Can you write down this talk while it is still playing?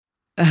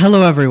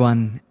Hello,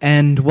 everyone,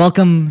 and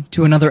welcome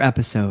to another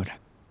episode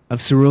of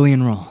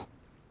Cerulean Roll.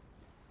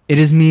 It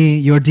is me,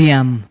 your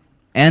DM,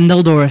 and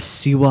Eldoris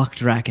Seawalk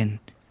Dragon,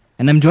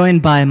 and I'm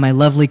joined by my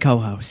lovely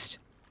co-host.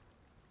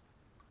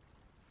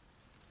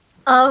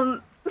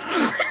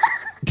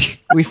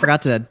 We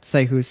forgot to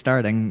say who's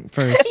starting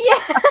first.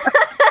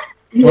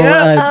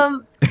 Yeah.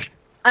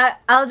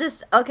 I'll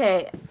just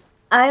okay.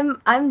 I'm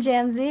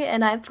Jamsey,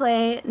 and I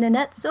play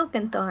Nanette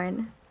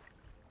Silkenthorn.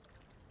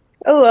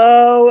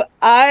 Hello,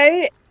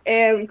 I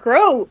am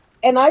Crow,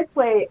 and I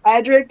play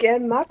Adric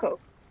and Mako.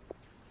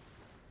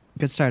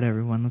 Good start,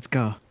 everyone. Let's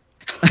go.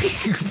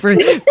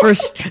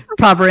 First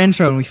proper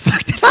intro, and we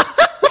fucked it up.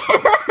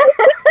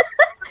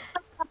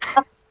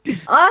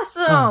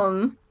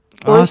 Awesome.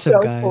 Awesome, We're so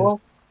guys. cool.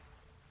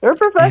 We're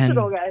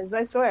professional guys,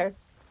 I swear.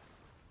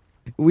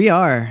 We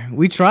are.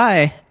 We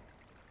try.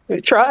 We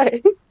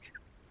try.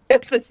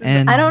 Emphasis.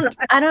 And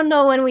I don't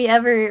know when we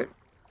ever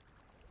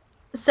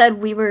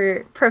said we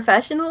were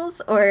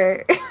professionals,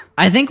 or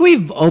I think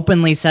we've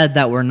openly said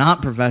that we're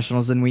not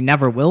professionals, and we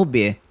never will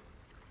be.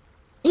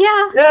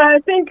 yeah. I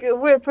think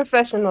we're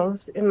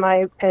professionals in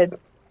my head.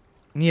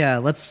 Yeah,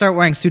 let's start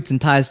wearing suits and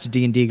ties to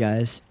D&D,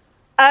 guys.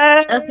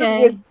 I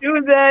Okay. would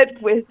do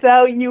that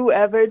without you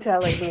ever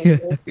telling me.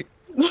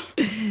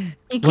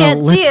 You can't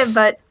see let's- it,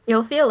 but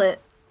you'll feel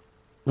it.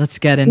 Let's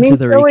get into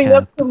the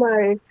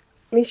recap.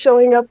 Me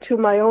showing up to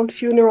my own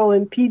funeral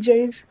in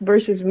PJs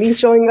versus me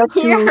showing up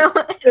to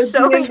You're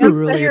showing up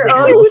Cerulean to your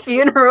Roll. own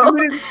funeral.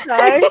 suit and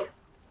tie.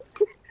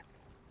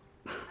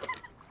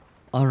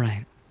 All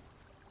right.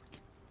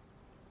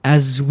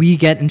 As we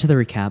get into the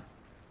recap,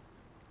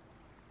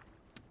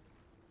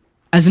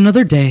 as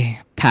another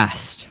day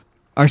passed,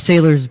 our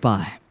sailors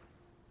by.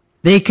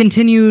 They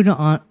continued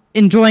on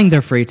enjoying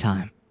their free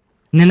time.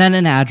 Nanette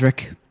and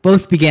Adric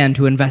both began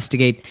to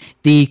investigate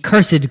the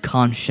cursed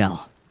conch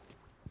shell,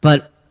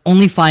 but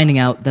only finding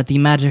out that the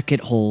magic it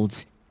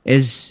holds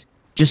is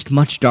just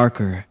much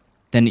darker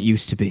than it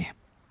used to be.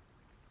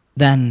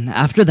 Then,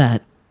 after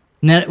that,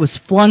 Nanette was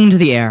flung into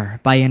the air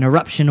by an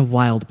eruption of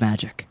wild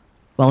magic,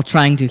 while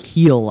trying to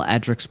heal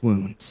Adric's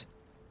wounds.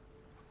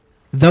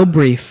 Though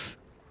brief,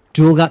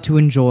 Jewel got to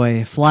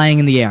enjoy flying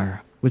in the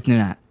air with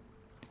Nanette.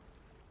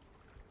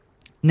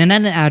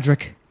 Nanette and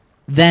Adric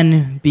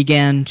then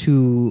began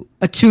to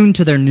attune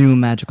to their new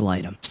magical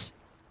items.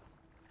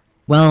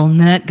 Well,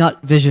 Nanette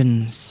got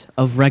visions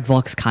of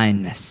Regvolk's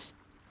kindness.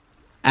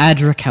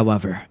 Adric,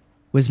 however,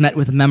 was met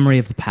with a memory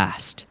of the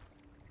past,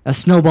 a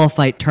snowball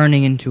fight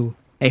turning into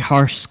a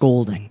harsh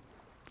scolding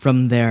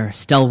from their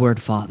stalwart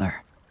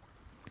father.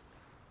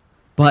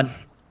 But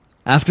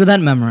after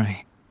that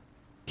memory,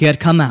 he had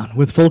come out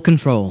with full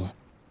control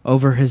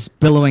over his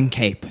billowing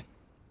cape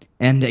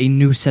and a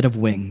new set of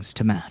wings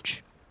to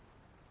match.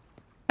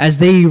 As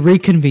they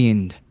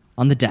reconvened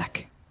on the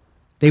deck,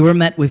 they were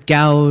met with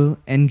Gao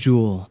and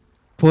Jewel,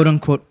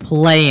 quote-unquote,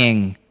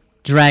 playing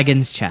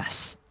dragon's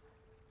chess.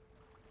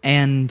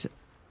 And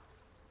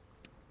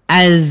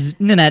as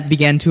Nanette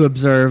began to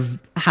observe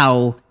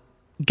how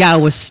Gao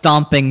was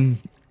stomping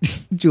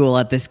Jewel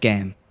at this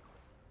game,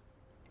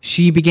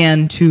 she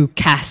began to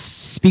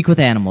cast Speak with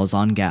Animals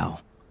on Gao,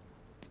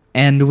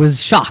 and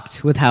was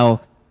shocked with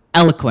how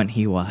eloquent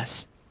he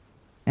was.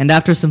 And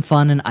after some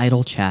fun and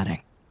idle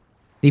chatting,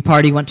 the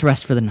party went to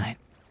rest for the night.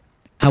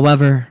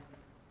 However,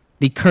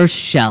 the cursed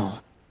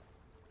shell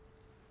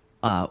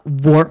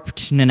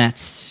warped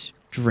Nanette's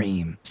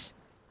dreams,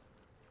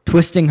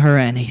 twisting her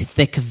in a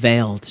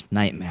thick-veiled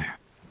nightmare.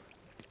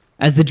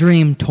 As the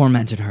dream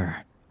tormented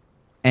her,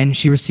 and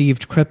she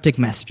received cryptic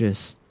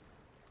messages,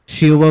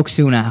 she awoke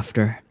soon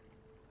after,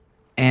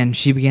 and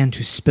she began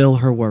to spill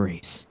her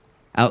worries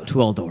out to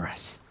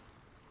Eldoris.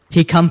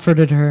 He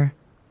comforted her,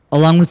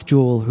 along with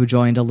Jewel, who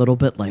joined a little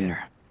bit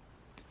later.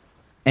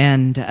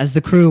 And as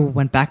the crew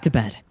went back to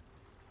bed,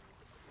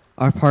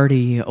 our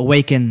party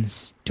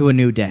awakens to a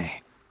new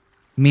day.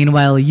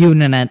 Meanwhile, you,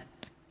 Nanette,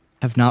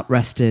 have not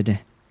rested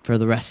for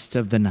the rest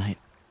of the night.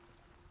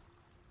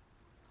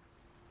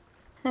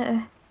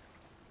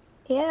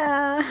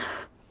 Yeah.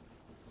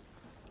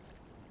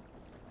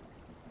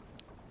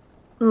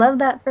 Love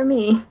that for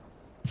me.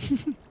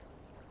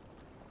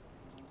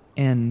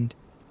 And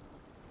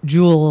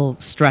Jewel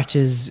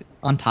stretches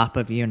on top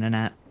of you,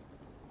 Nanette.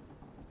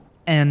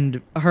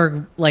 And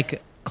her,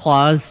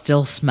 claws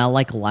still smell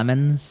like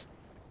lemons.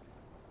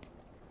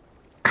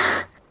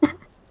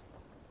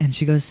 And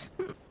she goes,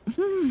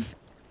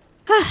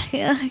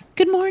 yeah,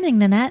 good morning,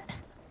 Nanette.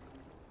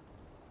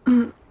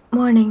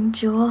 Morning,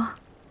 Jewel.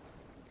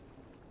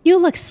 You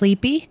look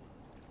sleepy.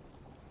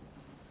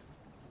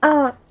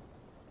 Oh,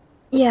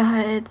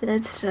 yeah,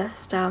 it's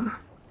just, the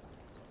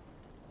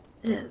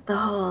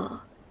whole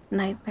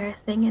nightmare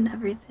thing and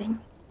everything.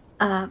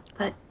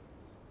 But,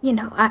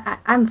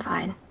 I'm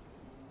fine.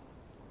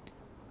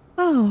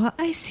 Oh,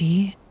 I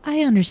see. I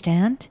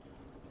understand.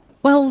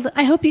 Well,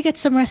 I hope you get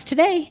some rest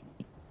today.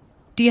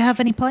 Do you have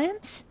any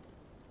plans?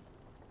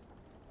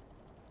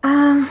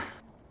 I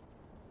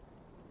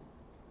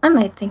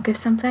might think of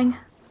something.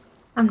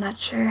 I'm not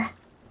sure.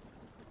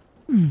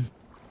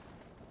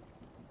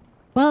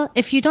 Well,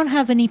 if you don't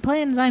have any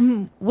plans,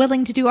 I'm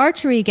willing to do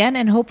archery again,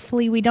 and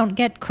hopefully we don't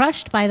get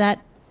crushed by that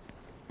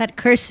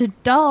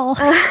cursed doll.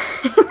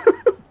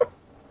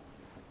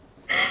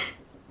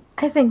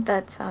 I think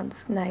that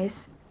sounds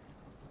nice.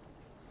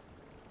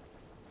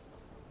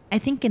 I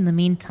think in the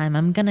meantime,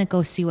 I'm gonna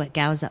go see what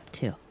Gao's up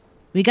to.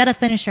 We gotta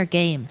finish our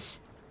games.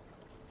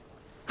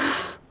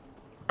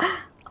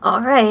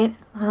 All right.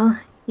 Well,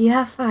 you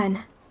have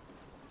fun.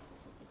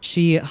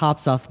 She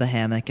hops off the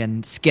hammock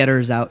and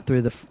skitters out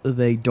through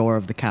the door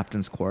of the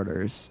captain's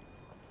quarters,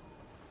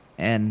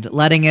 and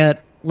letting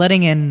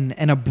in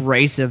an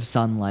abrasive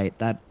sunlight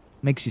that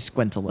makes you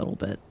squint a little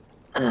bit.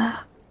 Ugh.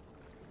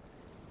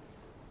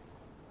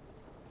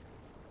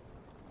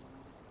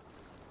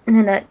 And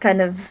then that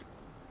kind of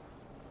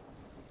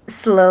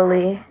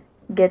slowly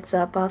gets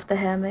up off the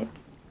hammock.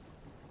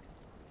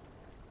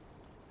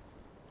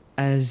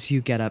 As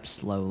you get up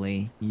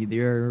slowly,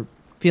 you're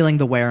feeling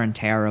the wear and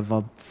tear of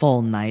a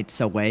full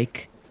night's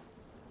awake.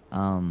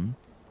 But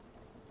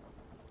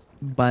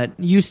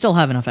you still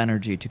have enough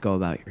energy to go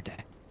about your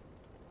day.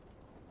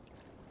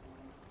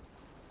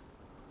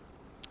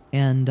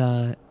 And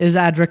is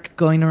Adric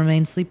going to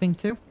remain sleeping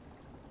too?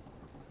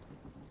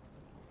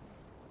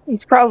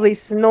 He's probably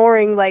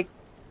snoring, like,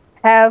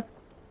 half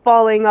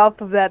falling off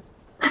of that.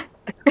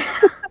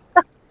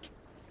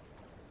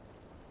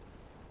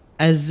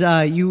 As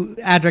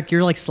Adric,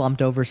 you're like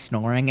slumped over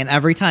snoring, and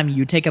every time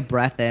you take a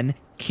breath in,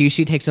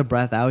 Kishi takes a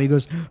breath out. He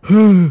goes,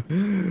 Oh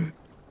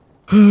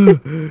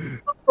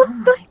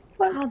my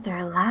god,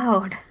 they're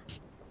loud.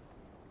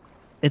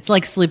 It's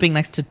like sleeping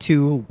next to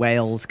two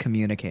whales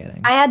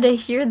communicating. I had to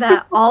hear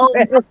that all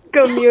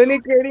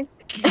Communicating.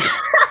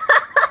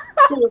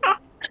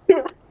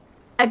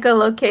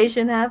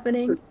 echolocation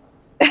happening.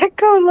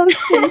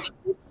 Echolocation.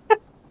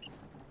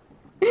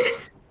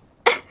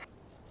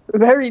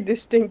 Very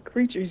distinct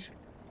creatures.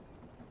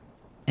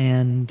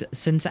 And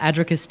since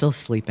Adric is still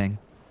sleeping,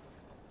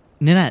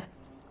 Ninette,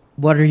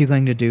 what are you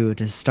going to do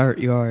to start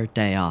your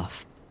day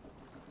off?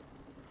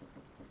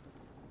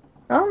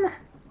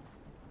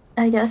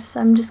 I guess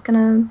I'm just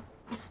gonna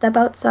step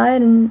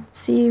outside and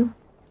see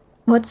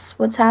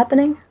what's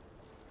happening.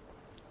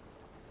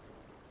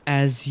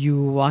 As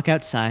you walk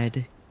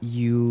outside,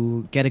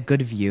 you get a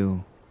good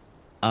view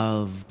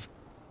of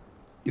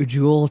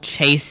Jewel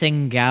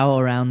chasing Gao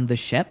around the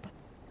ship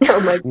Oh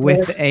my god.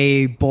 with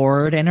a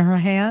board in her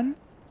hand.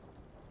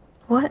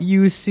 What?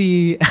 You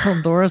see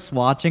Eldoris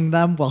watching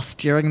them while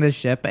steering the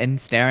ship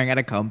and staring at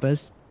a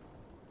compass.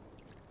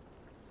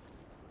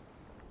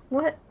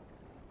 What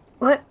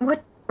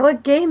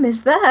game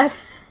is that?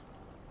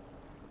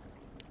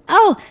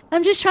 Oh,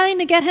 I'm just trying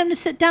to get him to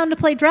sit down to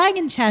play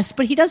Dragon Chess,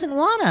 but he doesn't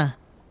wanna.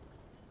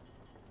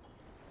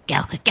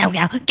 Go, go,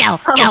 go, go,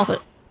 go.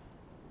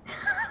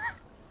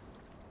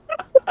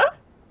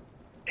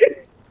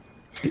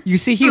 You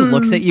see he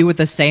looks at you with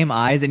the same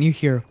eyes, and you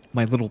hear,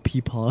 "My little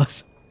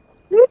peepaws."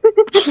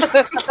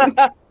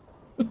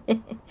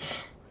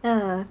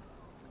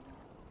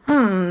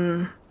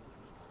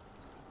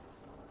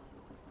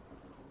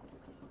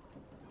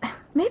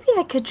 Maybe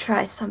I could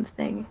try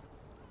something.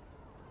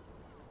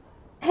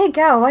 Hey,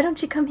 Gao, why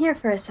don't you come here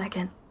for a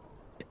second?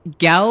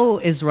 Gao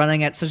is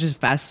running at such a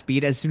fast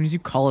speed, as soon as you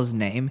call his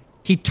name,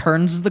 he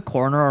turns the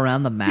corner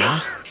around the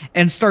mast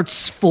and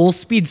starts full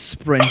speed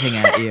sprinting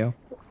at you.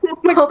 Oh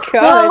my god.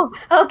 Whoa,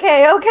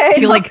 okay.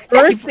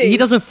 He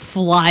does a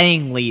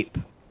flying leap.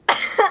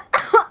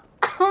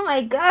 Oh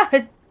my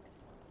god.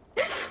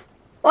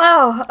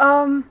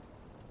 Wow,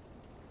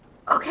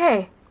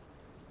 okay.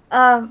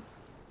 Well,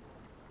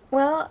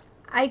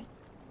 I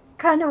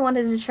kind of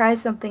wanted to try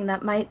something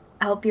that might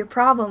help your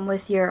problem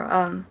with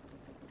your,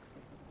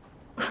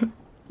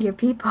 your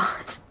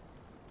peepaws.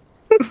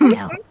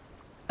 No.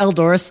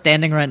 Eldoris,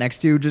 standing right next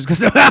to you, just goes,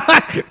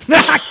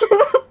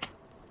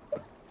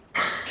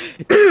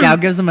 Gao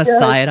gives him a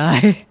side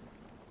eye.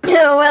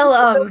 Yeah,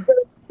 well,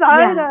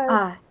 Side-eye.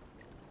 yeah,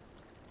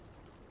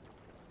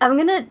 I'm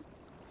gonna,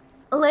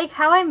 like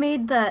how I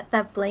made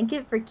that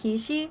blanket for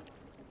Kishi,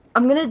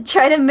 I'm gonna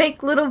try to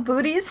make little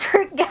booties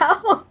for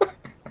Gao.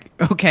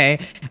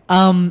 Okay.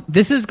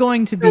 This is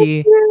going to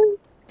be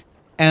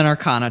an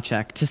Arcana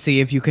check to see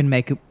if you can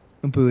make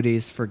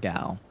booties for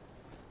Gao.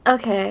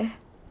 Okay.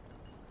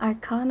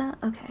 Arcana?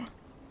 Okay.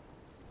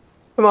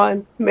 Come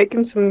on, make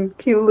him some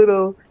cute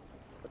little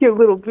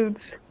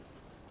boots.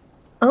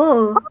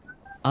 Oh.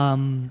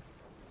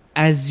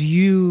 As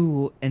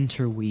you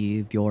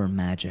interweave your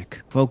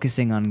magic,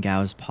 focusing on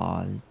Gao's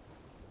paws,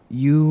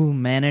 you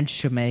manage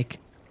to make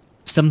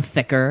some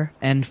thicker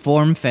and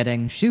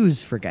form-fitting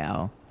shoes for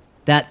Gao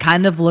that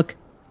kind of look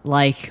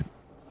like,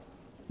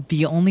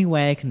 the only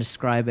way I can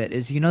describe it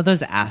is, you know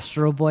those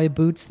Astro Boy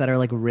boots that are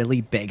like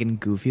really big and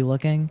goofy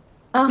looking?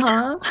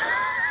 Uh-huh.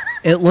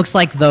 It looks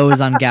like those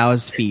on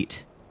Gao's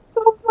feet.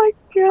 Oh my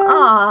god.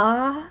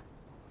 Aw.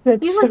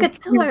 That's You so look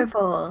cute.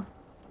 adorable.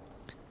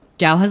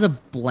 Gao has a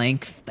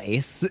blank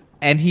face,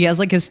 and he has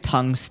like his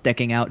tongue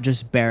sticking out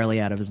just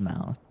barely out of his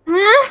mouth.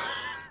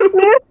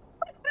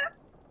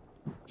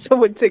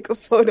 Someone take a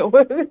photo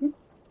of him.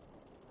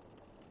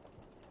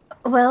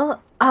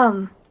 Well,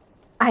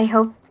 I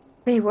hope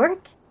they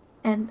work,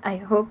 and I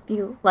hope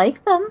you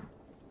like them.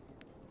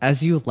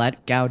 As you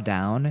let Gao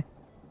down,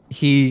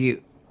 he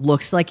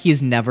looks like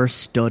he's never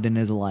stood in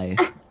his life.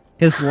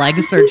 His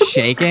legs start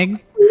shaking,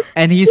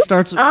 and he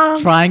starts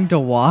trying to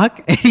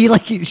walk, and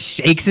he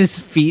shakes his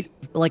feet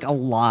like a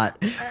lot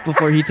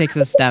before he takes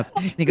a step.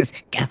 And he goes,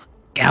 Gao,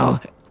 Gao,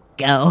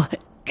 Gao,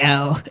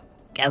 Gao,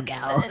 Gao,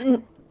 Gao.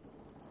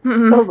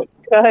 Oh my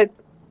god.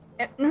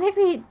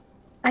 Maybe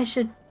I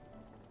should.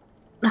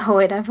 Oh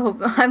wait,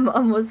 I'm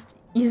almost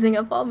using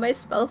up all my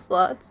spell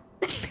slots.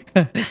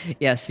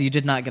 Yes, you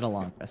did not get a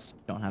long rest.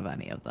 You don't have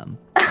any of them.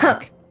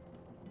 back.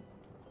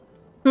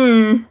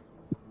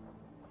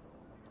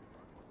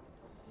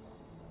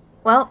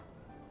 Well,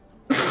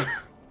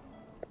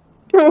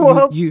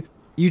 Well,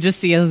 You just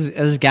see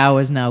as Gao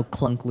is now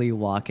clunkily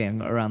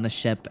walking around the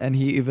ship, and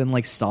he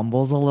even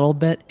stumbles a little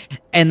bit,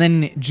 and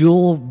then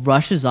Jewel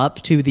rushes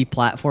up to the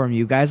platform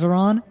you guys are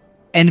on,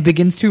 and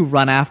begins to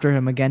run after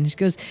him again. She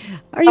goes,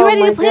 "Are you Oh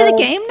ready my to play the God.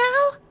 game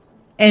now?"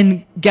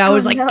 And Gao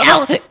is like, no.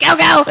 "Gao, Gao,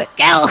 Gao,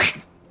 Gao!"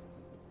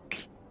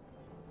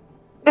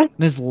 And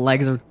his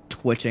legs are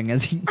twitching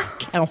as he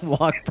can't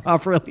walk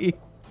properly.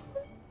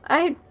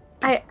 I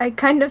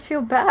kind of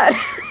feel bad.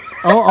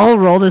 I'll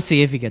roll to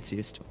see if he gets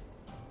used to it.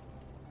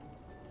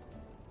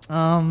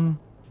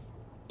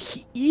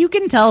 You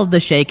can tell the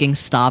shaking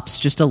stops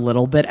just a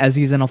little bit as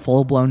he's in a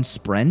full-blown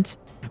sprint,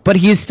 but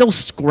he is still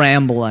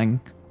scrambling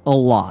a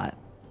lot.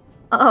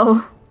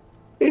 Oh,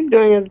 he's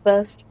doing his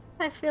best.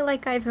 I feel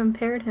like I've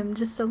impaired him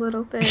just a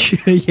little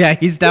bit. Yeah,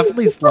 he's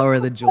definitely slower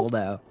than Jewel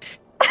now.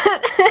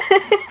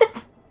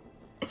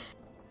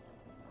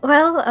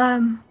 Well,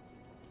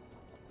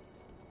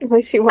 At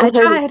least he won't I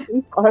hurt his tried.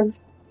 feet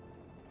paws.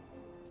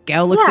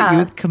 Gao looks at you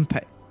Yeah. with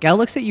Gao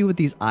looks at you with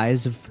these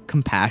eyes of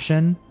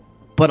compassion,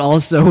 but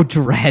also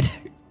dread.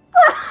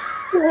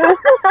 That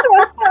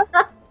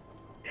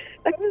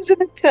was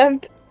an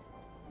attempt.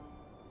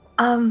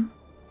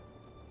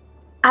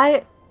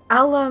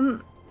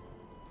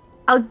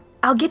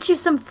 I'll get you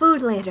some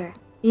food later.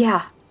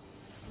 Yeah.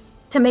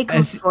 To make up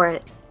As- for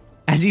it.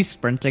 As he's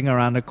sprinting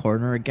around a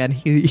corner again,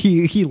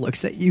 he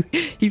looks at you.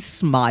 He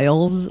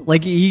smiles,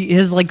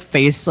 his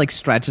face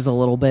stretches a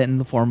little bit in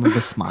the form of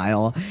a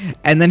smile,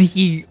 and then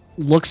he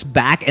looks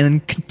back and then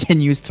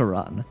continues to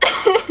run.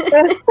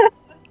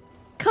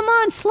 Come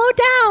on, slow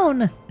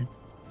down.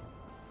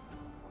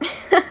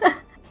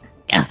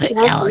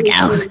 Gao,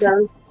 Gao.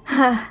 Down.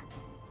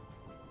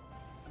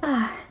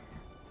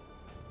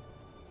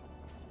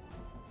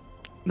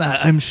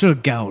 I'm sure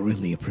Gao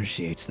really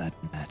appreciates that,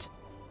 Matt.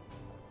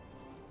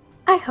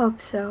 I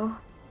hope so.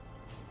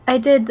 I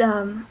did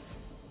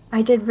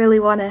really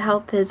want to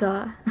help his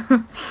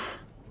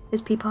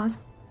his peepaws.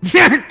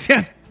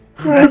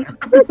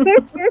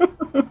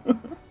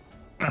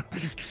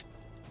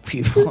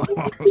 People.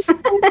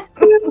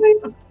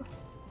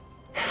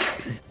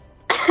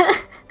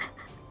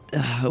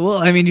 Well,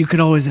 I mean, you can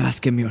always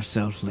ask him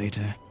yourself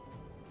later.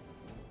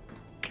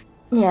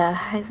 Yeah,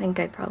 I think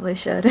I probably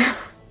should.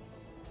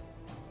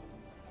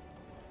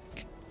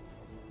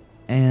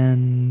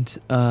 And,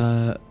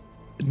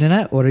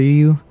 Nanette, what are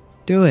you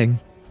doing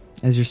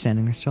as you're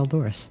standing next to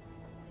Eldoris?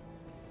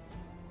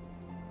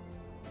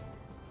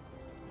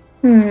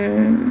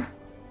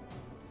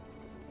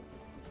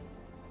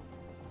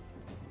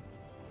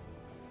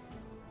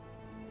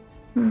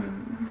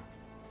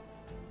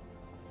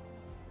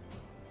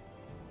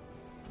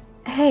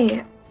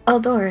 Hey,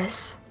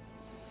 Eldoris,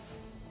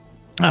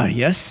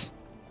 Yes?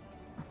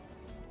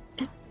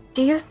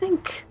 do you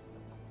think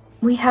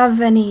we have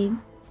any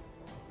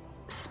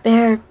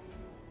spare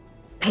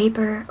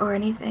paper or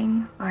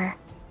anything? Or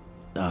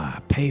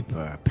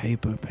Paper.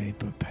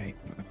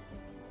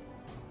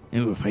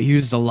 Oof, I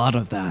used a lot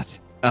of that,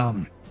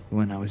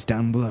 when I was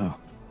down below.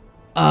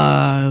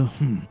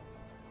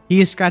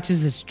 He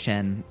scratches his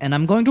chin, and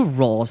I'm going to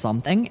roll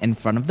something in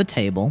front of the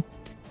table,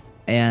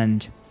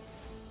 and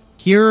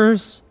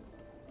here's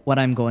what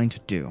I'm going to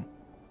do.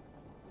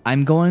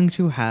 I'm going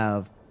to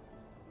have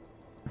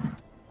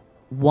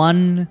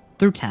 1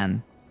 through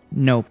 10.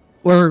 Nope.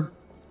 Or...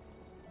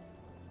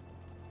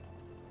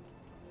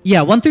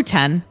 Yeah, 1 through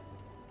 10.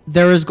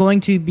 There is going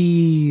to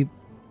be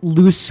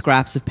loose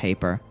scraps of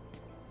paper.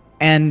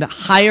 And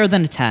higher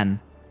than a 10,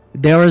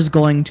 there is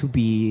going to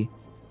be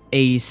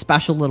a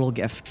special little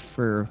gift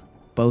for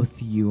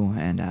both you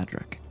and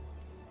Adric.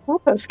 Oh,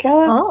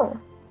 Pascal. oh,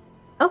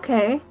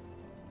 okay.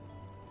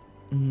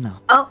 No.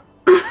 Oh,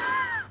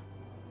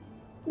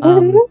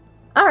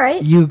 all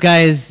right. You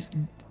guys...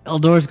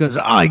 Eldoris goes,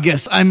 I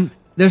guess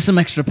there's some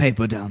extra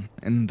paper down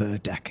in the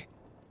deck.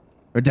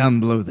 Or down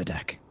below the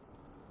deck.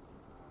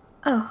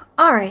 Oh,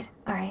 all right.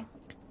 I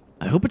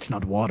hope it's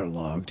not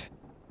waterlogged.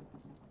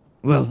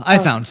 Well, I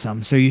found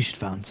some, so you should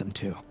find some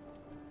too.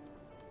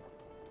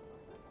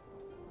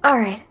 All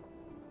right.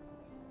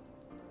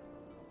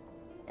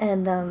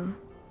 And I'm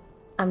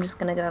just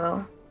gonna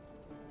go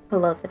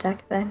below the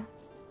deck then.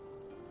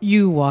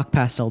 You walk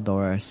past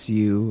Eldoris,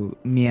 you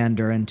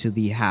meander into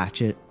the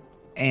hatchet,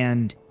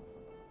 and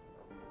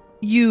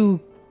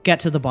you get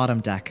to the bottom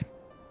deck.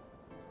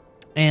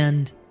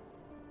 And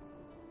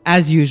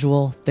as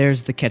usual,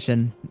 there's the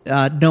kitchen.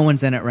 No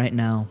one's in it right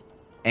now.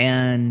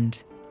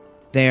 And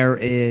there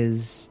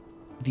is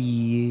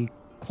the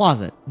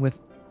closet with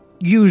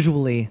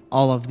usually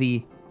all of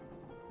the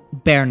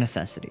bare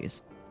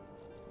necessities.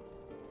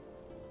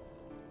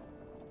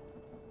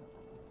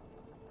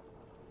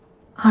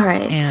 All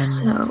right, And-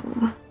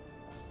 so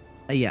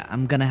Yeah,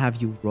 I'm gonna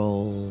have you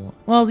roll.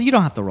 Well, you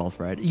don't have to roll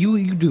for it.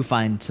 You do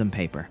find some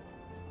paper.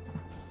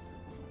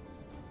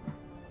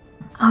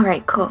 all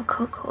right,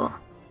 cool.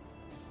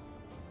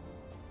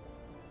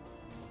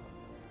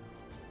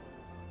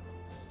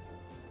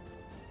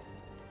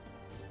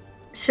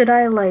 Should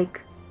I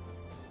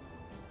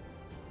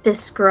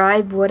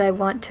describe what I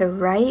want to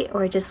write,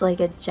 or just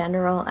a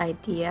general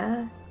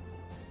idea?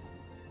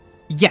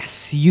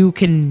 Yes, you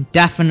can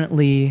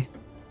definitely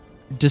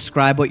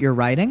describe what you're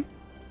writing,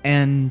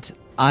 and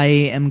I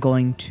am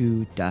going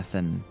to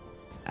deafen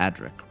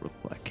Adric real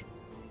quick.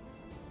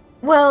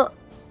 Well,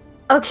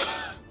 okay.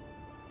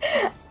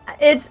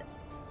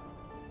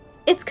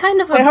 It's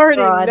kind of a I already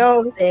broad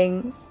know.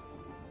 thing.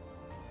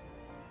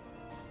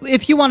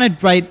 If you want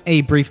to write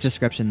a brief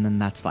description, then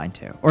that's fine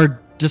too. Or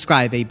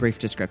describe a brief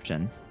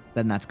description,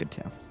 then that's good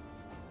too.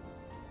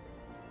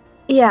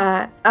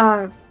 Yeah,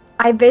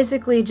 I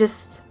basically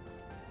just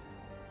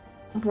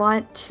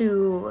want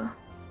to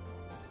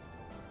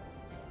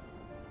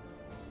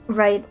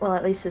write, well,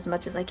 at least as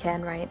much as I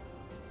can write,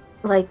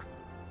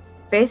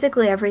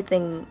 basically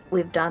everything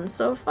we've done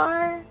so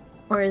far,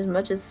 or as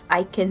much as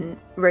I can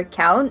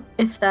recount,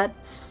 if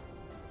that's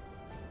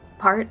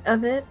part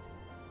of it.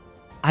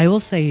 I will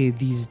say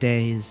these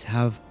days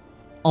have,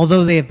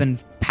 although they have been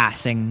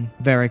passing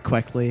very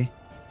quickly,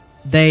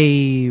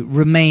 they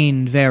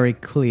remain very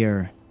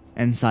clear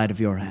inside of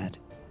your head.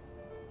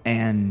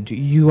 And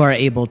you are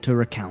able to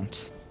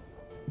recount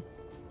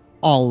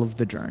all of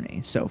the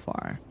journey so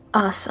far.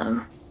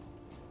 Awesome.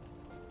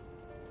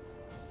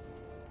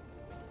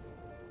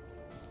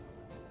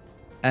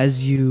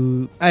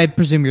 I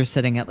presume you're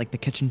sitting at the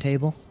kitchen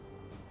table?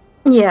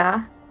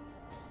 Yeah.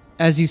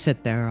 As you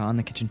sit there on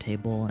the kitchen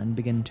table and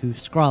begin to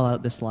scrawl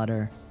out this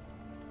letter,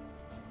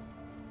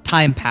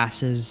 time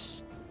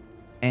passes,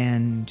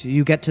 and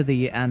you get to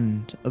the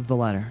end of the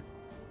letter.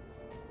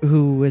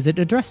 Who is it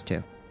addressed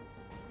to?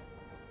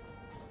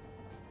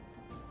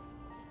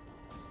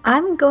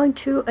 I'm going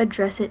to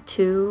address it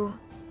to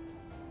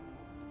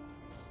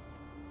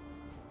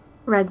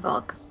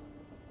Regvalk.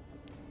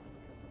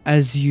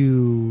 As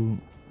you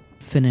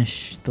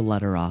finish the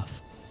letter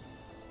off,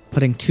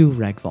 putting to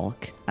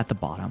Regvalk at the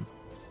bottom,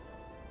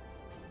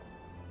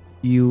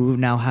 you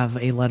now have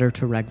a letter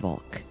to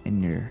Regvalk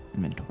in your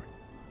inventory.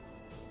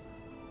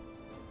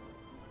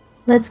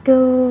 Let's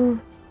go.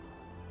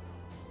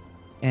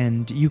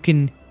 And you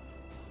can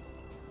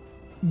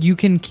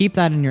keep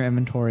that in your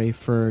inventory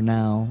for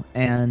now,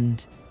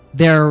 and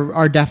there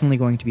are definitely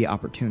going to be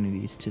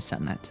opportunities to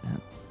send that to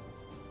him.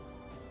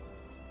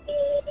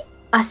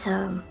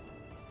 Awesome.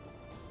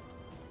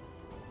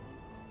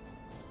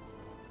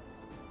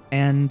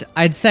 And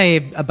I'd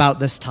say about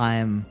this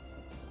time,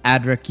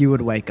 Adric, you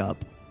would wake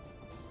up.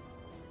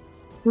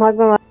 Not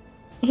gonna lie,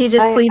 He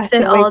just I sleeps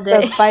think in all wakes day.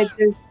 up by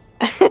just-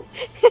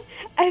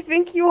 I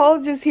think you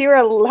all just hear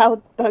a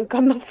loud thunk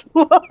on the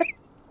floor.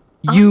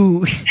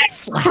 You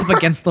slap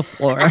against the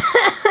floor.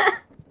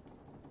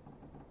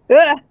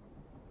 Ah!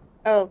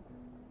 Oh,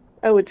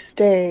 I would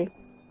stay.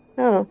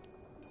 Oh,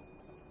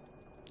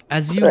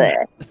 As you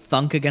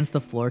thunk against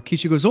the floor,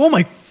 Kishu goes, "Oh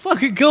my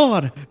fucking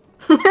god!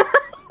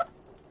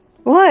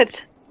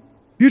 what?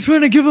 You're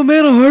trying to give a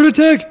man a heart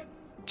attack?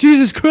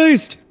 Jesus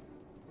Christ!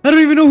 I don't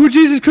even know who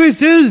Jesus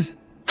Christ is!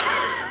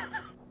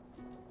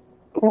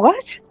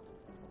 What?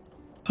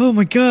 Oh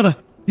my god,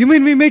 you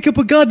made me make up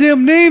a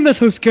goddamn name, that's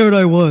how scared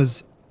I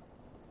was!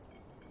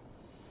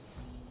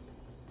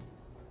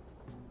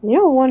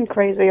 You're one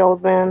crazy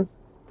old man.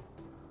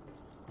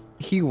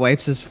 He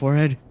wipes his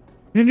forehead.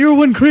 And you're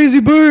one crazy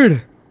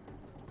bird!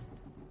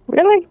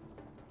 Really?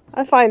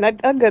 I find that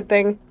a good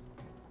thing.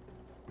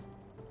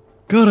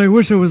 God, I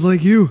wish I was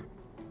like you.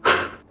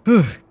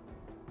 Ugh.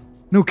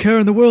 No care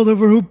in the world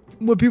over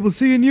what people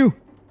see in you.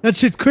 That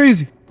shit's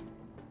crazy.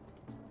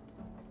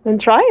 Then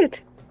try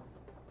it.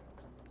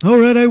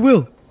 Alright, I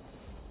will.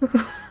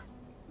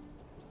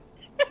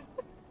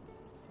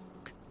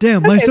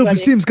 Damn, my Okay,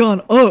 self-esteem's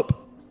gone up.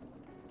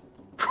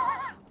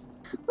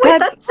 Wait,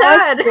 that's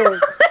sad.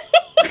 awesome.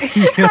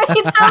 Are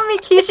you telling me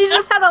Kishi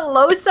just had a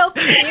low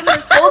self-esteem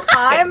this whole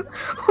time?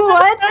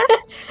 What?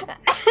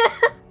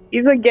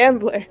 He's a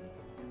gambler.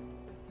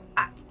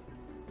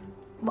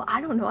 Well,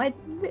 I don't know. I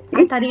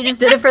thought he just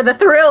did it for the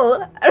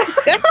thrill.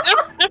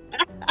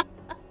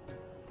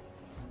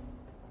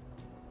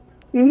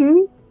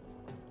 And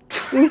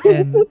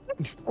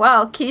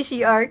Wow,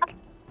 Kishi arc.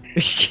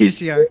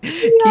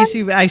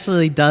 Kishi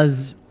actually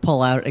does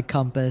pull out a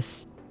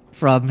compass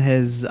from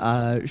his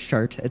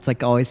shirt. It's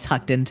always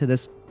tucked into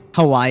this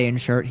Hawaiian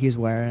shirt he's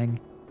wearing.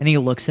 And he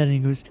looks at it and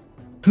he goes,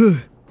 "Huh,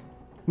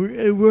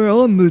 we're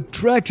on the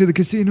track to the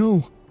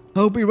casino.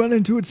 Hope we run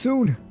into it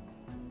soon.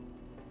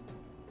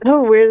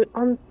 Oh, we're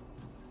on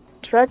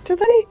track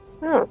today?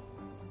 Oh.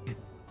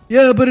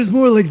 Yeah, but it's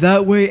more like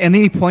that way. And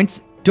then he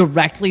points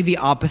directly the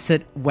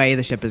opposite way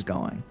the ship is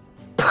going.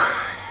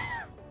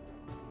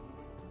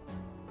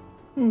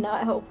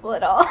 Not helpful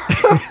at all.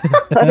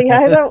 Buddy,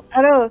 I don't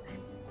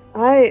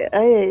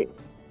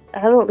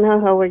know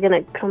how we're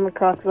gonna come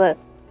across that.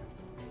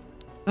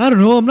 I don't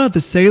know. I'm not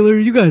the sailor.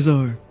 You guys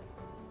are.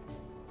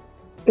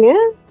 Yeah?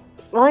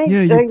 Yeah, I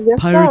you guess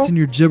pirates so. and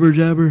your jibber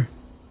jabber.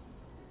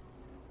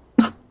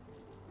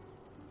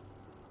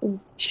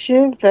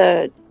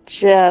 Jibber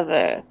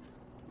jabber.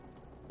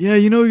 Yeah,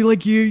 you know,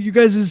 you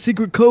guys'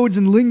 secret codes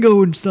and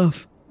lingo and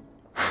stuff.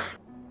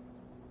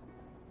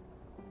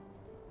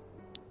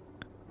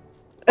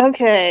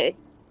 Okay.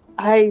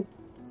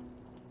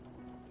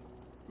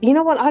 You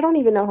know what? I don't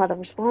even know how to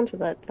respond to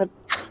that, but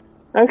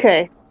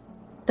okay.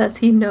 Does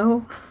he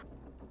know?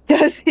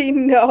 Does he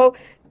know?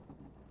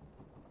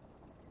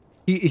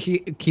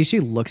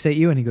 Kishi looks at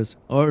you and he goes,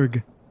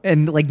 "Arg,"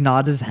 and like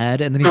nods his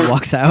head, and then he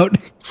walks out.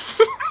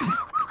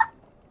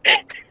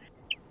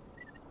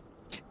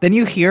 Then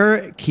you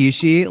hear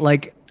Kishi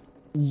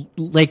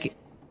like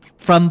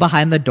from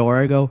behind the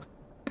door go,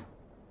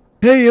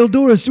 Hey,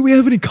 Eldoris, do we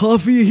have any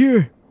coffee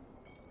here?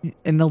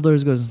 and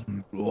Eldoris goes,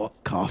 What,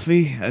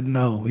 coffee?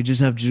 No, we just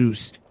have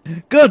juice.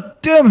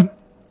 God damn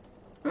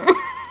it!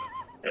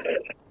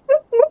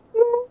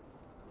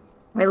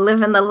 We're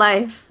living the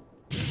life.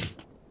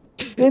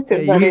 You too,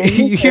 you, buddy.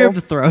 you hear him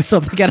throw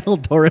something at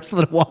Eldoris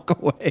and then walk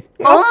away.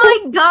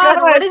 Oh my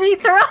god, what did he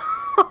throw?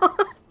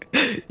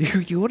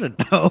 You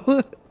wouldn't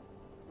know.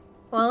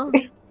 Well,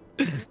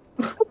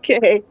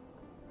 Okay.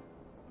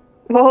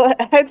 Well,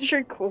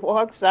 Edric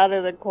walks out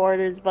of the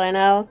quarters by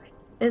now.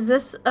 is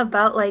this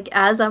about like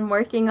as I'm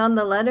working on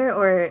the letter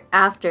or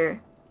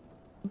after?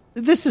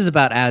 This is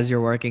about as you're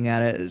working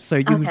at it. So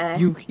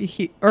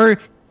Okay.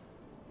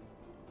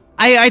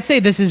 I'd say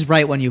this is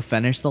right when you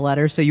finish the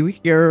letter. So you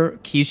hear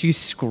Kishi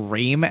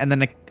scream and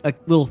then a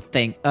little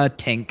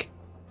tink.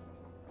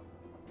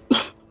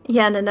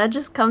 Yeah, Nanette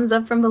just comes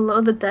up from below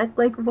the deck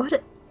like,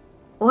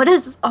 what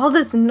is all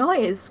this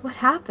noise? What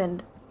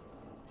happened?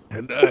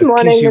 And Good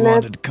morning, Kishi Nanette.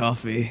 wanted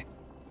coffee.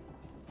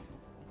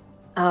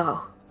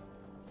 Oh,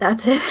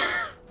 that's it?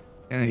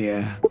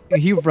 Yeah.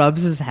 He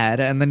rubs his head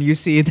and then you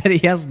see that he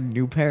has a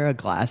new pair of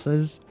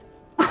glasses.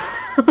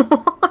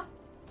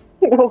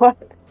 What?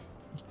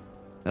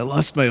 I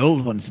lost my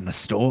old ones in a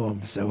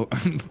storm, so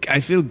I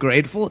feel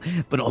grateful,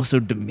 but also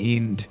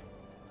demeaned.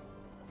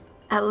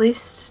 At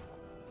least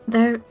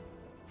they're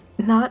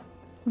not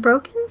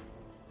broken?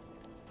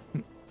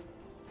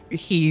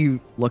 He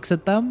looks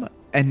at them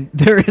and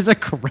there is a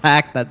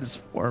crack that is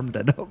formed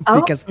in them.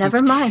 Oh, because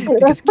never mind.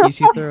 Because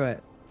Kishi threw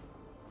it.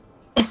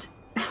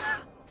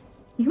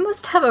 You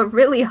must have a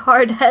really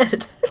hard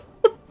head.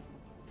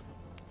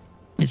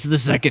 It's the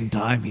second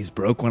time he's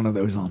broke one of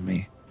those on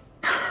me.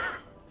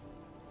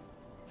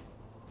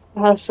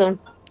 Awesome.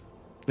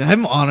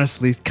 I'm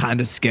honestly kind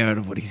of scared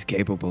of what he's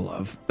capable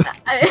of.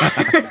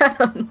 I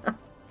don't know.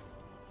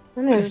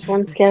 I know just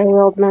one scary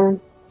old man.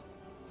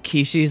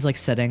 Kishi's like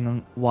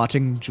sitting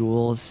watching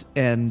Jules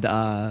and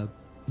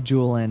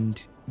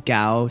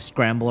Gao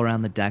scramble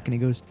around the deck and he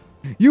goes,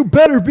 You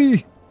better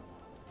be!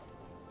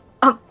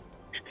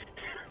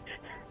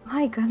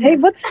 My goodness. Hey,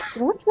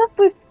 what's up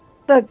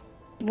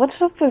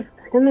with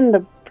him and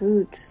the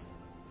boots?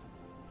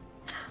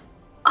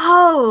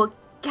 Oh,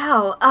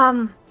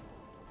 Gao,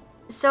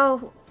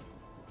 so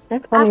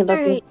They're funny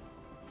looking.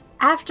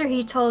 after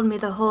he told me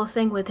the whole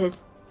thing with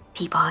his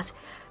peepaws,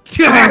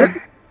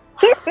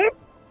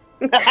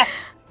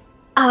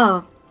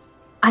 oh,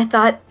 I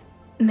thought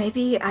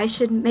maybe I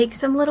should make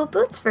some little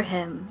boots for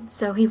him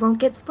so he won't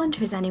get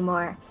splinters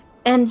anymore.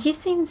 And he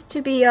seems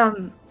to be,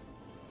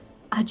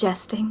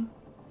 adjusting,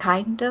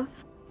 kind of.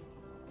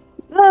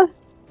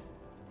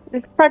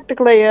 It's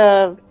practically,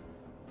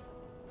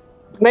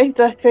 made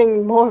that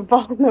thing more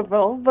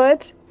vulnerable,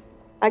 but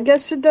I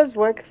guess it does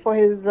work for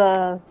his,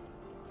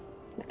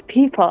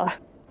 peepaw.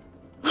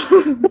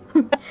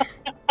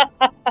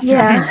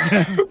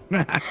 Yeah.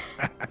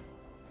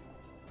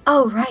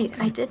 Oh, right.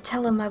 I did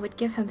tell him I would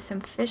give him some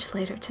fish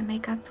later to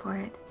make up for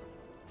it.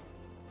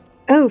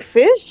 Oh,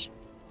 fish?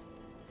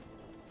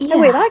 Yeah.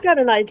 Hey, wait, I got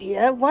an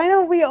idea. Why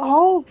don't we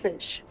all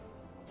fish?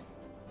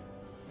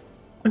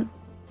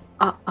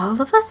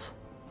 All of us?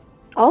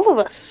 All of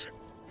us.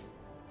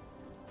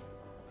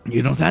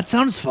 You know, that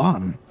sounds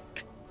fun.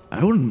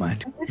 I wouldn't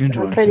mind That sounds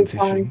enjoying pretty some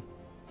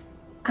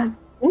fishing.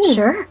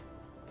 Sure.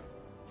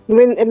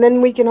 And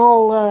then we can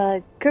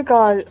all cook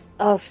our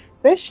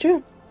fish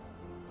too.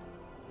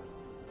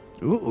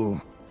 Ooh,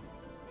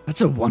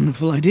 that's a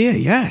wonderful idea,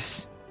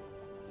 yes.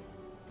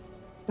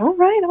 All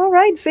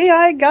right. See,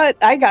 I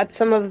got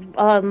some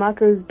of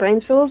Mako's brain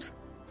cells,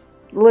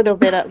 a little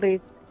bit at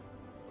least.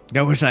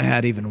 I wish I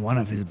had even one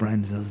of his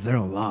brain cells. They're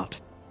a lot.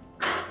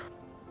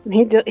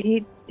 He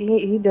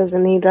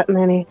doesn't need that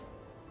many.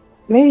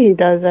 Maybe he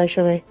does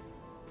actually.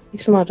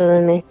 He's smarter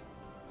than me.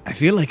 I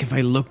feel like if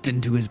I looked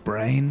into his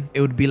brain,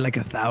 it would be like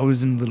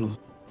 1,000 little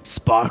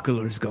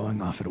sparklers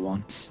going off at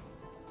once.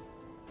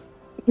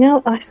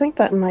 I think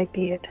that might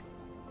be it.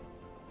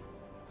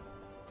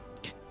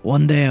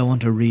 One day I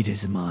want to read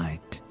his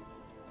mind.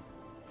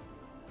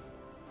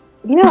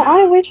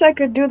 I wish I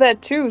could do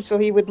that too, so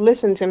he would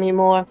listen to me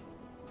more.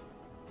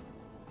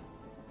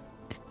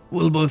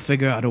 We'll both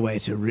figure out a way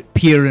to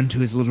peer into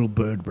his little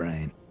bird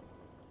brain.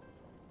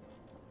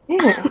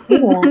 Yeah.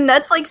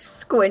 Net's like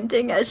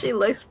squinting as she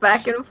looks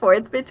back and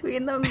forth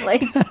between them.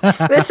 Like,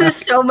 this is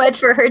so much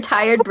for her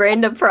tired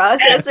brain to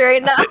process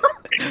right now.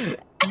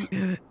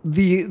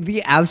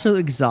 The absolute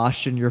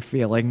exhaustion you're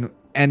feeling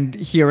and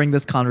hearing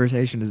this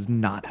conversation is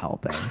not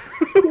helping.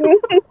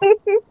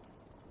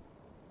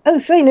 Oh,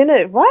 say,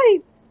 Nina, why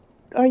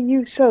are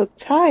you so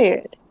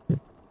tired?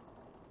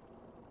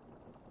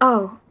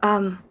 Oh,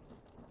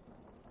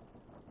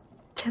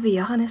 to be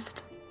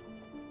honest,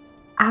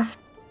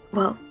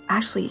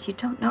 actually, you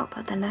don't know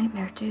about the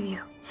nightmare, do you?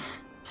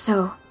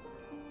 So,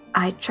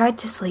 I tried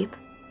to sleep,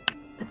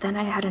 but then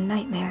I had a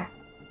nightmare.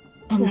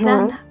 And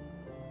then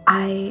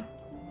I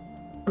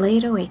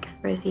laid awake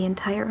for the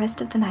entire rest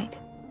of the night.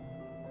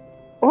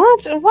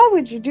 What? Why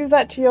would you do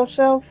that to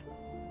yourself?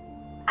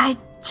 I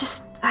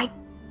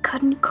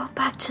couldn't go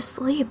back to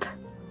sleep.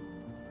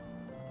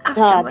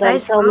 After what I don't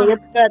saw. tell me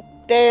it's that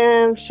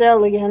damn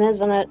shell again,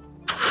 isn't it?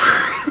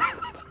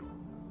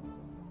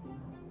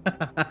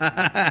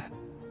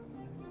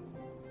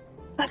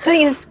 That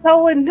thing is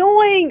so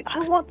annoying!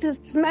 I want to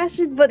smash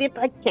it, but if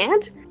I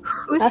can't...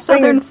 Whose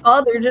southern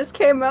father just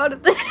came out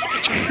of the...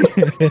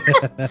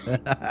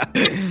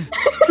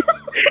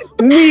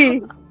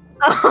 Me!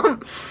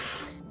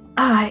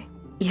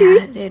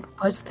 Yeah, it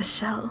was the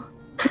shell.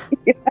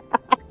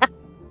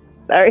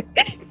 Sorry.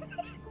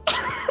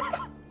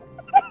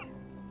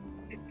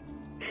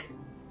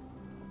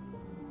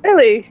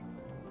 Really?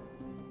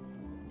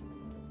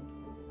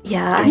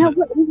 Yeah,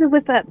 What is it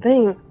with that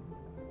thing?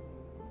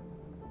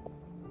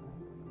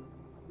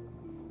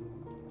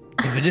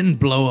 If it didn't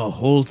blow a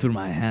hole through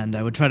my hand,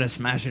 I would try to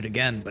smash it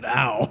again, but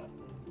ow.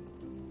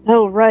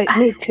 Oh, right,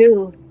 me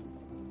too.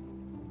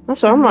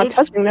 Also, I'm not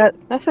touching that.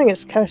 That thing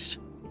is cursed.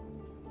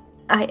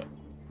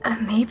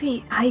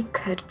 Maybe I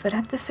could, but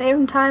at the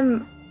same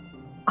time,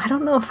 I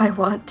don't know if I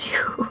want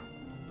to.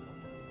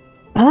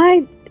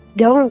 I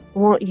don't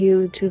want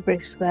you to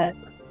risk that.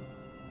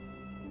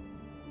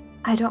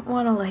 I don't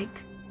want to,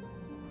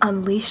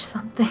 unleash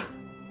something.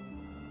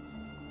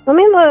 I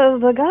mean,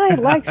 the guy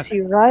likes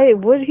you, right?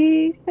 Would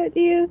he hit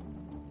you?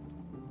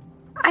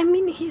 I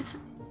mean, he's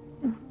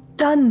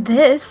done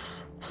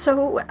this,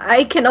 so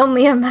I can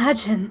only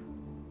imagine.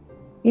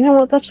 You know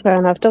what? That's fair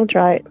enough. Don't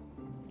try it.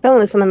 Don't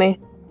listen to me.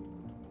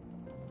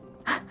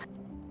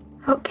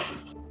 Okay.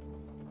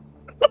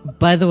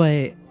 By the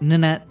way,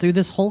 Nanette, through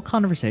this whole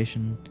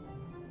conversation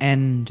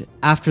and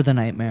after the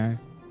nightmare,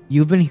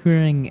 you've been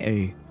hearing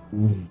a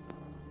whoom,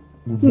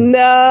 whoom,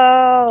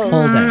 No!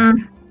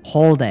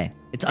 whole day.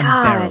 It's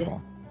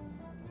unbearable.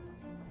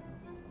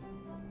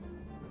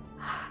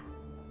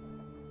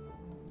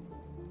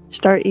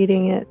 Start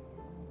eating it.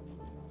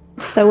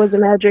 That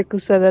wasn't Adric who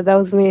said that. That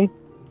was me.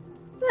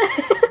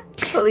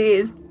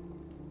 Please.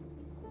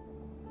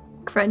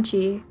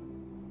 Crunchy.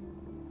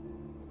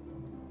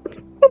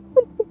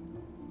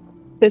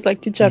 It's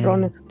like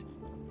chicharrones.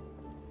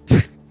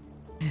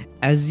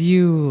 As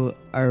you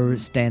are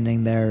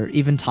standing there,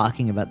 even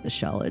talking about the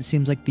shell, it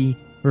seems like the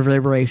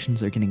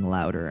reverberations are getting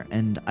louder,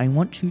 and I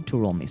want you to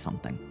roll me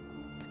something.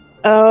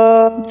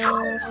 Oh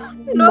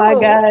No. my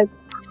god.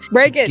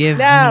 Break it Give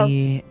now.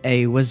 me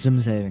a wisdom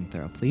saving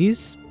throw,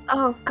 please.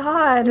 Oh,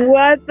 God.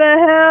 What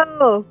the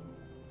hell?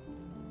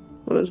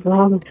 What is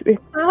wrong with me?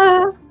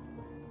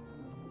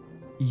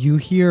 You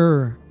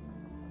hear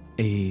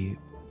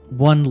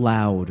one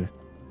loud,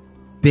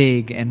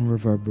 big and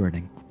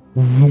reverberating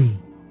whoom,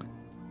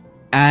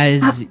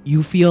 as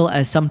you feel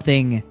as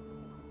something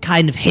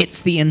kind of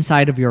hits the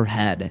inside of your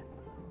head,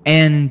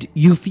 and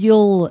you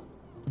feel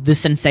the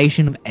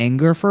sensation of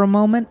anger for a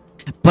moment,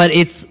 but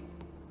it's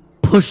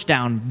pushed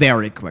down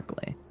very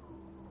quickly.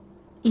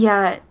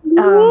 Yeah,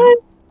 What?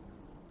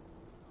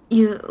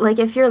 you,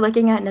 if you're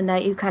looking at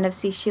Nanette, you kind of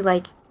see she,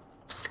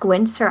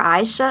 squints her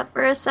eyes shut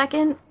for a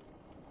second,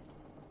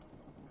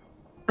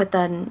 but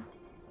then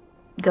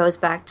goes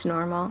back to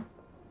normal.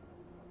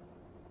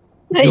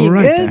 Hey, You're you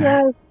right good?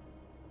 there.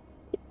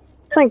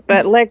 I think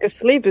that lack of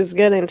sleep is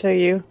getting to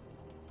you.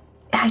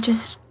 I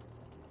just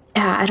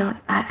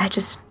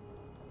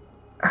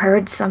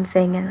heard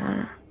something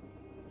and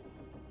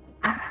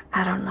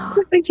I don't know.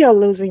 I think you're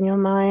losing your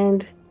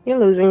mind. You're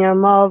losing your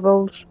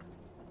marbles.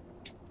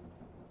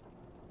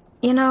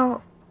 You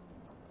know,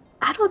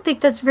 I don't think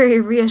that's very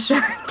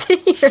reassuring to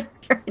hear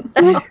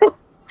now.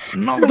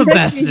 Not the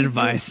best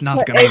advice,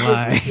 not gonna Able to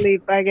lie.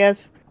 sleep, I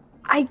guess.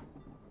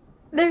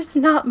 There's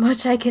not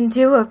much I can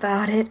do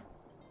about it.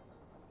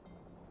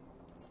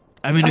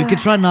 I mean, we could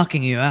try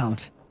knocking you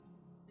out.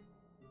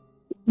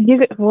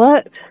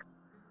 What?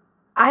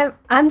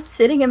 I'm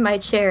sitting in my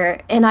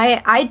chair and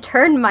I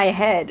turn my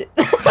head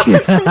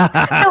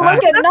to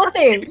look at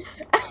nothing.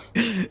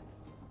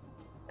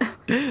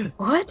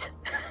 What?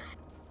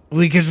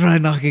 We could try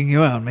knocking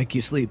you out, make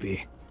you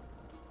sleepy.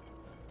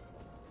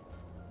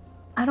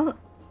 I don't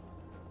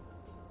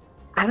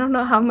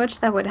know how much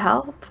that would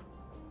help.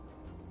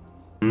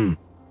 Hmm.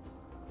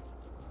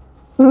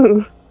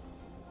 Oh,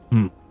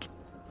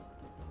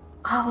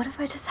 what if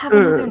I just have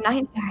another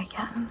nightmare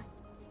again?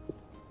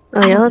 Oh,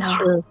 I yeah, don't that's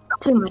know. true.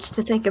 Too much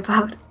to think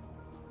about.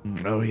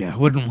 Oh yeah,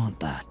 wouldn't want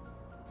that.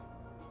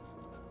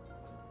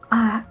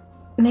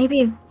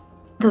 Maybe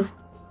the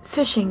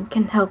fishing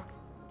can help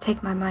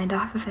take my mind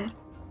off of it.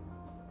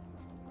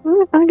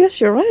 I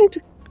guess you're right.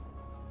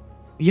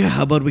 Yeah,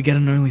 how about we get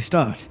an early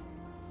start?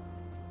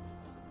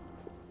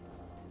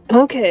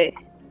 Okay,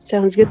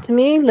 sounds good to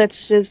me.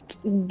 Let's just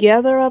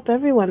gather up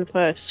everyone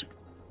first.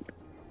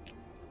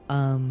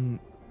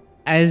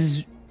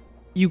 As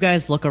you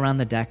guys look around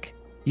the deck,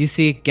 you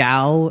see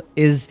Gao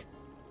is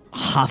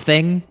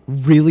huffing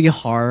really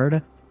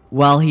hard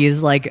while he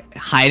is like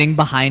hiding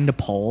behind a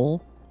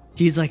pole.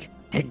 He's like,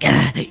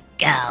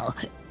 Gao.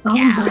 Oh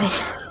my.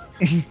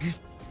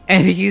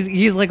 And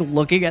he's like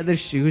looking at the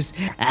shoes.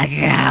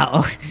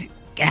 Gao.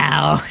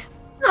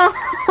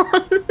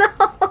 Oh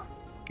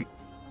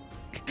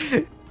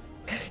no.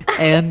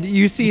 And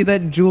you see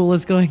that Jewel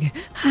is going,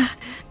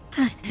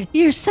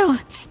 You're so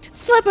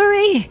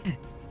slippery.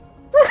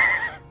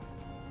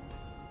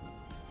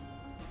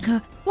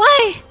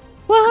 Why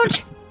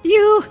won't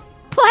you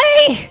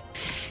play?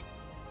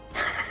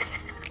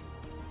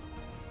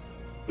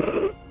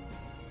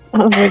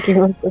 I'm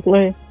waking up with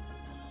Lee.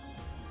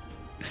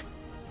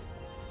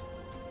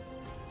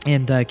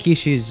 and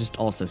Kishi is just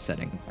also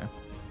sitting there.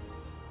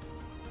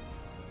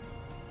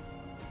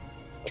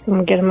 I'm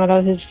gonna get him out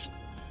of his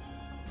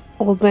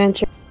old man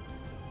chair.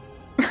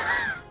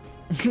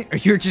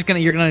 You're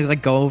gonna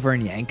like go over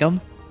and yank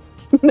him?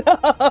 No,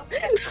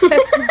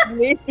 that's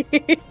me.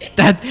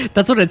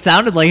 That's what it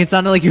sounded like. It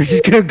sounded like you were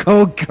just gonna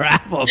go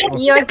grab him.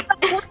 Yoink.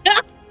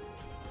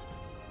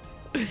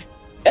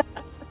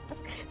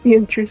 The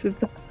intrusive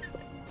thought.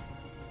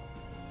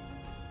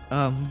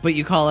 But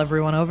you call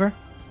everyone over?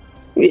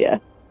 Yeah.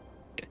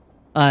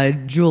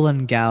 Jewel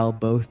and Gao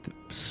both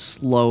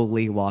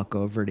slowly walk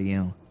over to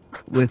you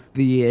with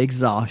the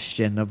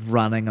exhaustion of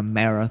running a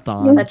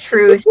marathon. A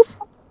truce.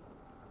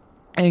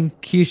 And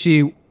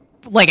Kishi,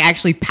 like,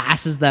 actually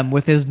passes them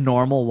with his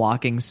normal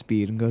walking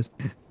speed and goes,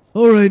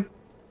 Alright,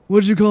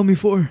 what'd you call me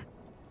for?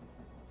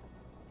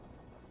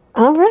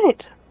 All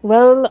right.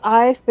 Well,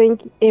 I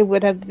think it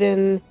would have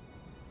been...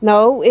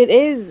 No, it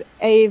is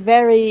a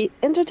very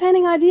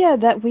entertaining idea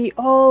that we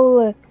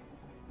all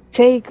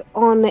take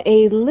on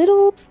a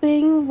little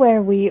thing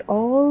where we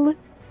all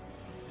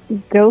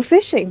go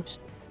fishing.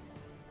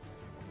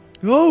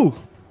 Oh,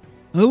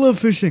 I love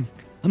fishing.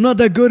 I'm not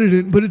that good at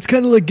it, but it's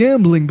kind of like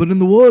gambling, but in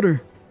the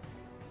water.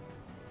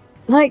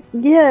 Like,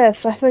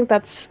 yes, I think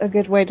that's a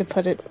good way to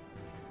put it.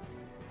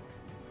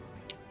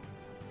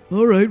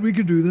 Alright, we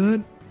could do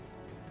that.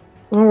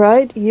 All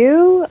right,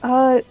 you,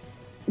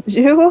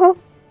 Jewel?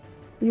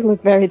 You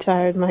look very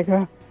tired, my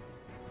girl.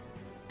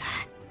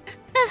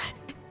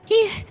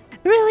 He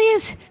really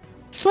is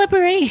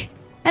slippery.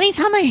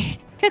 Anytime I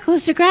get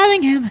close to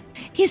grabbing him,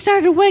 he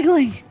started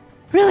wiggling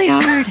really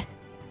hard.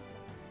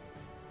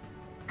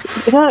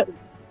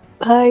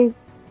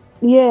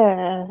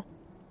 Yeah.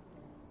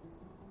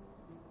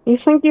 You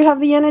think you have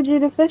the energy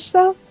to fish,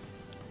 though?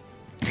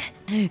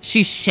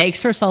 she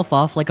shakes herself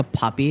off like a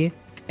puppy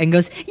and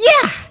goes,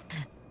 yeah!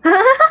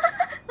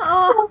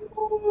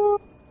 Oh.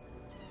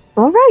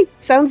 All right,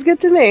 sounds good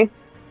to me.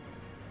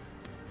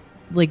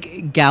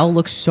 Like, Gao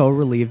looks so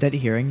relieved at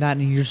hearing that,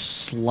 and he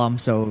just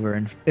slumps over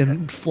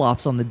and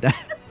flops on the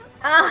deck.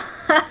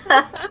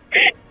 I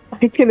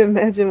can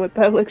imagine what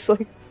that looks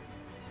like.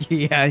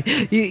 Yeah,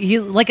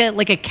 he's like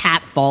a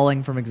cat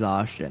falling from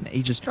exhaustion.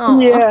 He just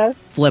Yeah,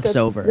 flips that's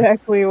over.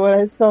 exactly what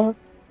I saw.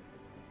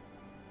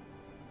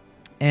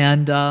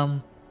 And,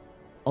 all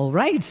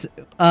right.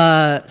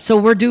 So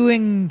we're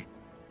doing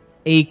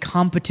a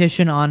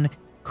competition on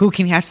who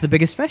can catch the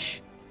biggest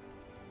fish?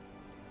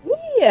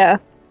 Yeah.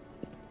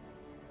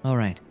 All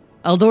right.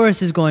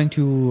 Eldoris is going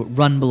to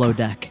run below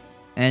deck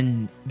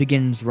and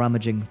begins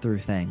rummaging through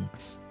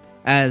things.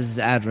 As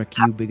Adric,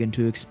 you begin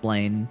to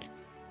explain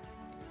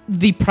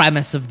the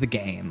premise of the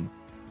game.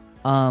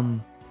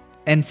 And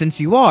since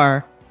you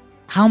are,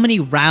 how many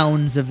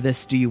rounds of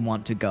this do you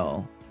want to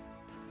go?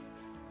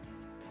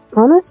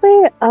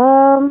 Honestly,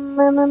 I'm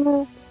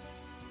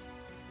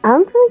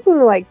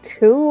thinking like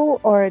 2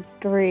 or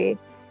 3.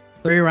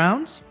 3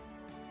 rounds?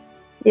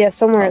 Yeah,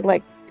 somewhere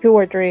like 2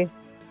 or 3.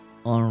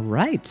 All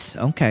right.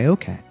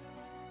 Okay.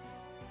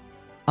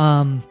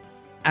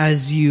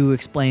 As you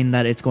explain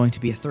that it's going to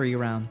be a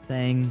 3-round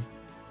thing,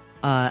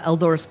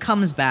 Eldoris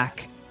comes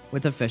back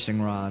with a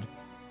fishing rod.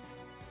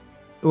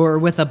 Or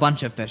with a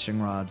bunch of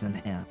fishing rods in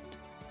hand.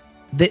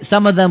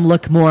 Some of them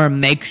look more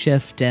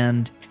makeshift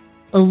and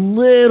a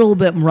little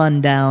bit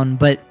run down,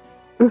 but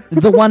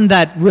the one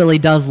that really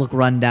does look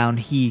run down,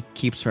 he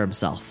keeps for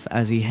himself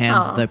as he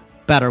hands the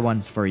better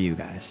ones for you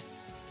guys.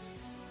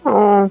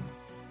 Oh.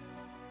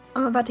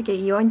 I'm about to get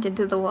yoinked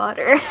into the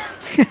water.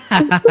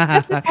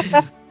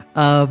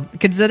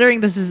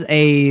 Considering this is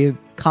a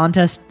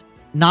contest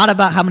not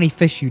about how many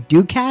fish you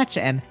do catch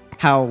and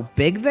how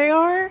big they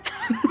are,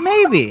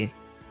 maybe.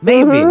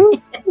 Woo!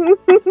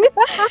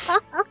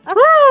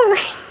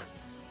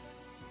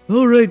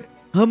 All right,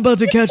 I'm about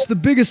to catch the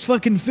biggest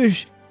fucking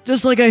fish,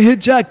 just like I hit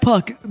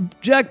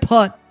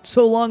jackpot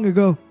so long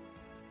ago.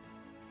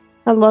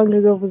 How long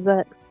ago was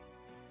that?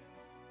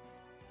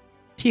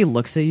 He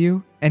looks at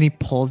you and he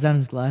pulls down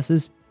his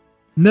glasses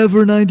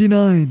Never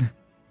 99.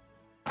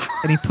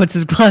 and he puts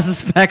his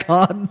glasses back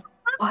on.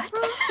 What?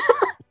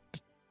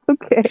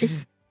 Okay.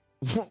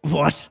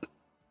 What?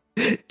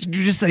 Did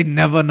you just say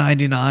never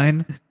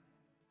 99?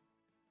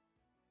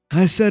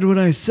 I said what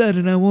I said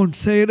and I won't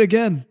say it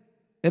again.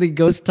 And he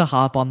goes to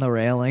hop on the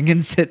railing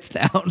and sits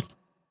down.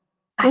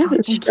 I He's don't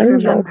a think he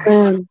strange old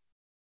remembers. man.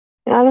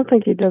 Yeah, I don't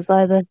think he does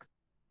either.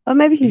 Or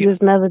maybe he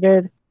just never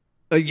did.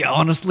 Yeah,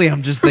 honestly,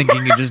 I'm just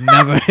thinking you just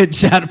never hit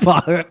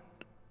jackpot.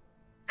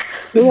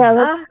 Yeah,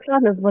 that's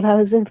kind of what I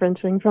was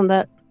inferencing from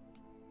that.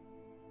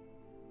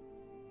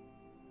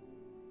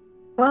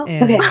 Well,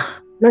 And Okay.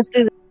 Let's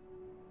do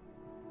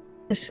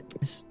this.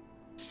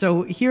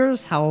 so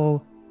here's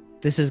how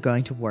this is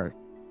going to work.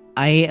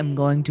 I am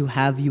going to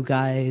have you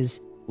guys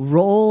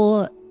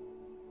roll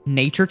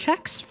nature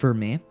checks for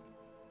me.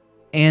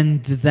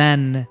 And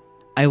then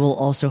I will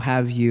also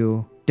have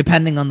you,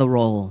 depending on the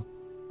roll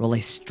a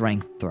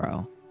strength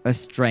throw. A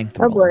strength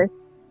Oh roll. boy.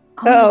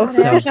 oh my Oh. God,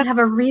 So- I actually have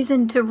a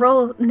reason to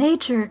roll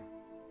nature.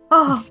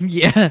 Oh,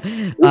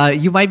 Yeah.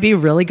 You might be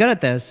really good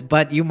at this,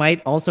 but you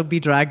might also be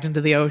dragged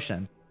into the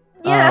ocean.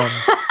 yeah.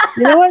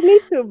 You know what? Me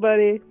too,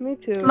 buddy. Me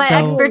too. My So-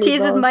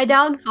 expertise is my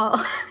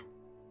downfall.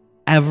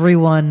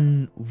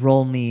 Everyone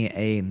roll me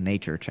a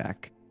nature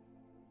check.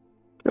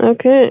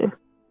 Okay.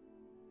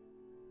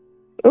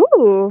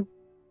 Ooh.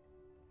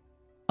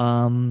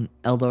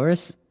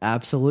 Eldoris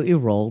absolutely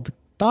rolled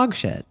dog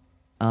shit.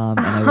 And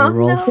I will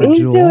roll No. for He's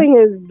Jewel. doing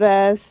his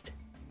best.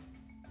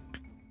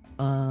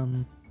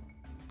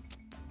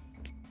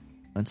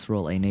 Let's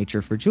roll a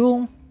nature for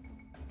Jewel.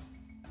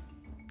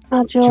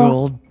 Oh, Joel.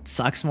 Jewel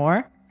sucks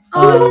more.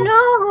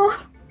 Oh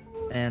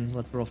And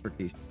let's roll for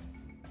Kishi.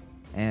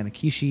 And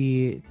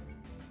Kishi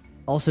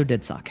also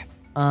did suck.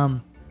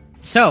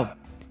 So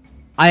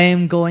I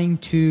am going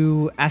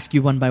to ask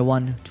you one by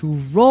one to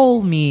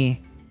roll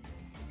me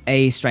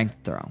a strength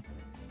throw.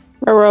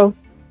 Row.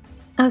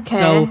 no. Okay.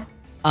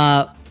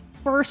 So,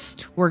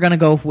 first we're gonna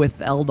go with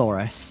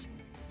Eldoris.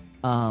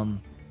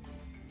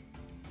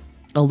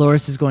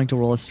 Eldoris is going to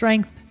roll a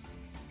strength.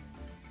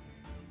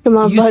 Come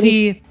on, You buddy.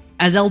 see,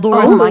 as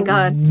Eldoris Oh my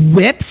God.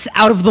 whips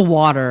out of the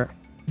water,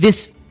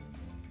 this,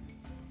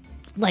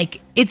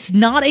 like, it's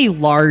not a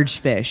large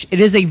fish.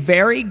 It is a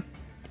very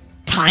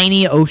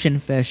tiny ocean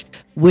fish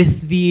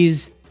with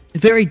these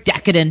very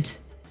decadent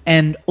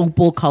and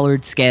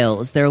opal-colored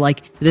scales. They're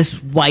like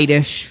this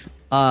whitish,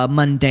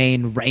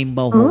 mundane,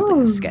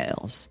 rainbow-holding Ooh.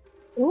 scales.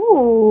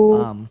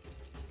 Ooh.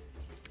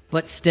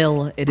 But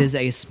still, it is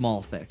a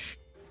small fish.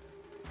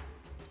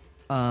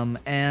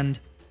 And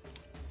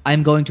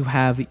I'm going to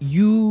have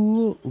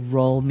you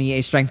roll me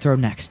a strength throw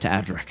next to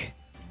Adric.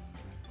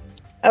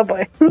 Oh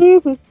boy.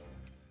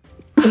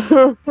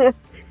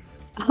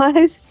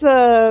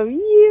 Awesome.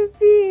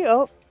 Yippee.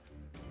 Oh.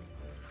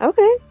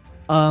 Okay.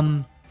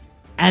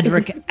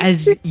 Adric,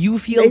 as you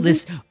feel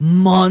this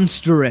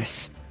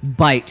monstrous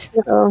bite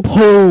Uh-oh.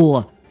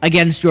 pull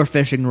against your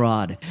fishing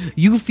rod,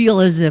 you feel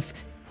as if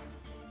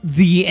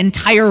the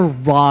entire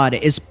rod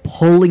is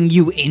pulling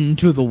you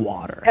into the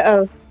water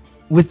Uh-oh.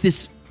 with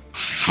this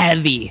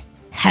heavy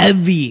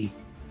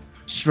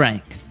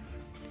strength.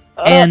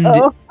 And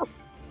Uh-oh.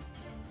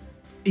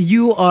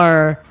 you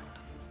are,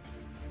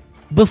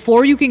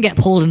 before you can get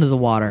pulled into the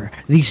water,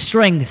 the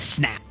string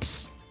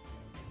snaps.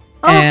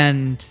 Oh.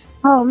 And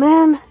Oh,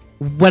 man.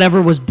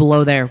 whatever was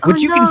below there,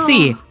 which you can no.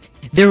 see,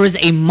 there was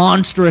a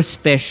monstrous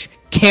fish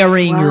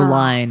carrying your Wow.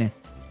 line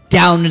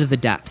down into the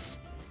depths.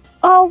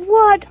 Oh,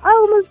 what? I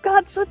almost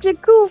got such a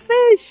cool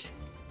fish.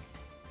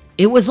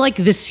 It was like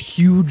this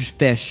huge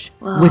fish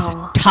with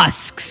Wow.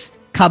 tusks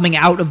coming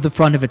out of the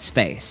front of its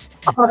face.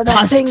 Oh, that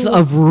thing Tusks was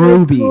of so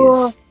rubies.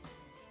 cool.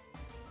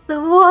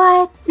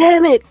 What?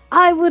 Damn it.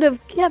 I would have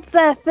kept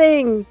that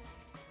thing.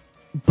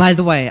 By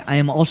the way, I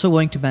am also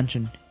going to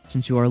mention,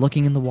 since you are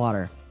looking in the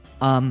water,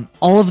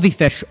 all of the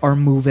fish are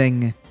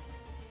moving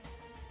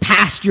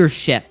past your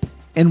ship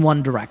in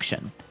one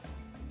direction.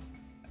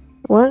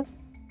 What?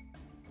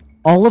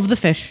 All of the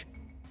fish,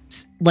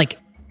 like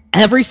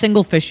every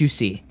single fish you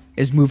see,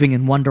 is moving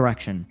in one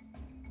direction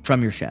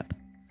from your ship,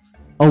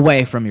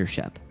 away from your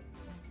ship.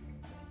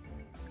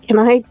 Can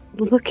I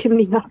look in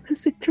the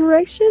opposite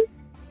direction?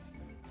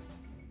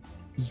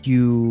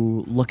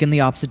 You look in the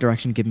opposite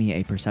direction. Give me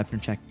a perception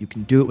check. You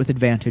can do it with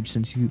advantage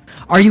since you...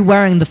 Are you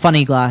wearing the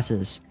funny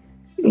glasses?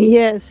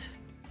 Yes.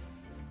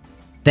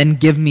 Then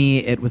give me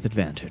it with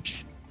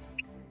advantage.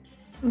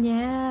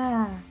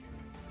 Yeah.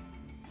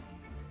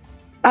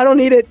 I don't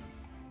need it.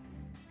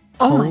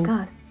 Oh my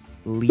God.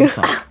 Holy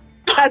fuck.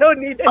 I don't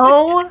need it.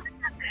 Oh.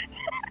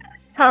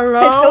 I don't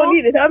Hello.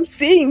 need it. I'm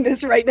seeing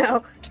this right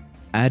now.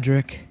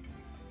 Adric,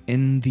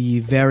 in the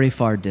very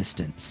far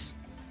distance,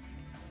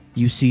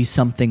 you see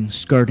something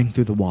skirting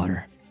through the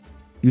water.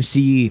 You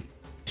see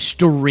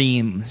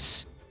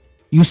streams.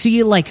 You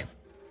see, like,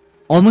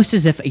 almost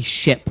as if a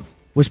ship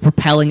was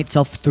propelling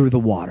itself through the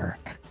water.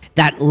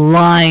 That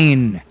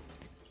line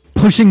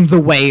pushing the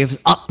waves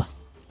up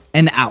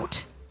and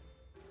out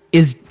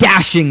is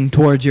dashing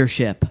towards your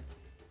ship.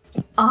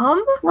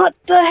 What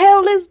the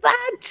hell is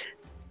that?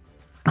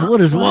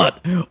 What is what?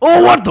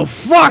 Oh, what the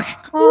fuck?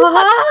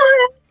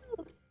 What?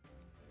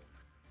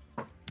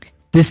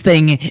 This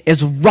thing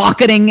is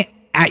rocketing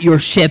at your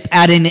ship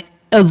at an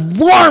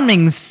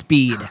alarming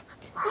speed.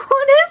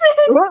 What is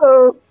it?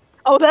 Whoa.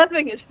 Oh, that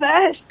thing is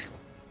fast.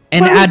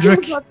 And What do you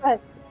do Adric, about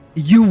that?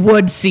 you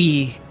would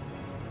see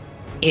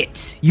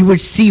it. You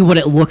would see what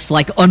it looks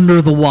like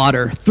under the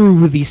water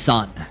through the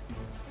sun.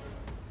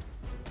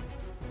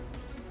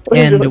 What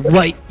does it And look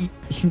like?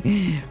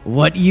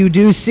 what you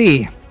do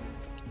see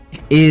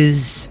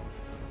is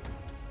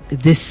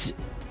this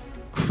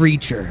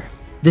creature,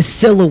 this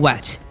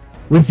silhouette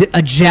with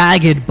a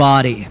jagged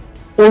body.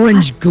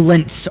 Orange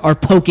glints are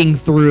poking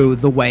through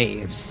the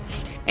waves.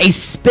 A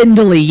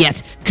spindly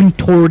yet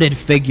contorted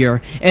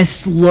figure is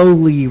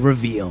slowly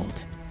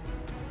revealed.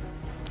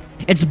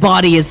 Its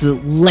body is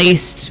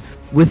laced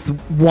with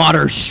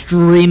water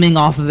streaming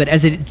off of it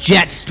as it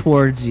jets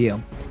towards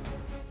you.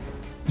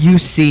 You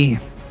see,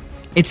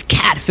 its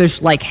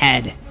catfish-like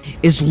head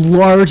is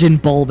large and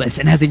bulbous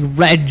and has a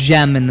red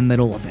gem in the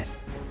middle of it.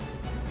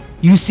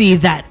 You see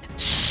that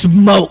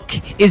smoke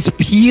is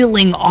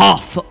peeling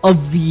off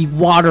of the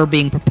water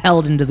being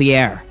propelled into the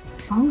air.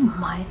 Oh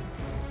my.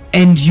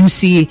 And you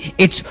see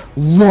its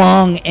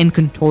long and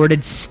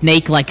contorted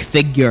snake-like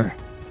figure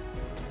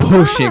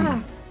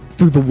pushing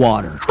through the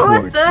water What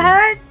towards the you.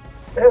 heck?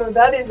 Oh,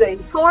 that is a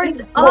Towards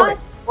big boy.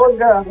 us? Or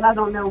girl, I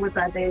don't know what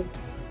that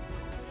is.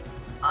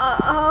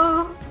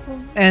 Oh.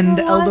 And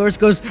What? Eldorus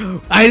goes,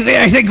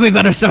 I think we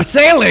better start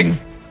sailing.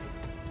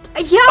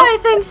 Yeah, I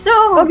think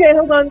so. Okay,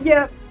 hold on.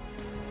 Yeah.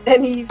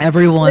 And he's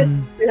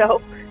everyone, you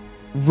know.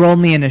 roll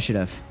me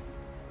initiative.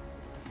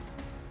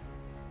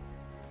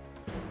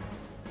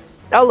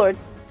 Oh lord.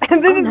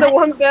 And this Oh, is nice. the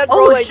one bad Oh,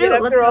 roll I shoot,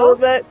 get let's after all go. of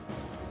that.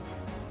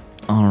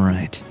 All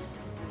right.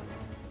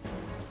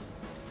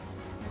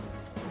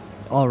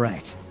 All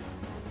right.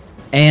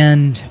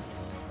 And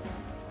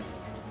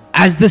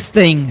as this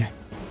thing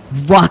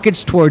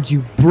rockets towards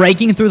you,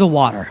 breaking through the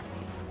water,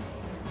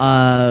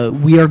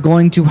 we are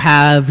going to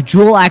have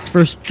Jewel act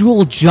first.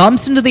 Jewel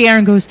jumps into the air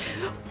and goes,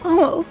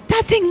 Oh,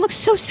 that thing looks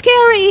so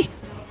scary.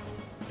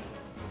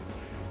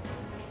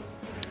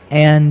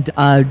 and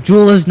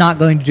Jewel is not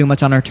going to do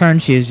much on her turn.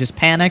 She is just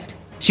panicked.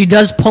 She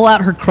does pull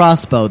out her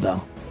crossbow,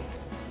 though.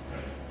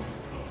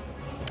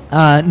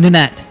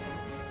 Nanette,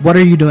 what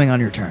are you doing on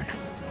your turn?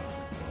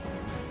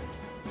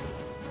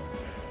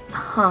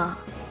 Huh.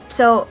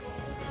 So,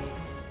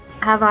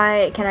 can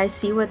I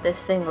see what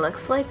this thing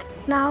looks like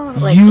now?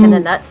 Like, You- can the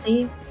nut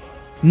see?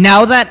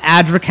 Now that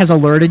Adric has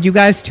alerted you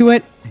guys to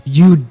it,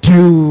 you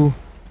do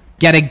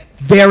get a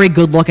very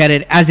good look at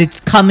it as it's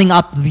coming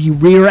up the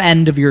rear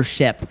end of your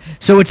ship.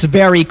 So it's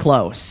very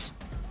close.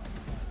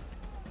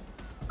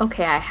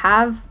 Okay, I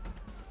have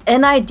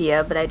an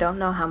idea, but I don't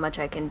know how much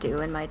I can do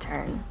in my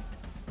turn.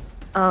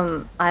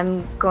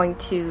 I'm going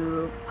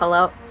to pull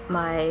out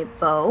my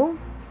bow,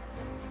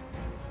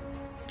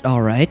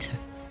 All right.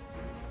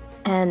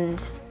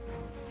 and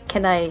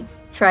can I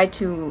try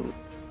to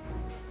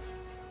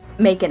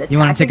make an attack You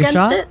want to take a against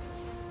shot? it?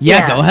 Yeah,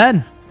 Yeah. go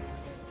ahead.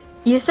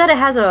 You said it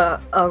has a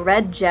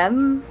red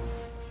gem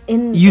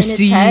in You its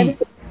see, head?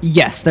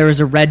 yes, there is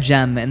a red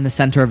gem in the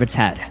center of its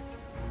head.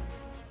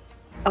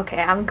 Okay,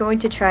 I'm going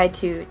to try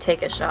to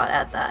take a shot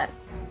at that.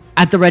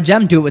 At the red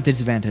gem, do it with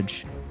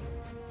disadvantage.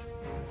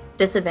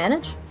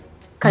 Disadvantage?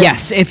 'Cause-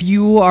 Yes, if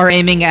you are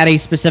aiming at a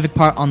specific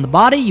part on the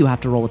body, you have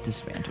to roll with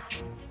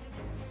disadvantage.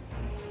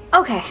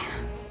 Okay,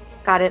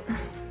 got it.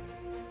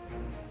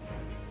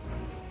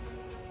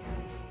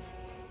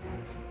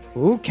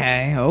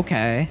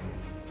 Okay.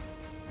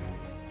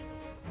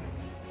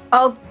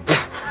 Oh,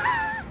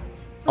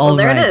 All well,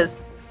 there right. it is.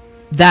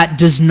 That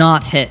does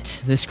not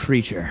hit this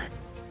creature.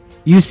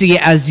 You see,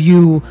 as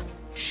you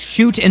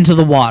shoot into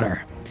the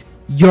water,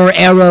 your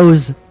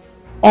arrows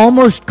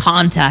almost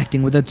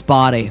contacting with its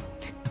body,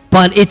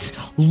 but its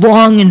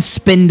long and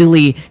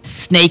spindly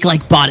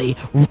snake-like body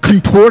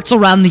contorts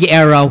around the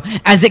arrow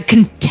as it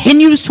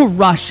continues to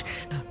rush,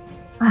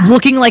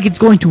 looking like it's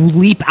going to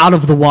leap out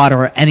of the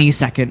water any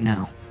second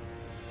now.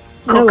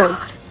 Oh, No.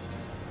 God.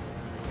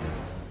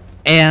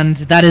 And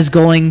that is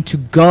going to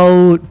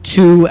go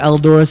to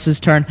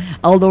Eldorus's turn.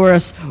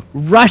 Eldorus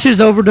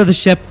rushes over to the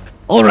ship.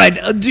 All right,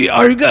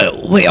 are you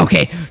good? Wait,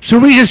 okay.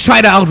 Should we just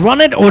try to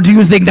outrun it, or do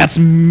you think that's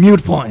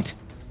moot point?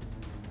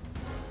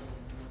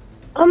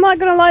 I'm not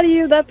gonna lie to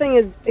you, that thing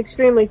is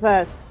extremely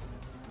fast.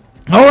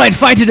 All right,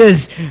 fight it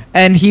is.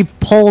 And he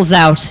pulls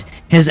out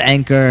his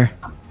anchor,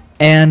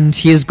 and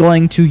he is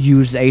going to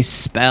use a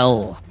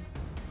spell.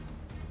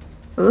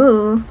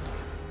 Ooh.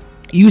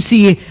 You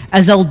see,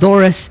 as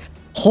Eldorus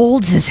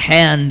holds his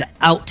hand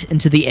out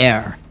into the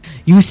air,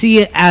 You see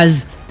it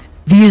as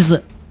these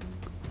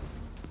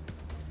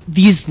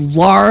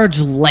large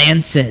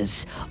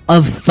lances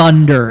of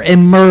thunder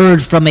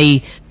emerge from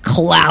a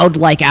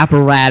cloud-like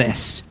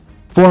apparatus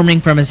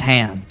forming from his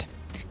hand.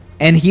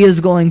 And he is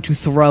going to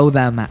throw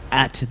them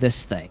at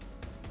this thing.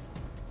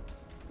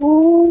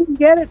 Ooh,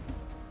 get it.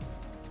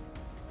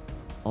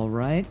 All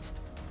right.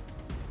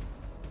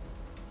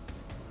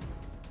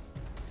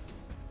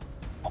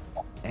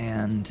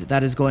 And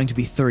that is going to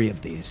be 3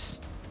 of these.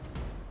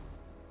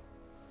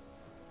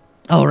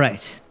 All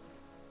right.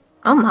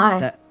 Oh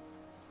my.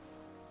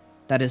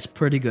 That is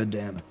pretty good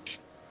damage.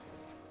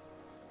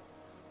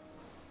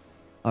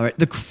 All right.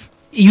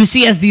 You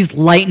see as these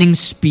lightning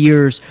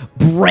spears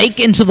break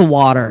into the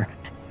water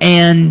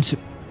and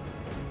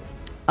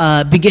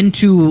begin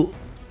to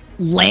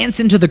lance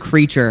into the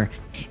creature.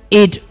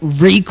 It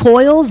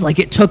recoils like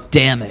it took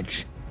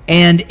damage,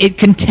 and it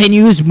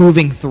continues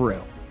moving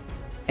through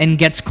and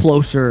gets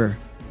closer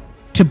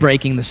to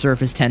breaking the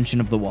surface tension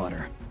of the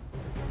water.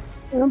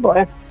 Oh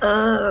boy.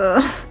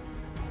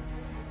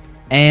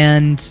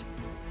 And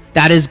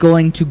that is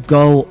going to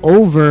go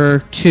over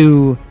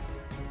to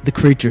the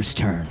creature's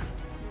turn.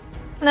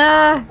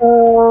 Nah.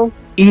 Oh.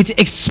 It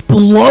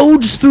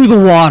explodes through the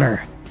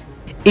water.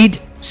 It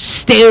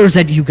stares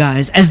at you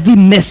guys as the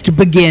mist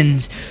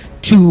begins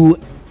to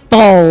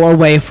fall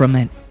away from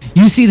it.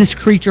 You see this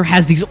creature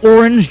has these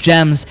orange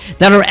gems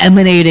that are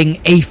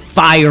emanating a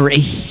fire, a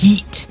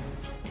heat.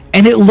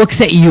 And it looks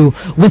at you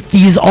with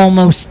these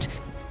almost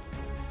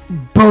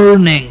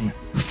burning,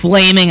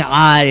 flaming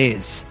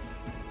eyes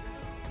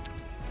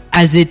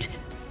as it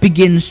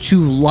begins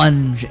to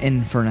lunge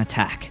in for an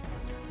attack.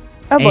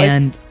 Oh boy.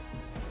 And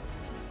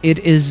it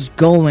is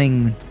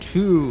going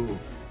to...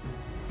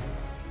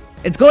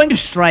 It's going to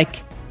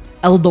strike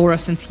Eldora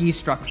since he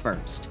struck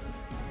first.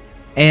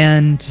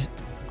 And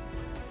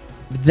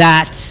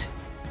that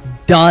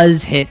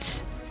does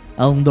hit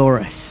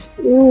Eldoris.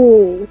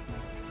 Ooh.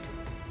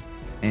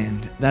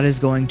 And that is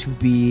going to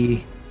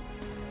be...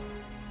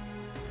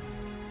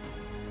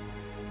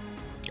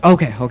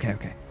 Okay.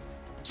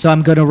 So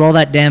I'm going to roll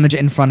that damage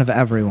in front of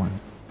everyone.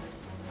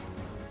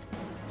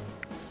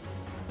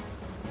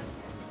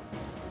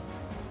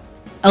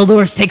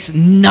 Eldoris takes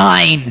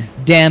 9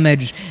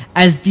 damage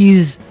as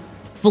these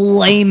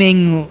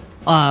flaming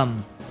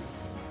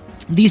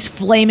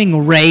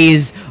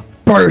rays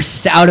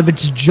burst out of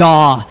its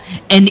jaw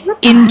and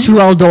into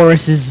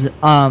Eldoris's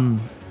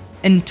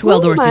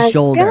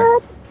shoulder.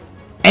 God.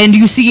 And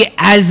you see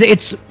as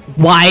its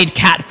wide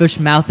catfish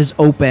mouth is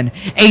open,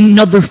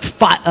 another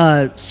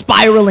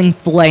spiraling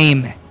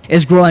flame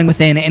is growing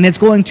within, and it's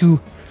going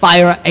to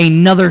fire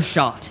another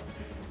shot.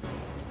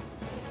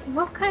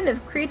 What kind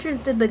of creatures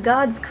did the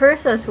gods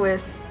curse us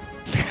with?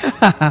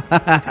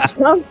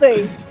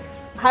 Something.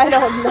 I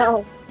don't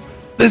know.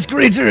 This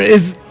creature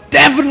is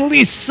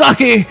definitely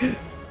sucky.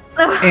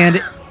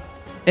 And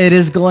it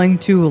is going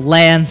to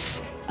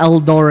lance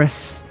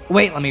Eldoris.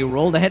 Wait, let me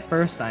roll the hit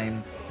first.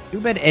 I'm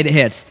stupid. It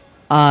hits.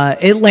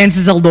 It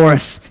lances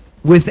Eldoris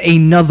with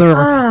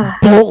another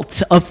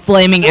bolt of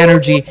flaming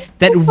energy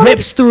that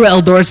rips through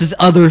Eldoris'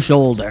 other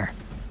shoulder.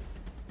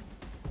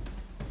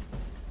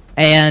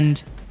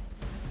 And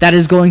that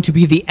is going to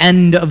be the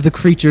end of the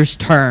creature's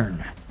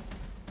turn.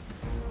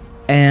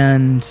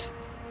 And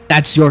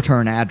that's your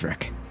turn,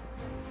 Adric.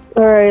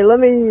 Alright, let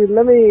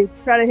me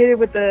try to hit it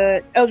with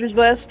the Eldritch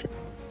Blast.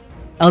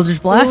 Eldritch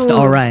Blast? Ooh.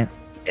 Alright.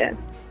 Yeah.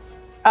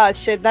 Oh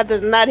shit, that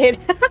does not hit.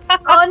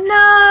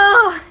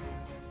 Oh no!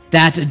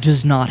 That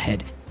does not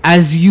hit.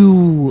 As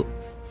you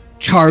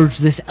charge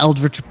this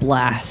Eldritch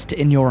Blast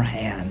in your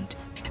hand,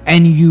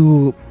 and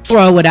you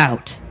throw it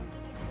out,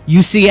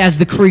 you see as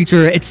the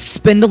creature, its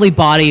spindly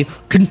body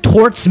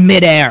contorts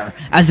midair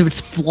as if it's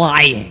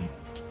flying.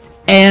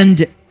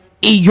 And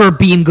your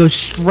beam goes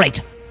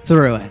straight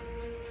through it.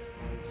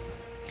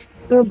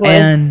 Oh boy.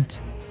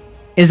 And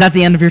is that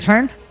the end of your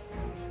turn?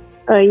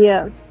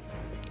 Yeah.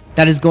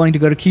 That is going to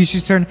go to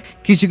Kishi's turn.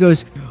 Kishi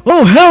goes,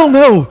 "Oh, hell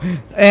no!"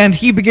 And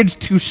he begins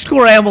to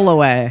scramble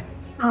away.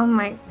 Oh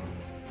my...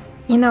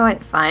 You know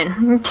what?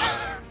 Fine.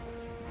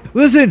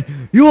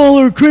 Listen, you all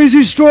are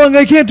crazy strong.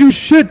 I can't do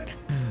shit.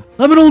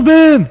 I'm an old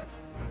man.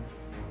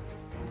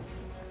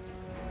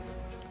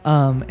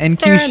 And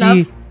Fair Kishi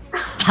enough.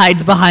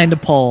 hides behind a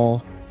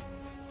pole.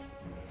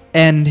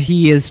 And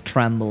he is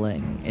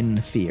trembling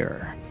in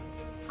fear.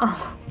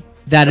 Oh,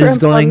 That is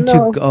Grandpa, going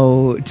no. to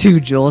go to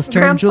Jewel's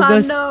turn. Jewel Grandpa,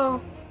 goes,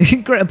 no.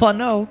 Grandpa,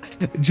 no.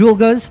 Jewel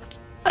goes,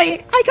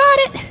 I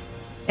got it.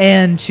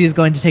 And she's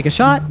going to take a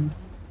shot.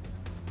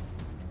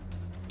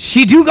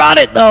 She got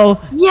it,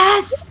 though.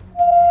 Yes!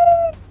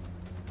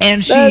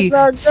 And she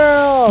That's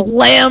our girl.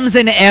 slams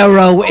an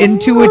arrow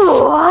into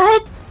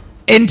What?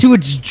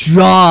 its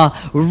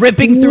jaw,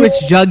 ripping through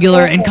its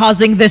jugular and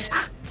causing this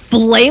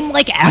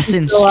flame-like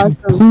essence so to awesome.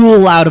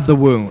 pool out of the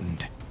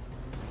wound.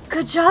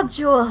 Good job,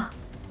 Jewel.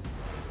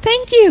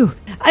 Thank you.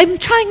 I'm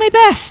trying my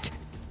best.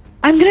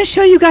 I'm gonna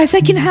show you guys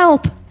I can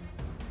help.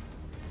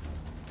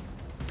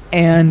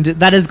 And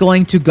that is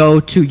going to go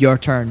to your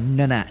turn,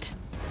 Nanette.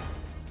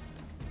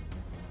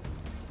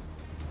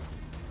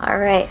 All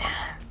right.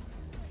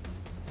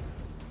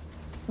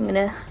 I'm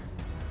gonna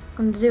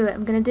do it.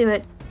 I'm gonna do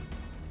it.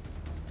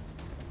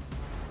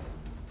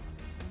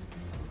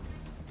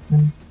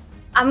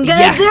 I'm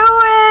gonna do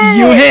it!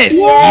 You hit!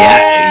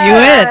 Yeah, you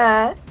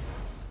hit!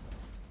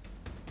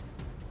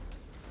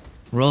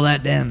 Roll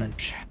that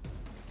damage.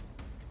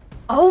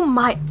 Oh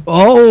my...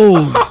 Oh!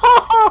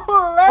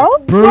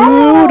 Let's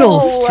Brutal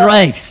go!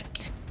 strikes.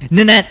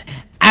 Nanette,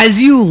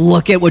 as you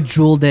look at what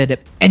Jewel did,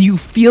 and you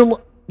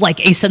feel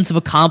like a sense of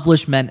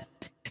accomplishment,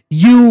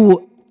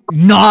 you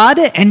nod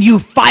and you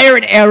fire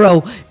an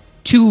arrow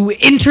to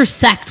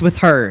intersect with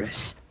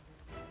hers.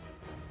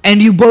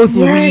 And you both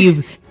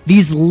leave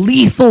these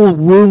lethal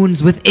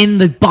wounds within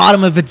the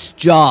bottom of its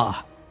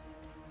jaw.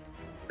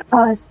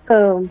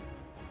 Awesome.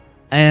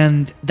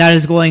 And that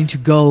is going to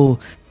go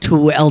to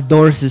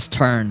Eldoris's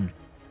turn.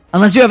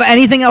 Unless you have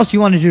anything else you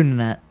want to do,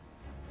 Nanette.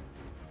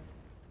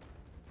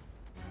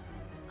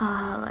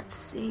 Let's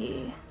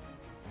see.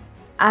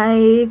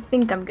 I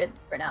think I'm good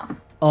for now.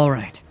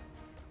 Alright.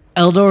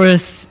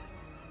 Eldoris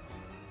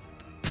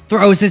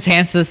throws his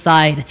hands to the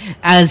side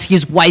as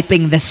he's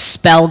wiping the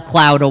spell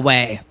cloud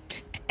away.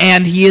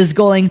 And he is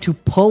going to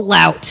pull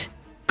out,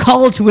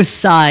 call to his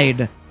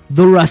side,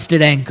 the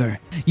rusted anchor.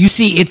 You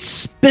see, it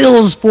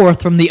spills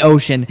forth from the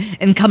ocean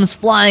and comes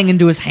flying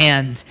into his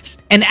hands.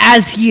 And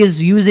as he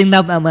is using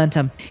that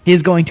momentum, he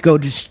is going to go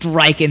to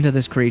strike into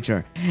this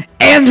creature.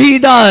 And he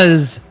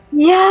does!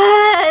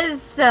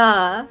 Yes!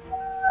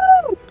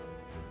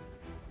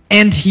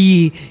 And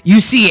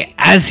you see,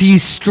 as he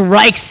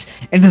strikes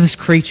into this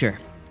creature,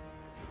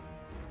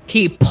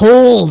 he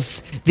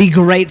pulls the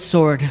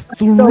greatsword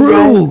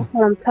through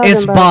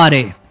its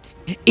body.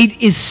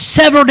 It is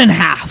severed in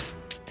half.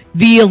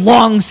 The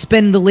long,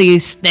 spindly,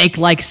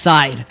 snake-like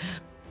side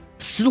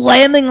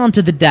slamming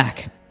onto the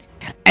deck,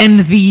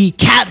 and the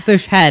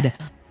catfish head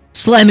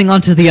slamming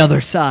onto the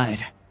other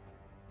side.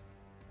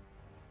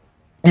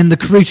 And the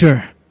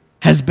creature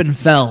has been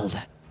felled.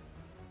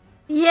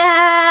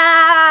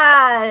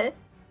 Yeah!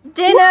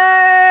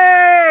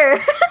 Dinner!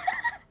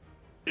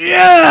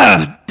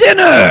 Yeah!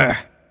 Dinner!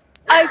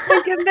 I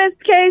think in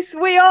this case,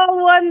 we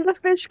all won the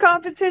fish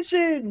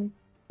competition.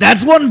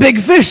 That's one big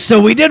fish, so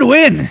we did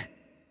win.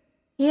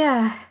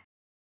 Yeah.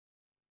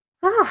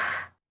 Oh.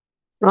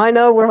 I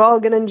know we're all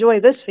gonna enjoy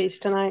this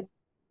feast tonight.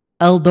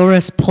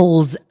 Eldoris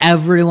pulls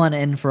everyone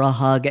in for a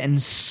hug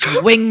and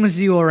swings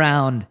you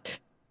around.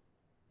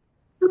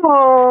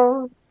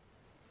 Aww.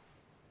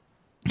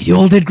 You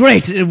all did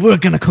great. We're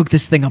gonna cook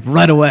this thing up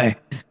right away.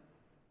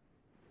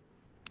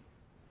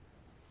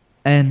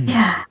 And,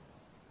 Yeah.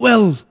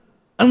 well,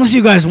 unless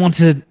you guys want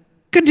to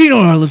continue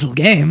our little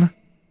game.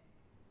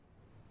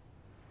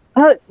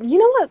 You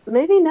know what?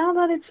 Maybe now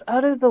that it's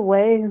out of the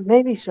way,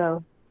 maybe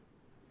so.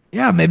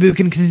 Yeah, maybe we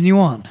can continue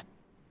on.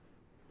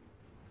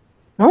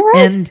 All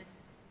right. And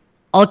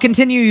I'll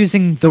continue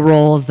using the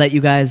rolls that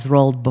you guys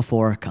rolled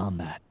before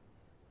combat.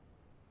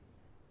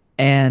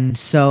 And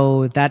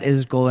so that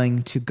is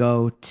going to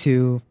go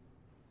to...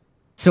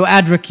 So,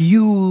 Adric,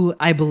 you,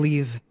 I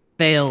believe,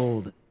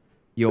 failed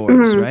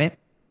yours, right?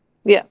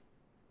 Yeah.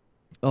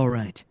 All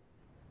right.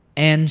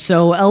 And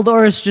so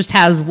Eldoris just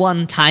has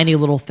one tiny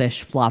little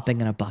fish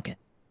flopping in a bucket.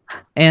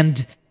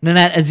 And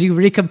Nanette, as you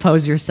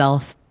recompose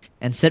yourself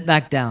and sit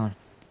back down,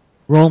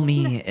 roll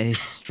me a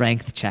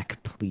strength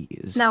check,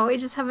 please. Now we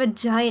just have a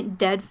giant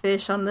dead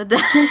fish on the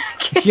deck.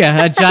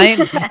 Yeah, a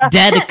giant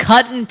dead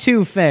cut in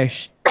two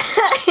fish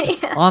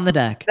on the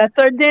deck. That's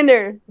our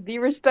dinner. Be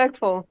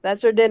respectful.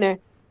 That's our dinner.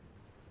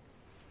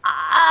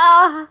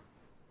 Ah.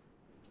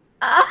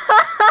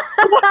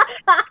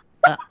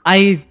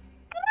 I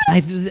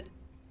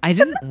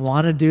didn't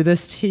want to do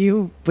this to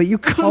you, but you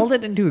called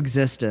it into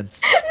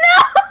existence.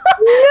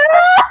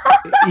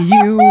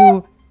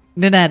 You,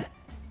 Nanette,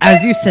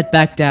 as you sit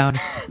back down,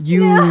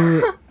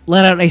 you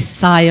let out a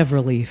sigh of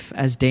relief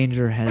as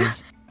danger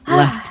has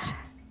left.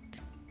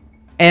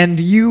 And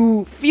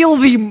you feel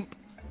the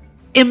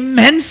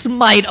immense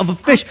might of a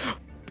fish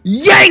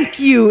yank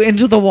you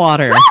into the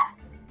water.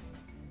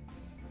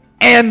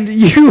 And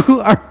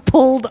you are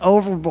pulled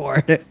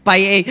overboard by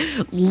a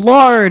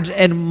large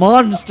and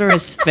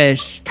monstrous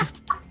fish.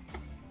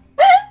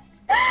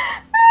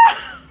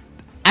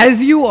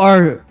 As you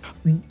are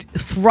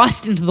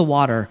thrust into the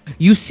water,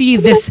 you see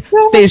this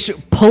fish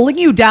pulling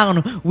you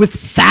down with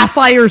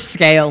sapphire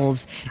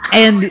scales,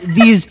 and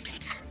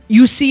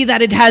you see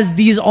that it has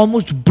these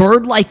almost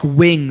bird-like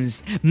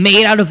wings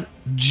made out of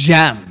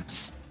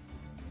gems.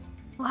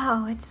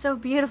 Wow, it's so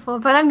beautiful,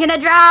 but I'm gonna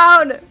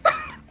drown!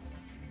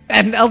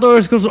 And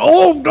Eldoris goes,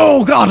 "Oh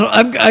no, God!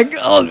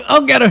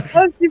 I'll get her."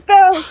 Oh, she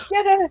fell.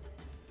 Get her.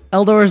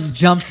 Eldoris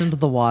jumps into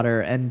the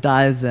water and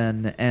dives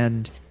in,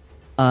 and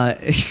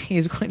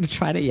he's going to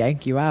try to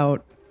yank you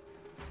out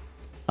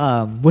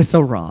with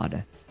a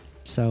rod.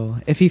 So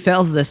if he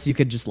fails this, you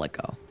could just let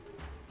go.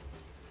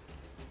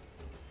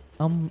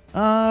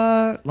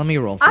 Let me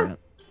roll for it.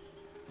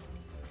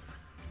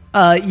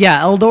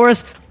 Yeah,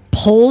 Eldoris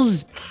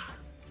pulls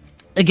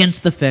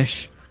against the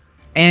fish,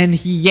 and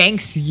he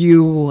yanks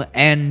you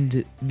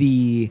and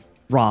the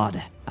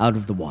rod out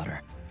of the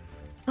water.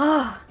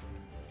 Oh,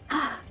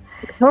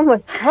 Oh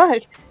my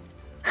god.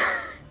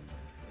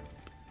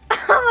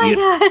 oh my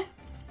god.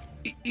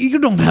 You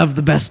don't have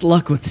the best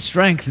luck with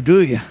strength,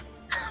 do you?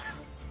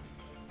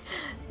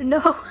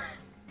 No,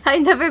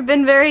 I've never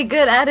been very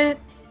good at it.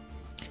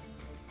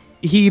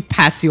 He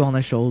pats you on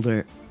the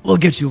shoulder. We'll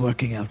get you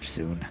working out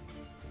soon.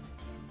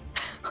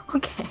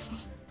 Okay.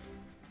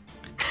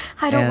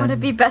 I don't want to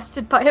And- be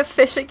bested by a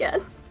fish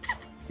again.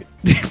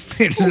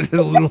 It's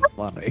a little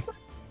funny.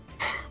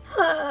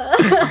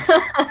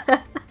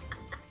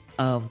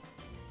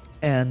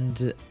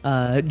 And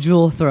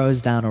Jewel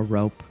throws down a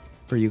rope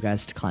for you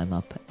guys to climb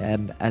up.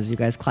 And as you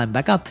guys climb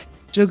back up,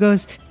 Jewel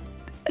goes,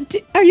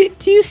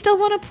 Do you still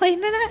want to play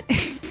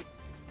Nanette?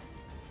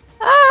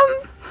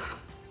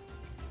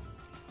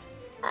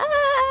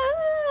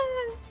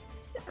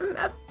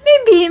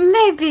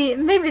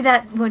 Maybe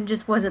that one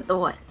just wasn't the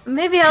one.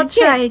 Maybe I'll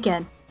try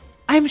again.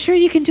 I'm sure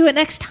you can do it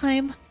next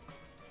time.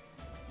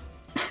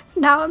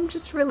 Now I'm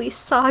just really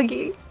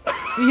soggy.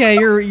 Yeah,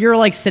 you're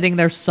like sitting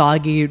there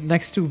soggy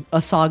next to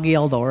a soggy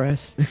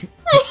Eldorus.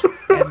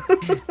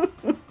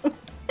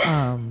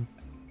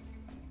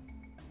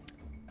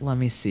 Let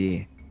me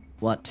see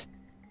what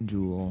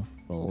Jewel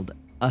rolled.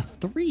 A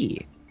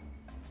 3.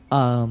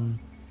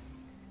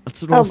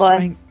 Let's roll Oh, boy.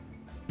 strength.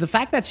 The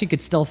fact that she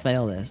could still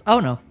fail this. Oh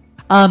no.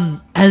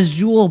 As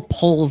Jewel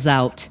pulls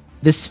out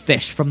this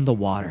fish from the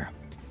water,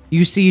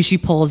 you see she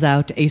pulls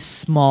out a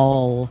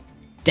small,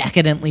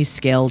 decadently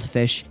scaled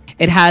fish.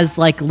 It has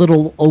like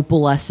little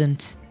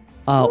opalescent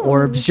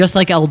orbs, just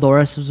like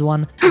Eldorus's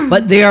one,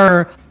 but they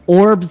are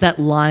orbs that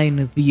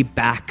line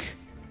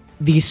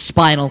the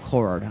spinal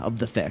cord of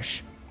the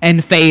fish,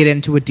 and fade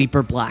into a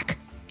deeper black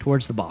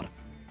towards the bottom.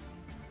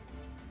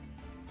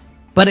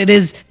 But it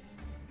is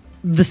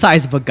the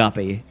size of a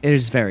guppy. It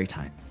is very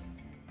tiny.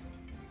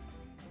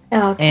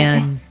 Okay.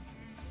 And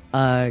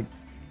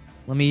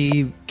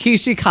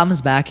Kishi comes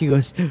back. He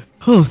goes,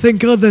 "Oh,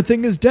 thank God that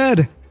thing is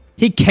dead."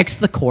 He kicks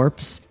the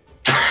corpse,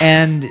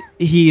 and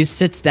he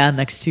sits down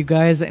next to you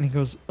guys, and he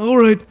goes, "All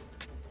right,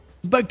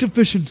 back to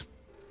fishing."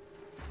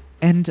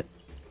 And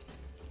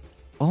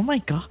oh my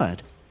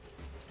God,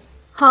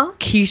 Huh?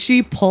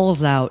 Kishi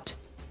pulls out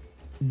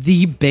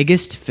the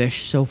biggest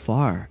fish so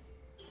far.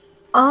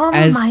 Oh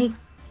As- my.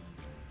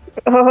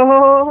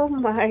 Oh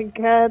my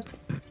god.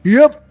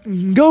 Yep,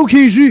 go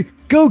Kishi,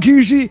 go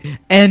Kishi.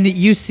 And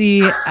you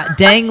see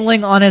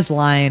dangling on his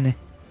line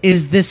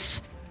is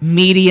this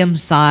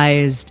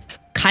medium-sized,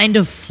 kind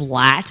of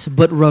flat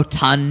but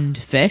rotund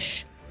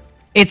fish.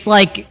 It's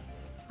like,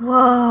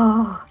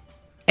 Whoa.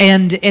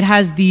 and it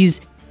has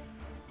these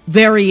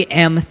very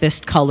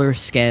amethyst color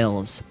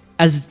scales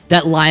as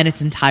that line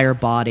its entire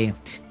body,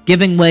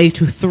 giving way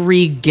to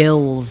 3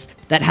 gills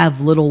that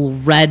have little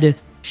red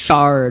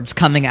shards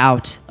coming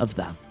out of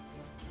them.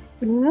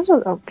 Those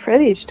are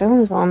pretty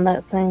stones on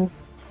that thing.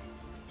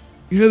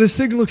 You know, this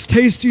thing looks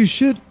tasty as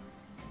shit.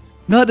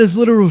 Not as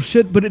literal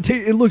shit, but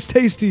it looks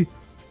tasty.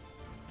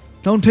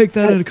 Don't take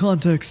that out of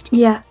context.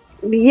 Yeah.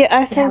 Yeah,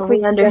 I think we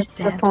get the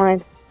understand.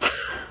 point.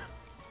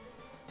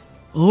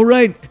 All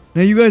right,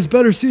 now you guys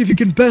better see if you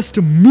can best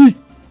me,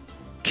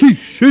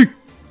 Kishi.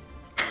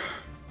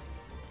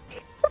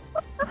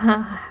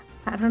 I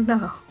don't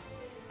know.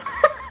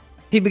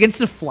 He begins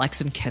to flex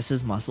and kiss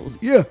his muscles.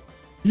 Yeah,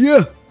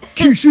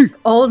 Kishi.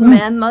 Old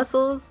man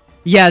muscles.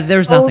 Yeah,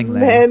 there's nothing Old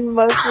there. man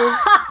muscles.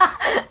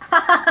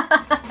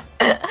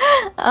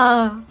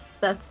 Oh,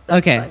 that's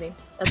Okay. funny.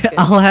 That's good.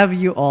 I'll have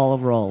you all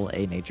roll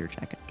a nature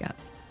check again.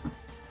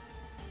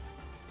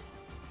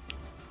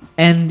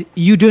 And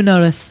you do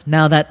notice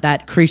now that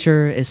that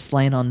creature is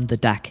slain on the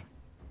deck,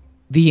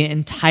 the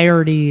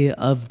entirety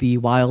of the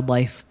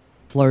wildlife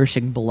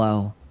flourishing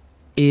below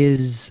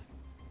is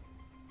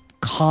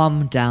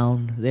calmed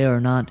down. They are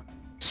not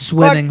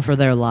swimming for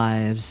their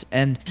lives,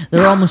 and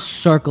they're almost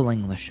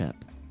circling the ship.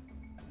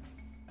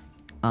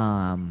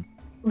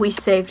 We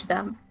saved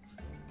them.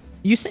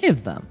 You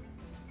saved them.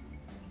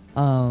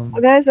 Well,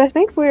 guys, I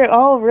think we're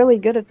all really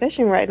good at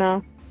fishing right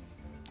now.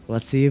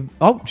 Let's see.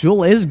 Oh,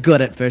 Jewel is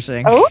good at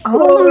fishing.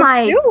 Oh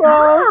my Jewel.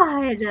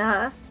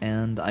 god.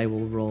 And I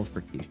will roll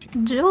for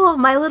Kishi. Jewel,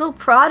 my little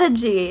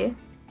prodigy.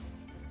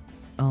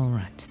 All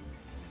right.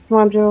 Come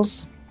on,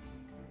 Jules.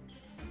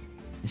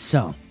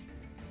 So,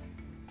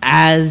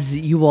 as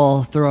you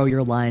all throw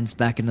your lines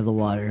back into the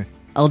water,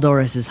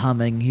 Eldorus is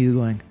humming. He's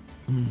going,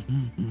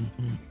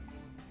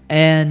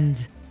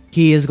 and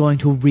he is going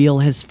to reel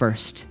his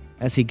first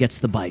as he gets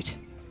the bite.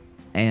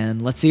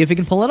 And let's see if he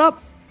can pull it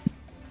up.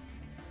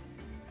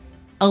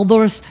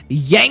 Eldorus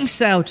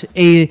yanks out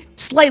a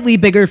slightly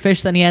bigger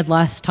fish than he had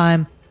last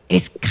time.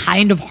 It's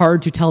kind of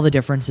hard to tell the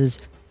differences.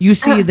 You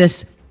see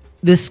this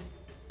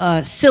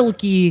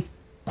silky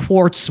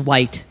quartz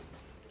white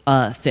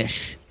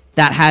fish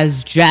that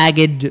has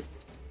jagged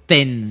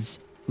fins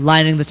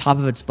lining the top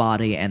of its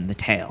body and the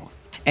tail,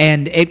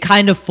 and it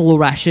kind of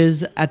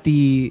flourishes at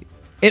the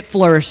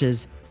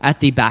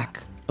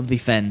back of the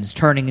fins,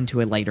 turning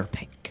into a lighter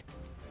pink.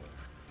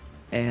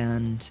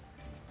 And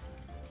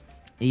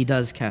he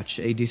does catch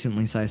a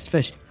decently sized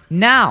fish.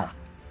 Now,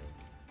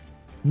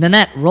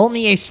 Nanette, roll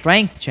me a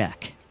strength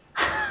check.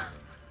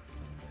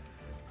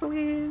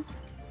 Please.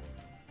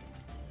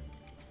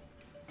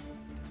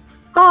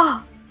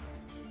 Oh.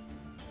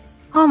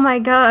 Oh my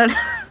god.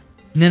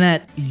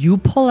 Nanette, you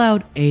pull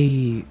out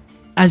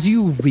as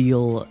you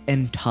reel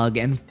and tug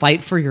and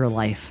fight for your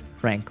life,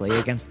 frankly,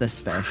 against this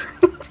fish.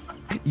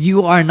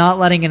 You are not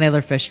letting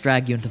another fish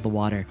drag you into the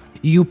water.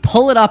 You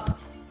pull it up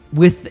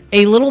with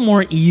a little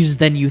more ease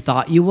than you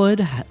thought you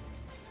would.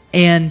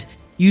 And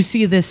you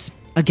see this,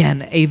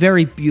 again, a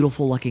very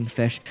beautiful looking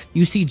fish.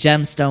 You see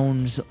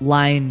gemstones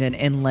lined and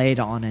inlaid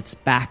on its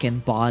back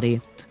and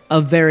body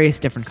of various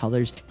different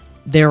colors.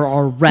 There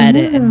are red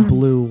and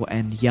blue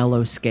and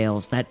yellow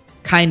scales that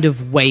kind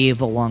of wave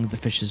along the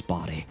fish's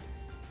body.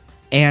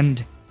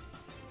 And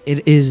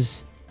it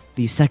is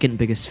the second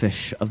biggest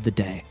fish of the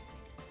day.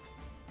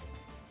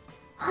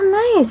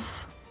 Oh,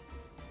 nice.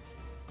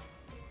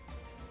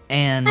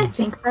 And I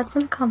think that's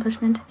an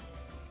accomplishment.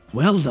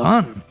 Well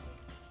done.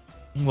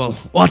 Well,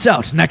 watch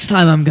out. Next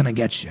time I'm gonna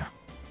get you.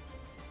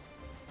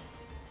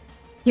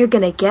 You're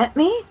gonna get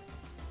me?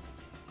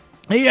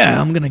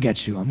 Yeah, I'm gonna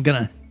get you. I'm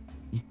gonna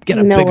get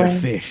a No bigger way.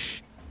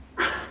 fish.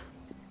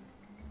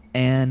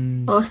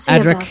 And We'll see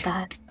Adric, about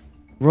that.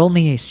 roll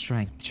me a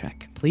strength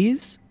check,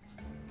 please.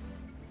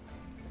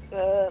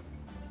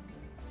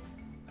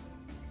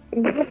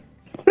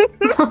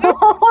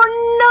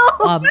 Oh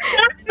no! Um,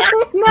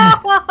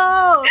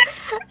 No!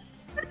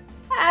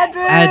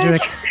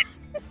 Adric!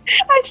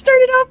 I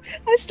started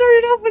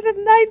off with a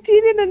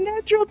 19 and a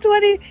natural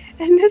 20,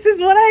 and this is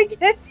what I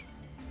get.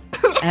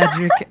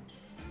 Adric,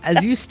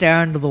 as you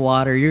stare into the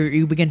water,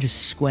 you begin to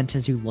squint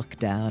as you look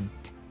down.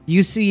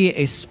 You see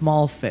a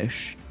small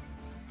fish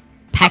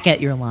peck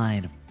at your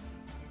line.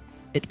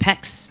 It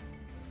pecks,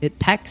 and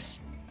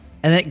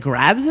then it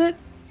grabs it,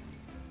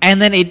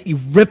 and then it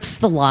rips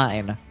the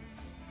line.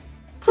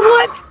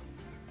 What?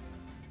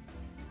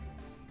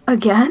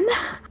 Again?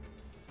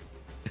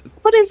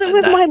 What is it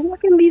with my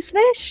luck in these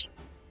fish?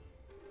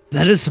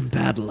 That is some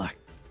bad luck.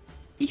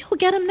 You'll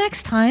get him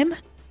next time.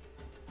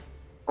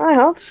 I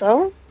hope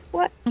so.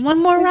 What? One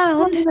more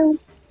round.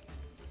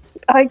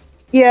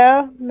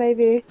 Yeah,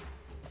 maybe.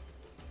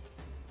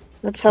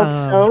 Let's hope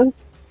so.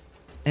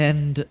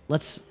 And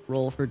let's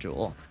roll for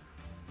Jewel.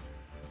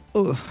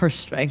 Oh, her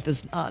strength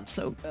is not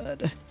so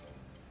good.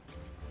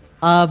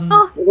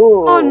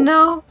 Oh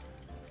no.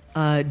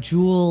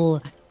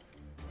 Jewel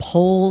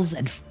pulls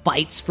and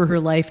fights for her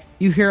life.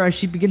 You hear as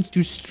she begins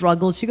to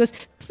struggle. She goes,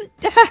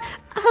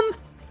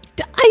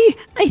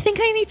 I think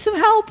I need some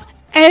help.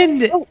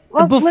 and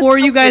well, before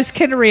let's you hope guys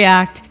can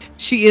react,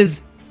 she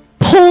is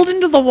pulled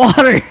into the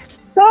water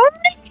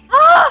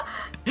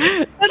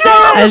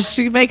as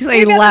she makes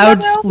a loud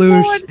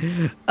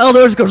sploosh.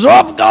 Eldorus goes,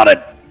 "Oh, got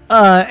it!"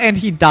 And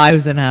he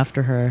dives in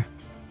after her.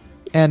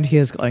 And he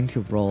is going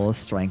to roll a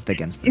strength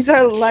against this He's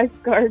our fish.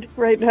 lifeguard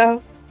right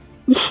now.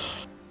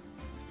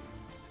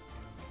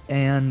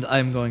 And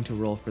I'm going to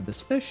roll for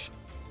this fish.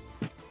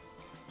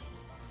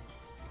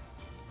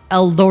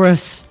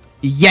 Eldorus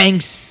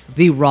yanks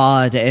the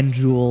rod and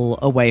Jewel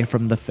away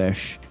from the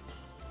fish.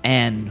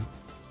 And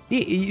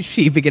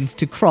she begins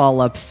to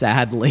crawl up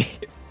sadly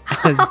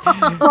as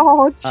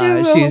Oh,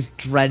 Jewel. she's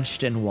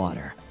drenched in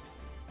water.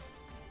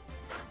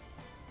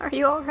 Are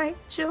you alright,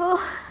 Jewel?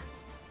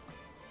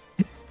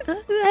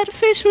 That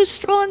fish was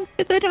stronger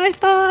than I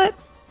thought.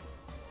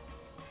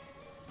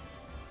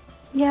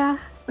 Yeah.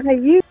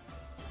 You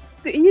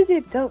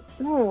did don't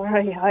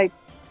worry.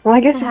 Well, I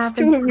guess It it's happens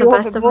two to of the you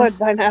best of overboard us.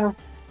 by now.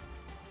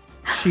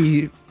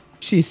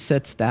 She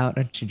sits down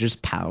and she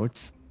just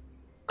pouts.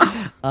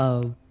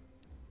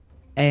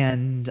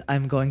 And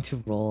I'm going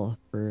to roll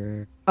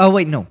for... Oh,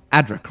 wait, no.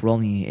 Adric, roll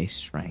me a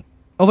strength.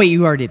 Oh, wait,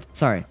 you already did.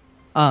 Sorry.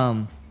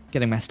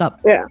 Getting messed up.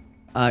 Yeah.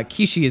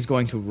 Kishi is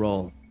going to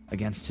roll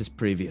against his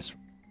previous.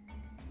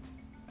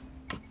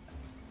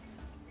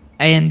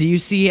 And you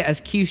see as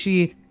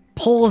Kishi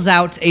pulls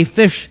out a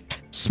fish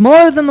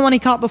smaller than the one he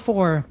caught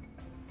before,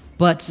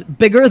 but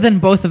bigger than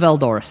both of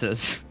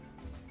Eldorus's.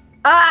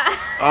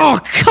 Oh,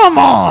 come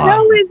on!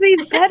 How is he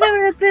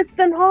better at this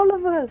than all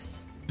of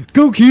us?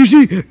 Go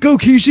Kishi! Go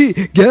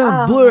Kishi!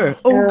 Gambler!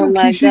 Oh, go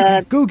my Kishi!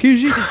 God. Go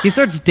Kishi! He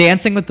starts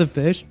dancing with the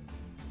fish.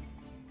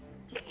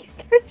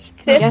 I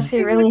guess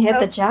he really hit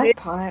the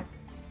jackpot.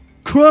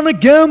 Chronic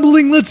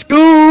gambling, let's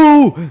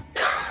go!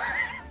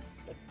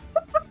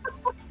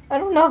 I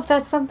don't know if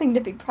that's something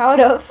to be proud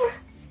of.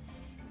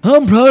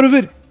 I'm proud of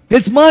it.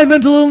 It's my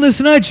mental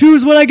illness and I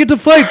choose when I get to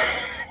fight.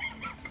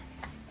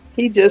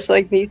 He just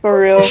like me for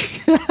real.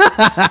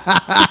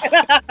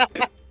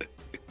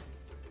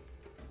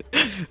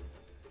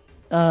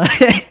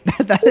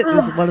 That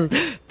is one of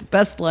the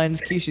best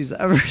lines Kishi's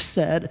ever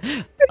said.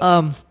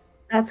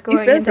 That's going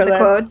said into for the that.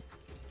 quotes.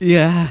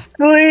 Yeah.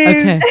 Please.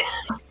 Okay.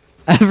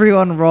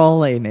 Everyone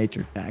roll a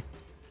nature check.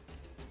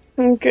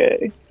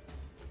 Okay.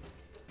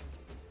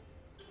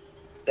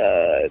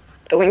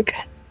 Doink.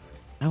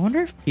 I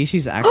wonder if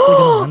Kishi's actually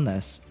gonna win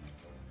this.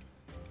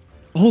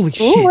 Holy Ooh,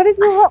 shit. what is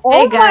the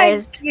Hey oh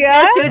guys, my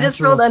guess who God. just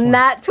Natural rolled a 20.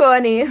 nat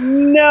 20?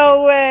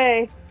 No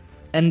way.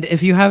 And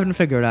if you haven't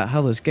figured out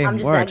how this game I'm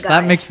just works, that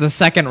that guy. makes the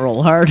second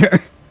roll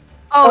harder.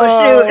 Oh,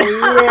 Oh,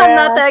 shoot. yeah. I'm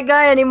not that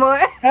guy anymore.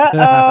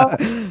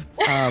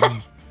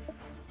 Uh-oh.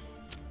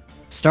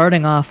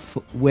 Starting off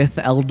with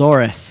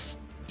Eldoris,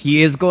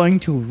 he is going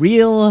to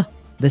reel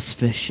this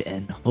fish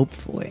in,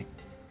 hopefully.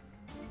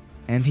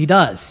 And he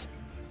does.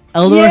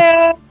 Eldoris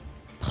Yeah.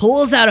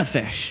 pulls out a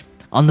fish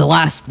on the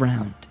last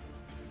round.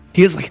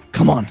 He is like,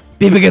 come on,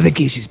 be bigger than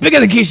Kishi's, bigger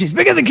than Kishi's,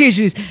 bigger than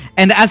Kishi's.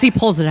 And as he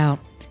pulls it out,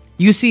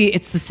 you see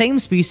it's the same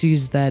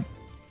species that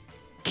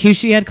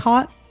Kishi had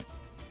caught,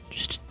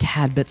 just a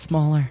tad bit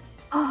smaller.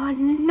 Oh,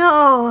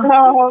 no.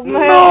 Oh, man.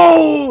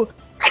 No!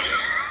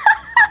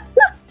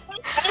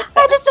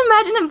 I just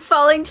imagine him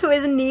falling to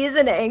his knees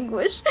in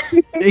anguish.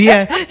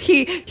 Yeah,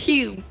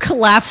 he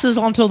collapses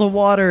onto the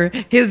water.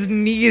 His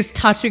knees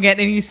touching it,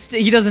 and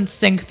he doesn't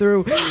sink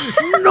through.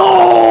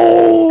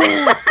 No!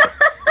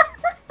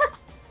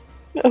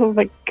 Oh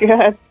my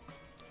god.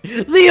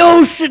 The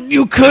ocean,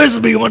 you curse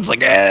me once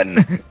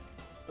again.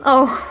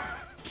 Oh.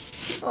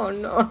 Oh,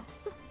 no.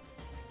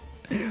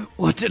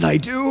 What did I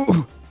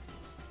do?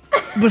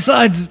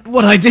 Besides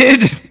what I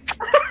did.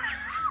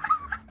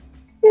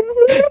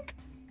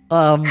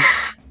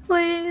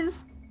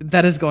 Please.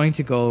 That is going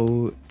to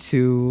go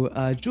to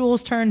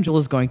Jules' turn.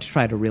 Jules is going to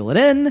try to reel it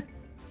in.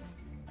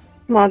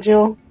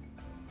 Module.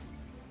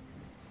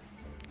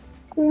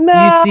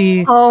 No. You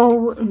see,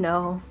 Oh,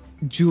 no.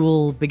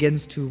 Jewel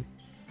begins to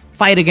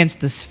fight against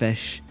this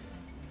fish.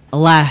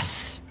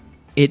 Alas,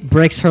 it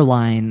breaks her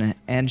line,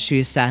 and she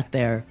is sat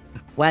there,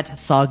 wet,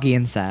 soggy,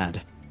 and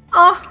sad.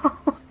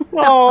 Oh.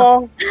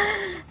 Oh.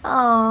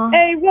 Oh.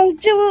 Hey, well,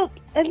 Jewel,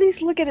 at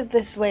least look at it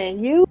this way.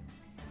 You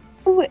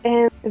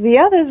and the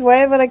others were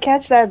able to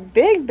catch that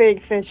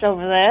big fish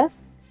over there.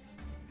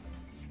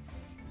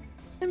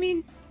 I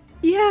mean,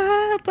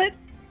 yeah, but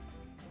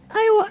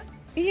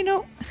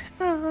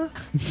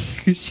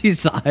She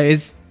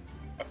sighs.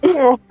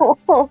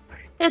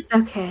 It's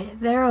okay.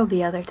 There will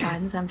be other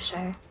times, I'm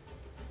sure.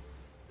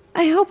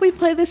 I hope we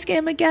play this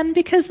game again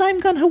because I'm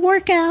gonna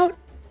work out.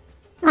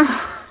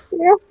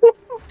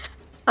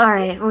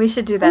 Alright, we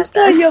should do I'm that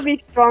sure then. you'll be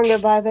stronger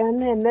by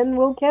then, and then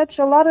we'll catch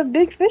a lot of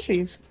big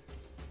fishies.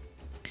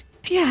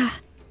 Yeah,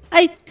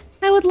 I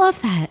would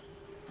love that.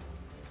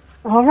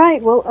 All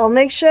right, well, I'll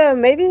make sure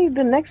maybe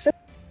the next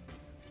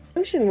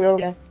ocean will.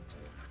 Yeah.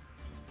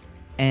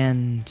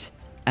 And,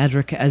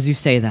 Adric, as you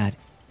say that,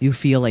 you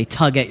feel a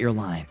tug at your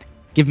line.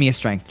 Give me a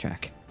strength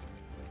check.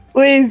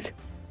 Please.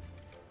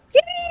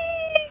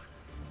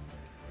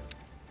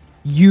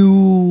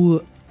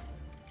 You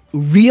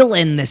reel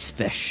in this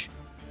fish.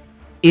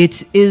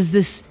 It is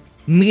this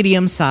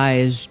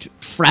medium-sized,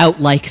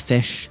 trout-like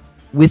fish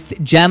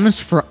with gems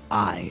for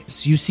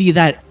eyes. You see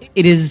that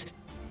it is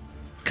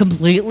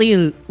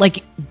completely,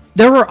 like,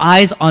 there are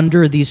eyes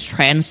under these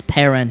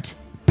transparent,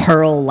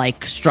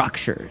 pearl-like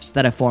structures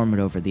that have formed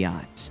over the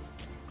eyes.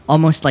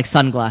 Almost like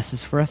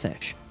sunglasses for a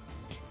fish.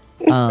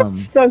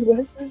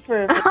 Sunglasses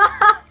for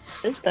a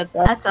fish.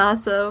 That's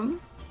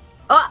awesome.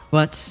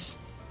 But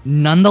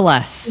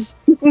nonetheless,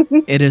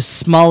 it is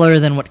smaller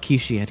than what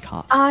Kishi had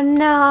caught. Oh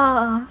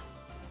no.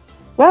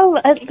 Well,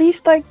 at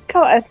least I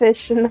caught a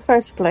fish in the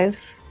first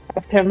place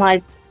after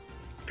my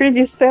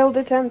previous failed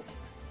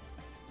attempts.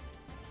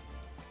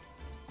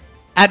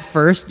 At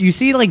first, you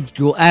see, like,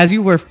 as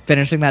you were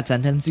finishing that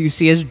sentence, you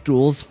see as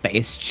Jules'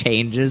 face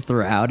changes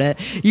throughout it.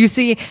 You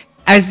see,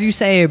 as you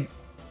say,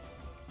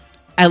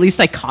 at least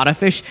I caught a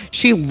fish,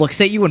 she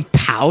looks at you and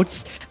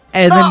pouts,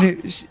 and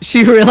then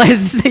she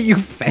realizes that you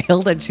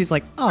failed, and she's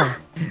like, oh.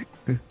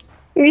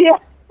 Yeah.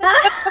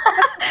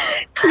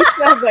 He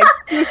sounds like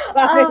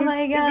Oh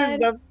my This god. is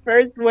the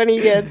first one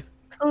he gets.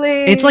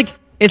 Please.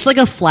 It's like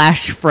a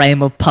flash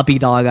frame of puppy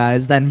dog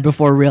eyes, then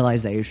before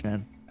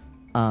realization.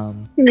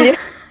 Yeah.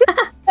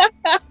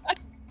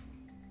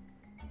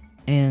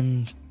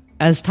 And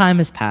as time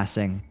is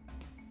passing,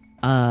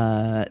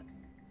 that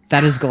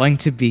is going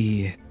to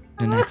be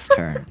Nanette's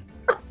turn.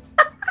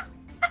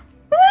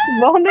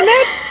 Well,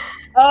 Nanette,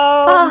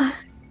 Oh,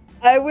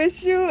 I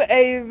wish you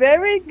a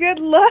very good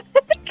luck.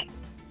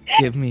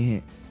 Give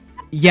me...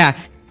 Yeah,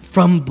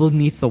 from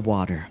beneath the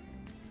water,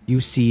 you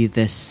see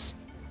this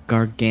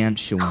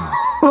gargantuan.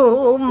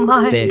 oh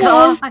my Fish.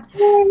 god.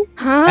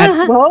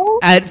 Huh? Well,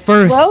 At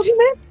first, well,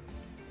 Nanette,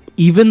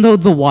 even though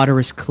the water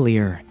is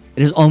clear,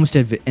 it is almost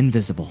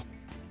invisible.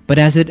 But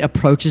as it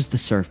approaches the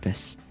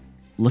surface,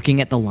 looking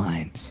at the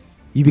lines,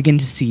 you begin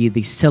to see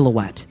the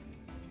silhouette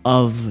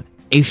of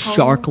a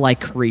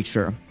shark-like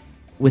creature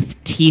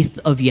with teeth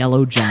of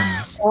yellow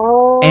gems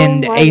oh,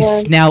 and my a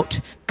God. snout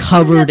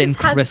covered in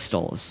This has-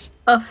 crystals.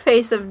 A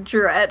face of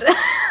dread.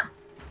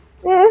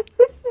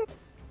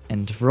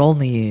 And roll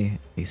me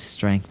a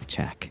strength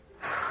check.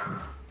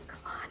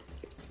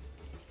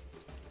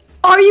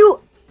 Are you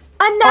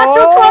a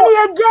natural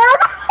Oh. 20 again?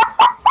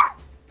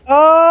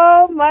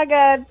 Oh my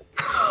God.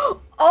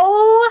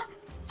 Oh,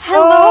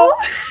 hello?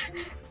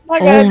 My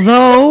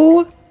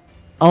God.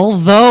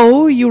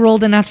 Although you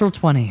rolled a natural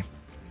 20,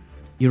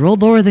 you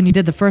rolled lower than you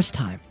did the first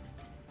time.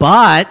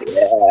 But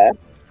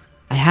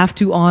I have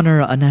to honor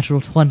a natural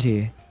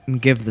 20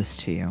 and give this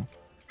to you.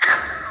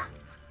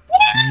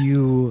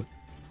 You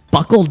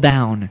buckle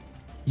down.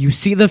 You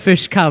see the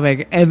fish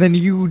coming, and then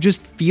you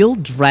just feel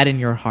dread in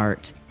your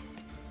heart.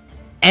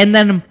 And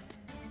then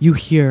you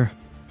hear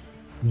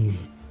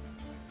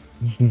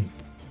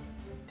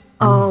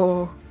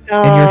Oh. in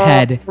your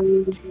head.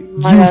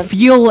 You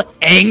feel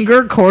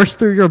anger course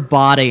through your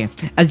body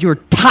as you're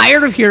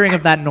tired of hearing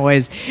of that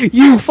noise.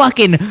 You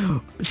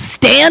fucking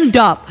stand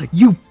up.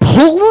 You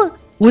pull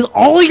with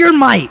all your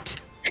might.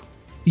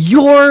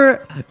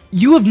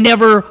 You have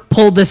never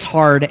pulled this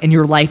hard in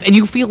your life, and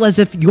you feel as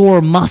if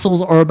your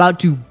muscles are about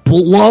to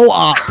blow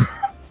up.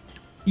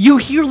 You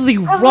hear the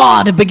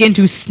rod begin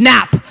to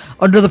snap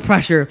under the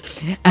pressure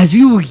as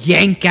you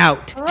yank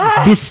out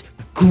this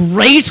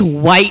great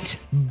white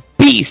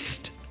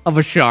beast of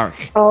a shark.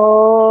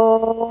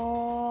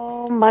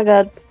 Oh my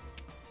god.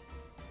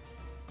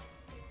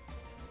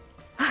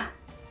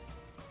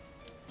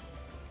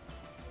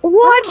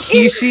 What?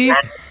 Kishi?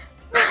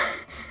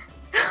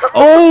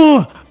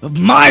 Oh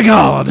my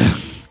god!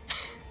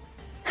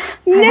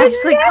 I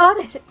actually caught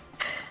it.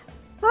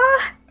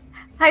 Ah,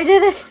 I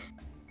did it.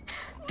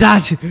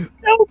 That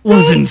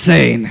was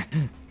insane.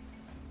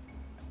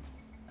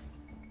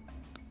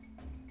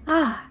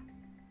 Ah,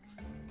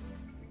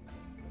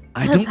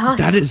 I That's don't. awesome.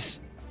 That is.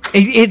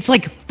 It's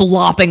like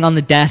flopping on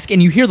the desk,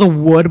 and you hear the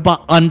wood,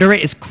 but under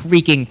it is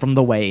creaking from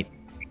the weight.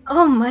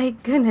 oh my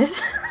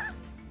goodness.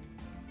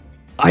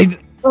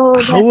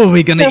 Oh, How are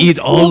we gonna eat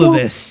all of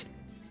this?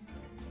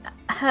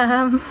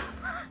 Um,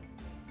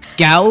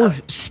 Gao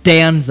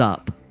stands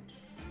up.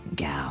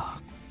 Gao.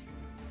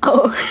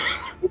 oh.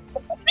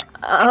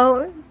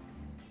 Oh.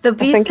 The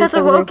beast think has he's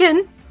hungry.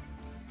 awoken.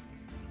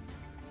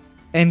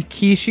 And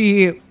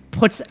Kishi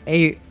puts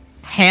a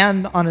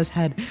hand on his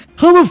head.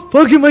 How the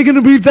fuck am I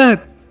gonna beat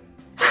that?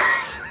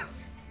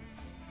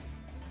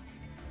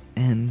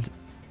 And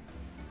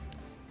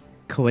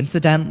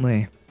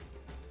coincidentally,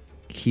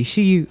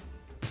 Kishi,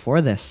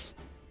 before this,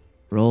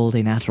 rolled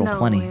a natural No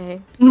 20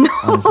 way. No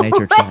on his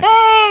nature check.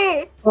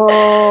 way.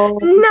 Oh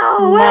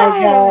No my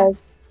way. god.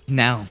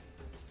 Now,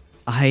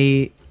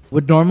 I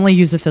would normally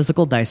use a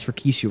physical dice for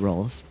Kishi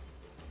rolls,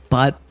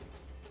 but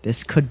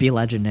this could be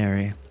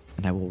legendary,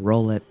 and I will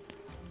roll it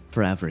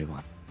for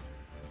everyone.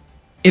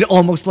 It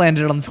almost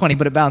landed on the 20,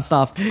 but it bounced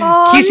off.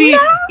 Oh, Kishi no.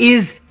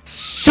 is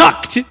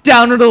sucked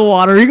down into the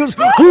water. He goes,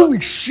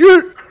 holy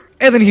shit!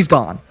 And then he's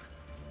gone.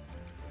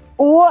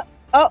 What?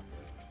 Oh,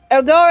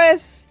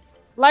 Eldoris!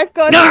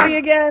 Lifeguard No. duty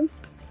again.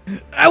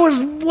 I was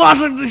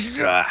watching the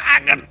show.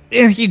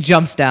 And he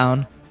jumps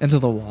down into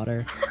the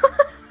water.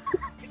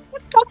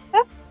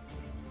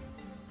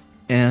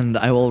 And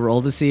I will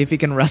roll to see if he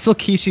can wrestle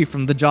Kishi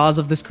from the jaws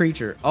of this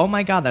creature. Oh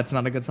my god, that's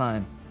not a good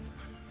sign.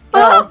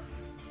 Oh.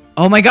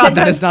 Oh my god,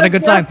 that is not a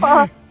good sign.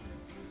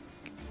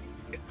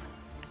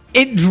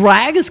 It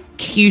drags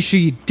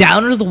Kishi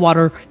down into the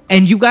water,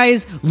 and you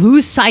guys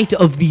lose sight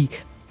of the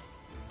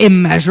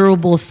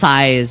immeasurable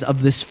size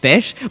of this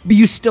fish, but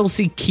you still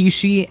see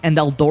Kishi and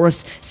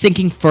Eldoris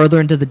sinking further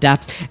into the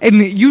depths, and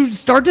you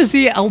start to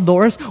see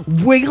Eldoris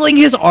wiggling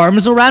his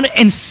arms around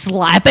and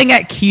slapping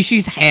at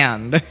Kishi's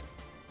hand.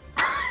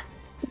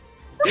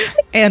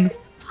 And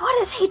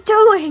What is he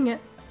doing?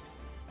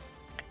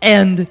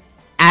 And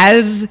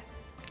as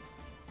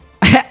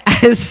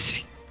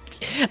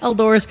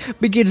Eldoris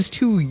begins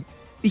to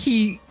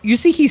you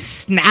see he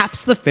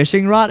snaps the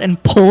fishing rod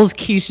and pulls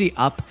Kishi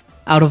up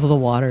out of the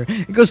water.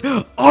 He goes,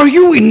 "Are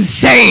you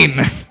insane?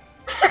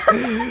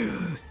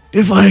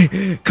 If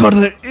I caught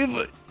that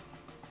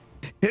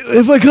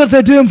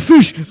damn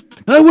fish,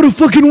 I would have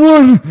fucking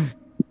won.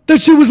 That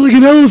shit was like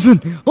an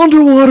elephant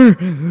underwater.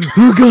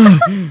 Oh god."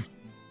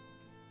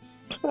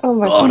 Oh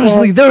my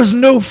Honestly, god. there's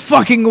no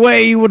fucking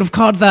way you would have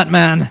caught that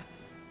man.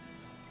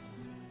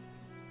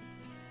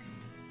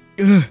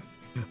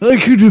 I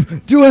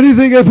could do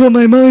anything I put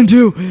my mind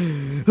to.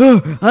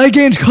 I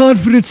gained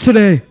confidence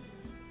today.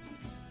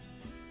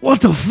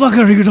 What the fuck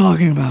are you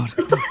talking about?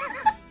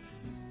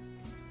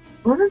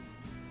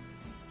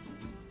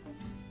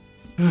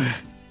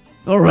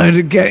 All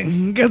right,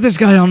 get this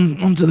guy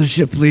onto the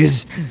ship,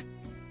 please.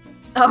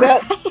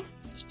 Oh,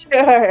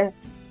 Sure.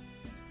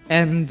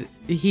 And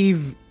he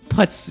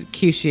puts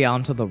Kishi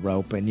onto the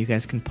rope, and you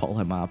guys can pull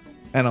him up.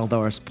 And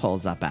Eldoris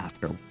pulls up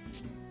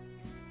afterwards.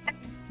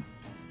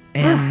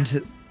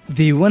 And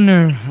the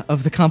winner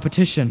of the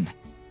competition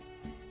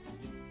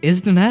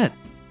is Nanette.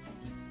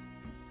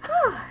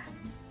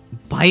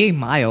 By a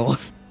mile.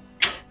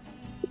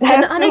 an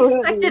Absolutely.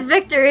 unexpected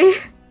victory.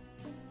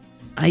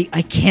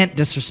 I can't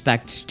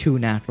disrespect 2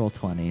 natural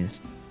 20s.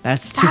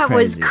 That's too That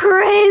was crazy.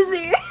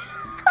 crazy.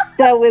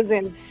 That was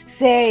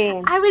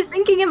insane. I was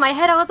thinking in my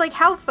head, I was like,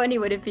 how funny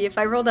would it be if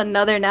I rolled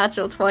another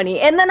natural 20?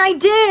 And then I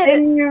did!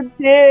 And you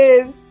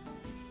did.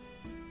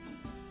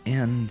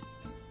 And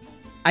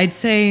I'd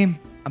say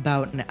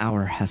about an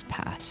hour has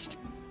passed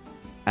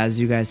as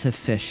you guys have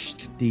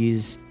fished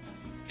these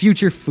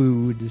future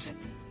foods.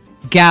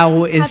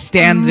 Gao is That's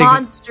standing.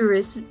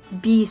 monstrous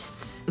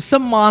beasts.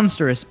 Some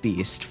monstrous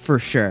beast, for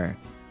sure.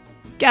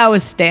 Gao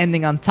is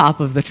standing on top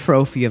of the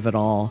trophy of it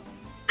all.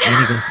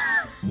 And he goes,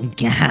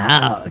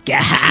 Gao,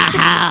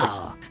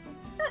 Gao.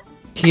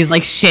 He's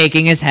like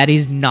shaking his head.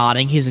 He's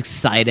nodding. He's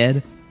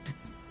excited.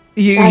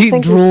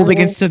 Drool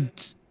begins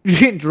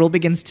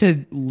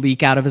to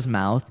leak out of his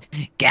mouth.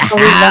 Gao.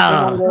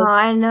 Oh,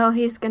 I know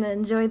he's gonna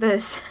enjoy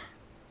this.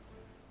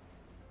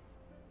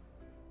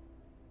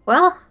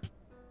 Well,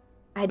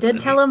 I did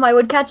tell him I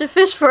would catch a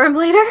fish for him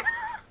later.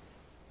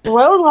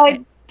 Well,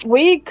 like,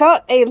 we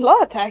caught a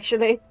lot,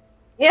 actually.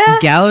 Yeah.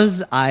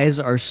 Gao's eyes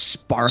are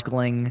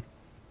sparkling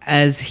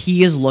as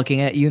he is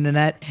looking at you,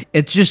 Nanette.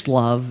 It's just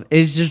love.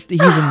 He's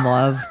in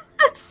love.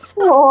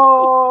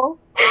 Oh.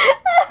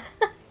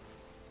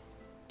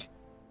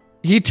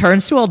 He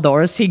turns to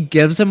Eldoris, he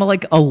gives him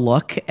a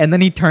look, and then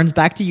he turns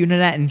back to you,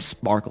 Nanette, and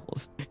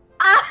sparkles.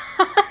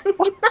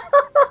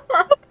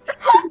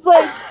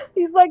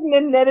 He's like,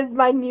 Nanette is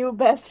my new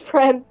best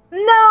friend.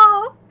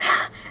 No!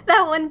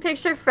 That one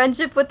picture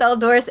friendship with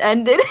Eldoris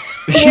ended.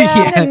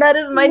 Yeah. And that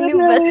is my new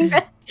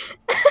best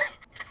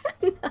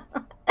friend.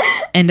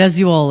 And as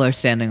you all are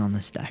standing on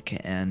this deck,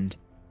 and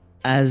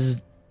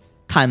as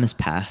time has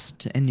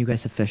passed, and you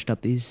guys have fished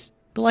up these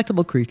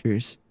delectable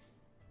creatures,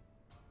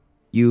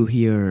 you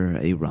hear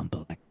a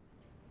rumbling.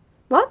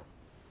 What?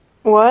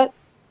 What?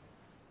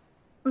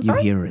 I'm You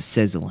sorry? hear a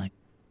sizzling.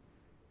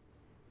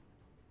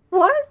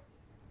 What?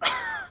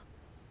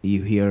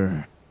 You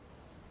hear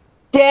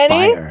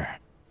Danny? fire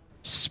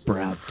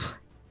sprout.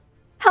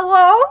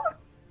 Hello?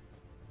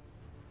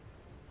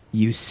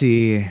 You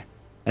see,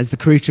 as the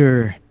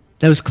creature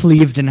that was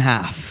cleaved in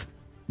half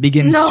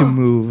begins to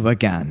move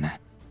again.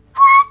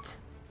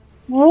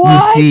 What?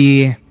 You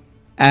see,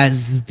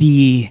 as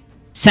the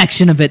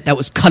section of it that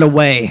was cut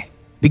away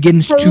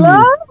begins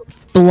to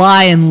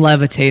fly and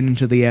levitate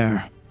into the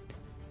air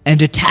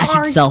and attach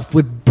itself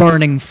with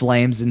burning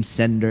flames and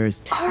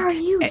cinders. Are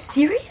you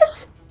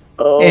serious?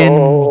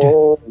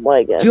 Oh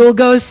my god. Jewel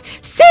goes,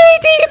 "Sea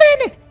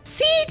demon!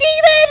 Sea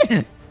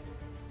demon!"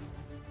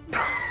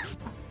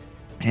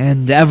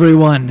 And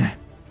everyone,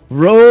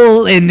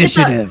 roll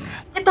initiative.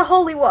 Get the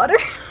holy water.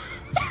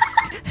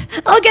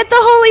 I'll get the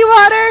holy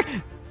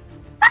water!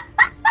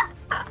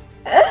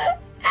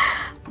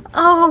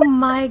 Oh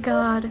my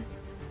god.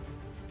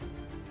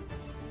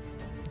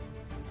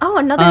 Oh,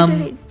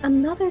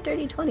 another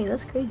dirty 20.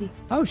 That's crazy.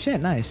 Oh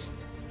shit, nice.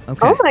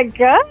 Okay. Oh my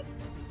god.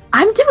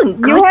 I'm doing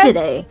good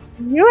today.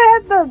 You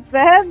had the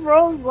bad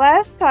rolls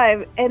last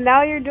time, and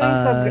now you're doing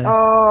so good.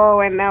 Oh,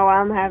 and now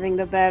I'm having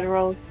the bad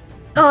rolls.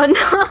 Oh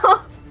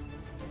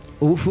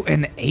no. Ooh,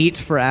 an 8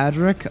 for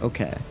Adric?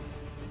 Okay.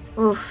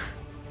 Oof.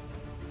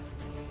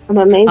 I'm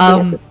amazing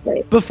at this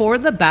thing. Before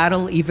the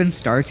battle even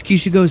starts,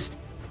 Kisha goes,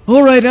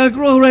 Alright,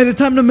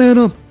 time to man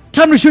up.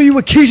 Time to show you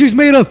what Kishi's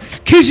made of.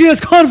 Kishi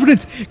has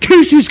confidence.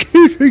 Kishi's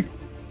Kishi.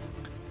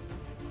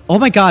 Oh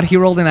my god, he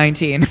rolled a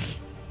 19.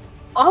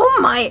 Oh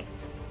my.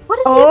 What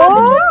is he about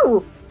to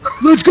do?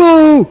 Let's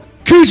go!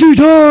 Kishi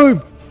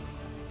time!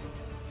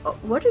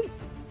 What are you...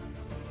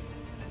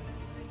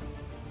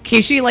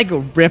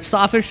 Kishi, rips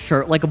off his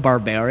shirt like a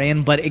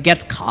barbarian, but it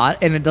gets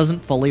caught and it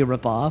doesn't fully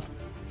rip off.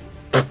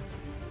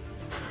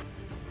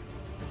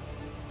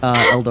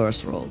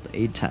 Eldoris rolled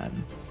a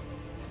 10.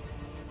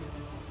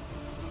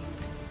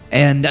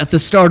 And at the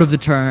start of the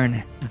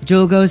turn,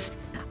 Joel goes,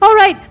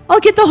 Alright, I'll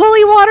get the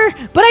holy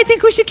water, but I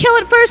think we should kill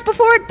it first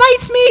before it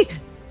bites me!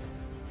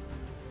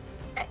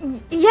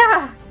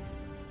 Yeah.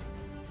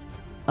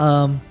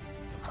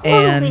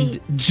 And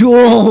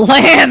Jewel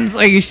lands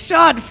a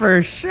shot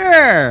for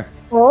sure!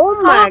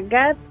 Oh my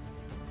god.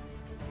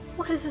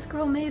 What is this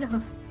girl made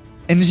of?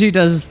 And she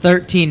does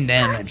 13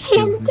 damage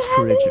to this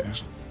creature.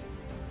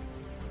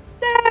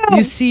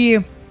 You see,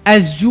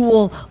 as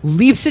Jewel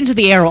leaps into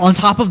the air on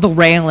top of the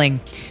railing,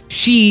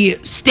 she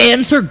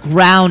stands her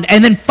ground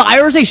and then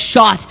fires a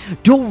shot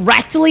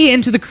directly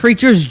into the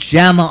creature's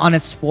gem on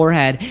its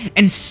forehead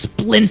and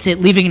splints it,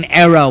 leaving an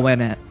arrow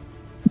in it.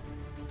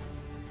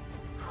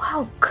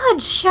 Wow,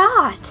 good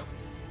shot.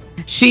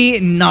 She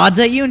nods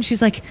at you and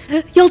she's like,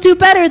 You'll do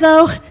better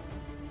though.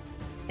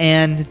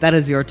 And that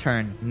is your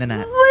turn,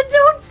 Nanette. What?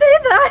 Don't say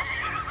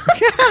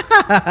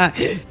that.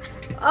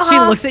 She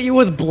looks at you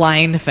with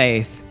blind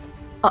faith.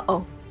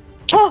 Uh-oh.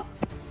 Oh!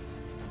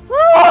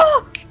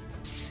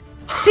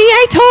 See,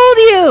 I told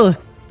you!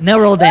 No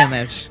roll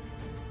damage.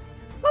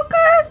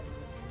 Okay.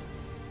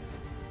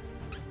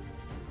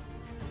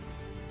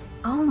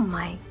 Oh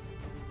my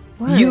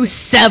word. You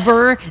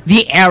sever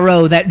the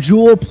arrow that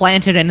Jewel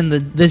planted in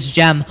this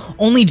gem,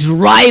 only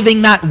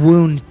driving that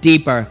wound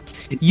deeper.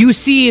 You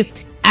see,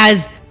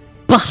 as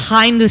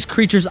behind this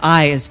creature's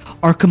eyes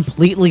are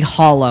completely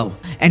hollow,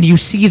 and you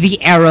see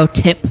the arrow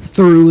tip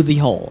through the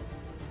hole.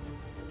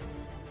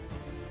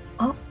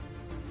 Oh.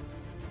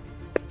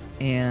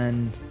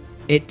 And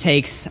it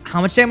takes,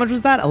 how much damage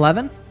was that?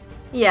 11?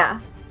 Yeah.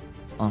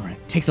 Alright,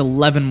 takes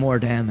 11 more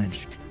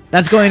damage.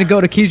 That's going to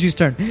go to Kishi's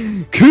turn.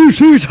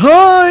 Kishi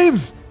time!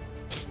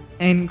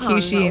 And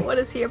Kishi Oh no, what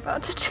is he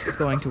about to do? is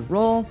going to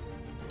roll.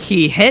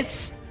 He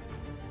hits.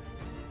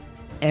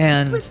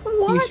 And What?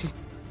 Kishi,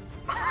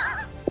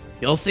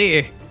 you'll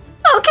see.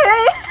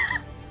 Okay.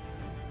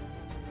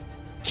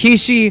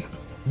 Kishi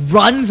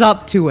runs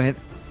up to it.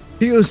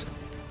 He goes,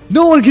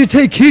 "No one can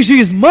take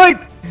Kishi's might!"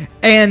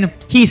 And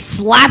he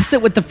slaps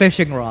it with the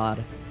fishing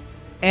rod.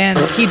 And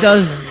he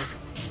does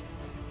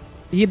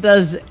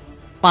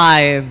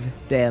 5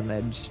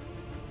 damage.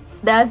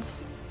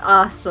 That's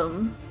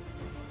awesome.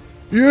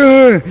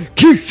 Yeah!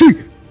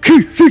 Kishi!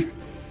 Kishi!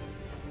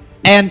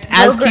 And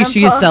as No,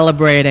 Kishi Grandpa. is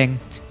celebrating,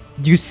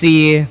 you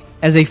see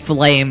as a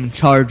flame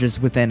charges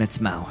within its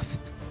mouth.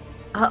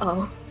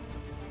 Uh-oh.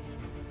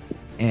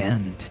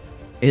 And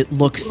it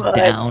looks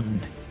down,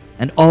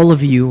 and all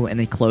of you in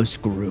a close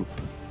group,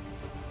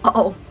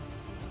 Uh-oh.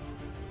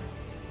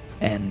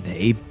 and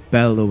a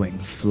bellowing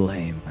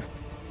flame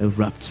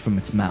erupts from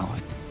its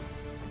mouth.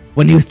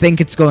 When you think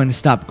it's going to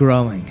stop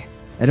growing,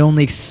 it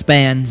only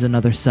expands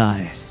another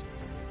size,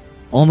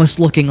 almost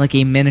looking like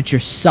a miniature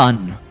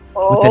sun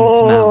within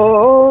its mouth.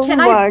 Oh Can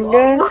my I...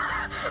 god.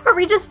 Are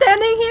we just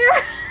standing here?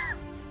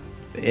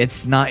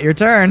 It's not your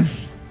turn.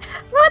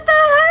 What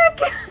the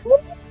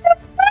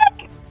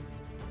heck?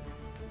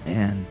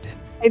 And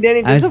Hey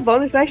Danny, this is As- a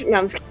bonus action. No,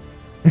 I'm just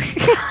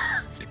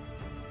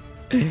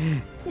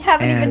You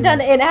haven't even And-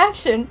 done it in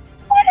action.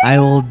 I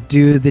will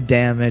do the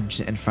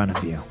damage in front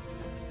of you.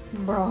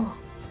 Bro.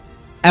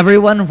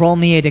 Everyone roll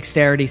me a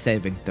dexterity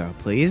saving throw,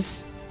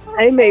 please.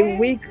 I'm a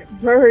weak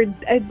bird.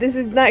 This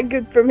is not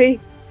good for me.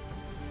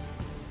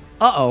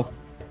 Uh-oh.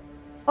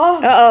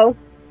 Oh, Uh-oh.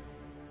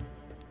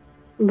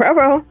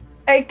 Bro.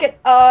 I could,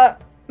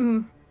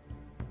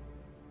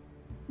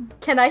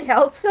 Can I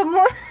help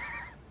someone?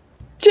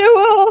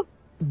 Jewel!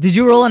 Did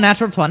you roll a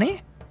natural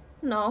 20?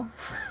 No.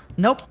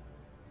 Nope.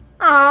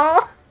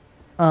 Oh,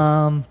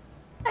 Um,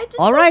 I just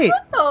All right.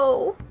 don't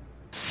know.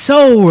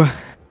 so...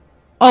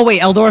 Oh,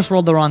 wait, Eldoris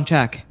rolled the wrong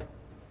check.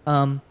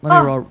 Let me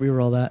Oh.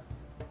 re-roll that.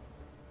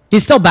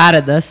 He's still bad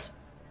at this.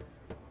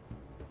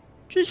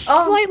 Just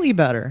Oh. slightly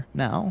better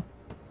now.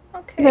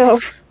 Okay. No.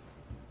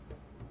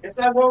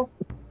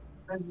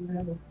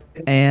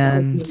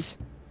 And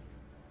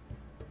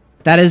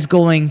that is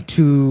going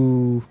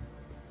to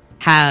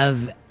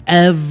have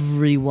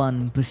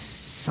everyone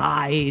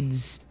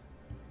besides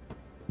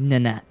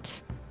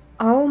Nanette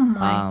Oh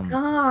my Um,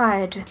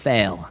 god.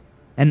 fail.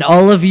 And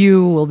all of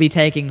you will be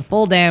taking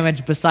full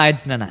damage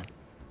besides Nanette.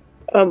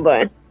 Oh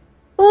boy.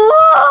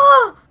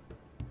 Whoa!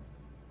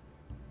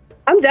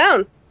 I'm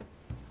down.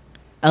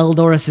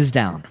 Eldoris is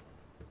down.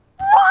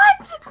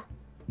 What?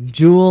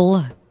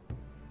 Jewel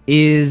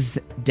is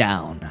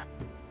down.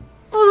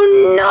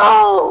 Oh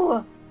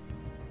no!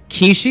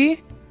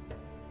 Kishi,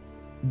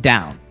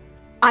 down.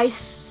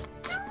 What?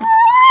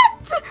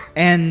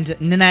 And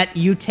Nanette,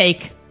 you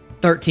take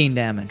 13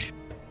 damage.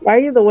 Why are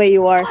you the way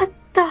you are? What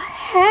the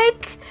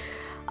heck?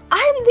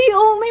 I'm the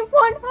only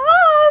one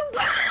up!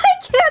 I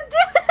can't do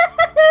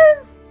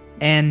this!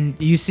 And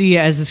you see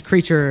as this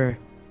creature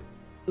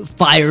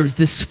fires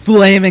this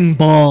flaming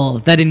ball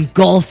that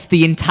engulfs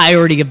the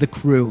entirety of the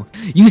crew.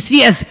 You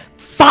see as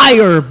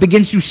fire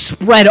begins to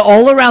spread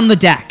all around the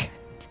deck.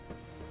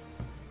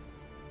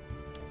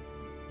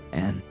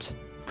 And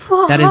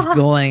that is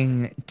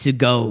going to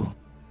go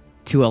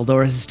to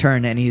Eldoris'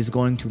 turn, and he's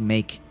going to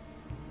make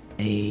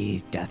a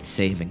death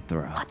saving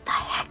throw. What the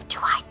heck do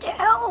I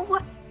do?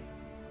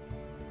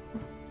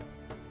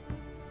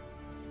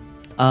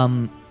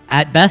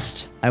 At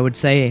best, I would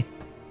say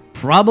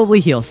probably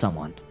heal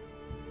someone.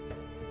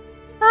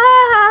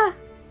 Ah!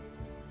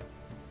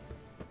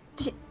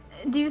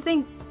 Do you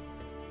think...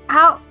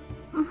 How...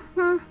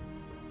 Mhm.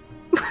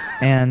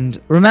 And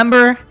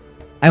remember,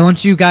 I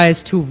want you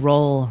guys to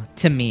roll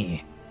to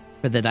me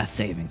for the death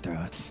saving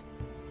throws.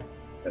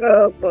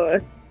 Oh boy.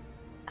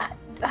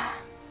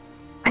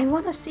 I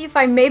want to see if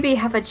I maybe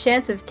have a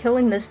chance of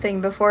killing this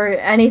thing before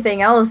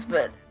anything else,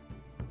 but...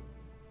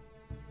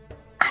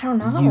 I don't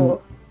know.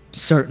 You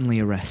certainly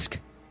a risk.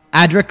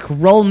 Adric,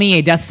 roll me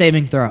a death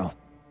saving throw.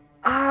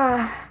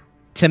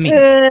 To me.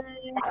 What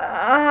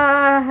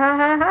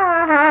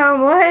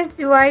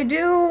do I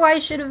do? I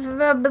should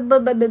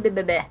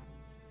have...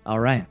 All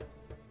right.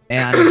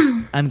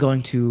 And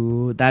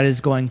that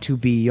is going to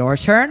be your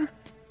turn.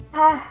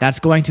 That's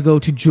going to go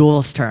to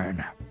Jewel's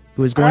turn,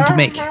 who is going to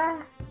make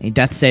a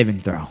death saving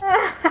throw.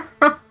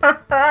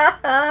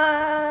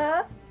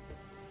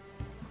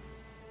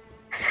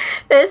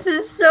 This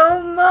is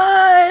so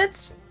much.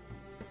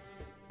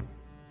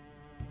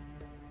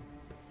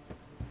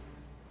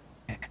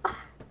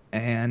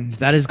 And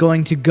that is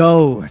going to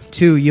go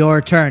to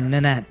your turn,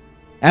 Nanette.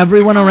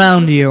 Everyone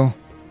around you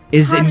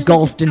is How did it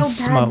engulfed get in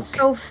so bad smoke.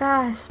 so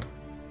fast.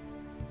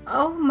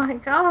 Oh my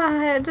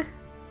god.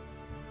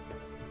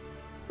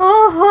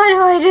 Oh, what do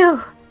I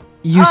do?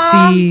 You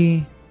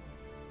see...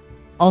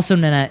 Also,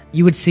 Nanette,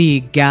 you would see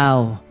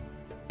Gao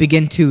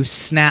begin to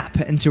snap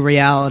into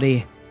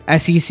reality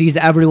as he sees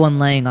everyone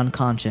laying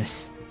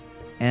unconscious.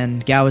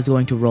 And Gao is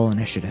going to roll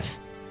initiative.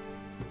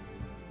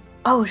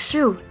 Oh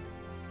shoot.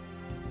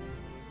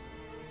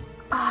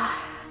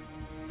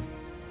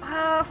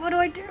 What do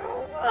I do?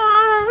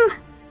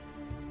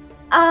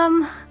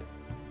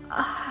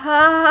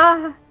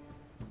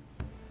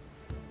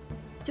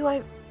 do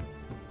I...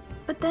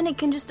 But then it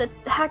can just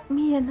attack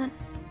me and then...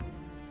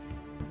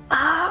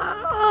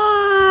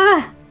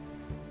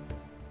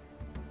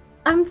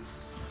 I'm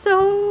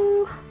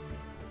so...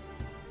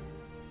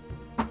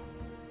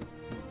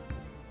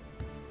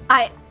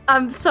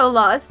 I'm so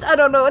lost. I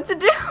don't know what to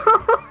do.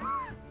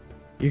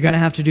 You're gonna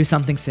have to do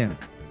something soon.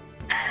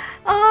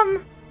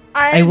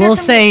 I will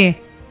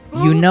say,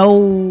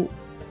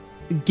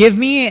 give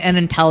me an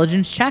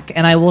intelligence check,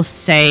 and I will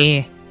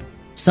say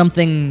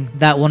something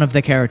that one of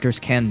the characters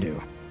can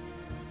do.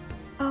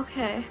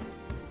 Okay.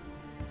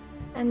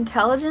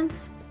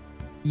 Intelligence?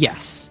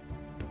 Yes.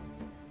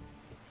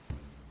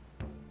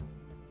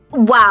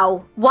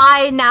 Wow.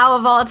 Why now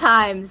of all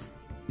times?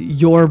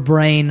 Your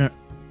brain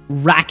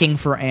racking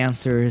for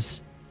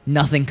answers.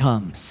 Nothing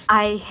comes.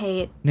 I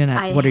hate...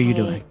 Nanette, what are you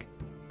doing?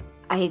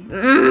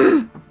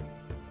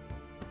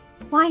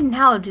 Why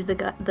now do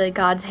the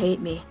gods hate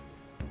me?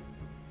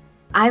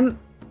 I'm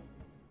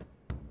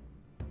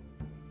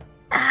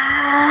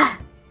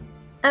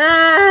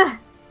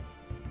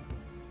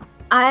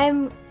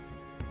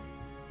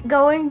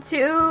going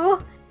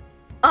to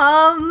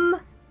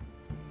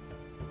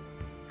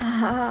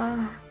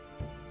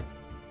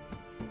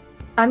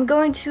I'm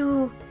going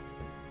to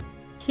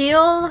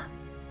heal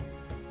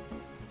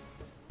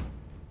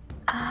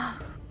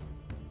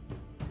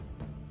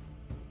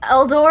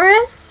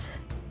Eldoris?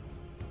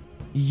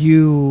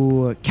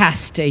 You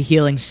cast a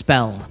healing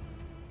spell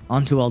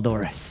onto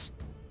Eldoris.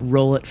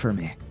 Roll it for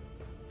me.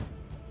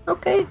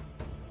 Okay.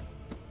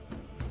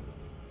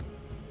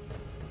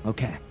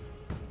 Okay.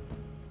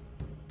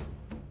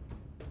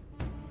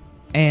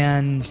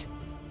 And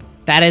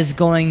that is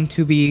going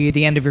to be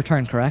the end of your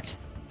turn, correct?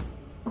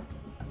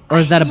 Or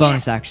is that a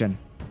bonus action?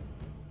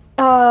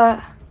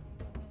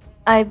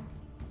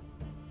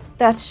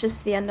 That's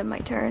just the end of my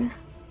turn.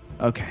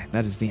 Okay,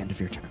 that is the end of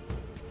your turn.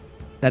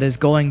 That is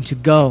going to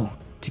go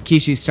to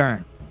Kishi's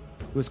turn,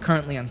 who is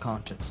currently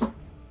unconscious.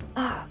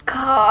 Oh,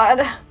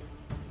 God.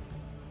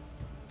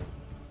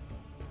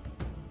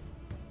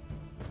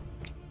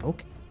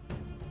 Okay.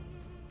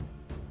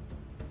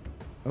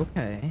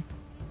 Okay.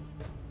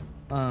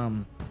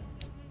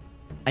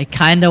 I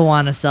kind of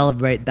want to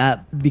celebrate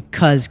that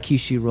because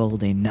Kishi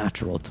rolled a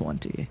natural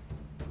 20.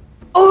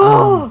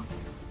 Oh!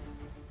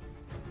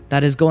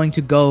 That is going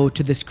to go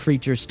to this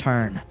creature's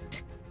turn.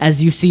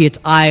 As you see, its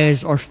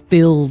eyes are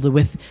filled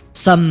with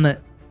some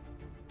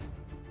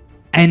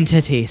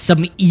entity,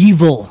 some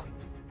evil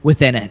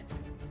within it.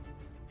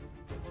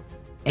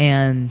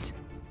 And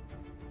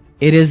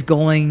it is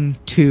going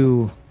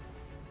to...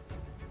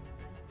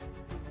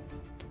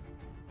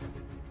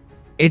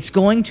 It's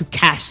going to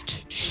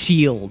cast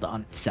shield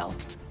on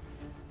itself.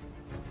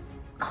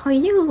 Oh,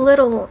 you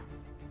little...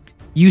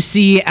 You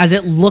see, as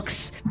it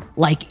looks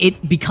like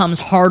it becomes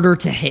harder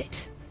to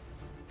hit,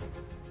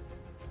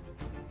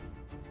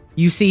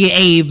 you see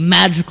a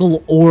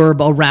magical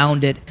orb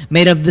around it,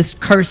 made of this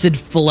cursed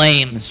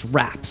flames,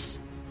 wraps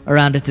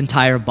around its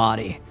entire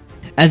body,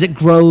 as it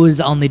grows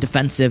on the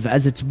defensive,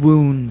 as its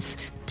wounds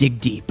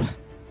dig deep.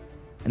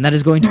 And that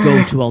is going to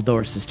go to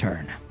Eldoris'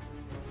 turn.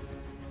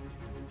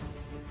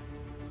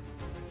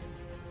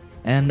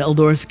 And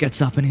Eldoris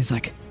gets up and he's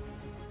like,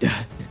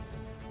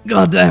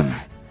 God damn,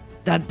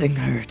 that thing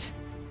hurt.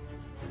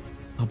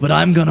 But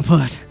I'm gonna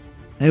put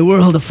a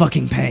world of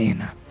fucking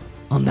pain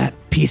on that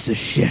piece of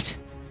shit.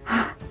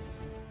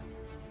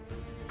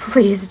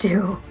 Please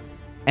do.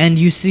 And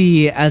you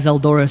see as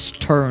Eldoris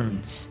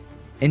turns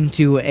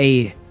into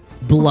a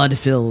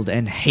blood-filled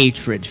and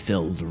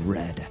hatred-filled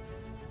red.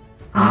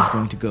 And he's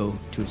going to go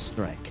to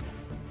strike.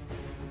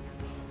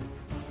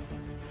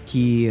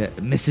 He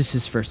misses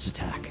his first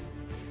attack.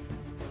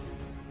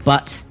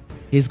 But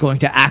he's going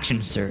to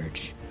action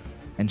surge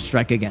and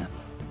strike again.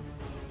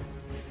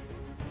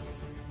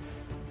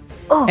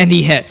 Oh. And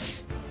he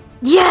hits.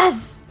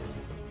 Yes!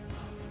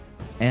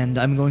 And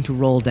I'm going to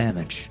roll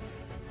damage.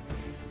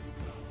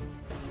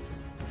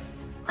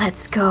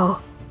 Let's go.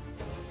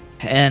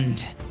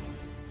 And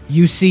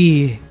you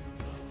see,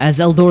 as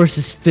Eldoris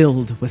is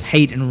filled with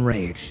hate and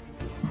rage,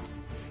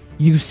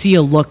 you see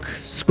a look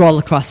scroll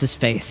across his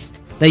face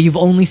that you've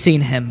only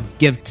seen him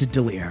give to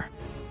Delir.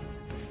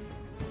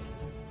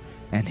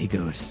 And he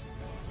goes,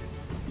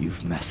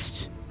 "You've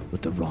messed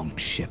with the wrong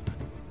ship,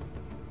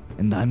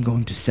 and I'm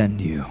going to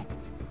send you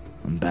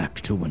back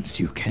to whence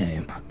you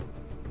came."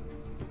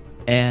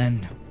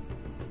 And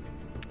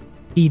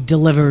he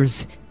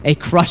delivers a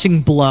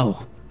crushing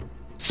blow,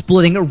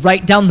 splitting it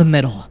right down the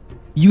middle.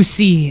 You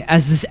see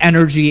as this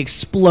energy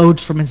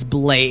explodes from his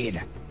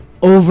blade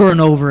over and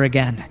over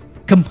again,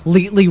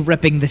 completely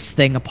ripping this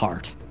thing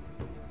apart.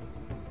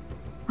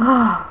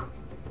 Oh.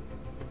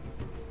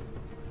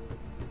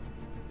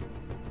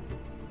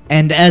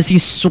 And as he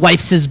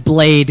swipes his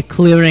blade,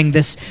 clearing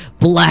this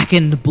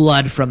blackened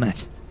blood from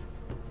it,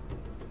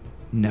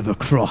 "Never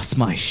cross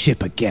my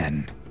ship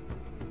again."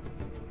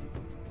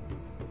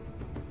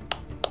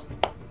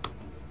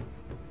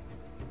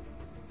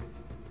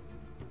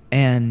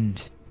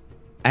 And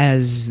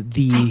as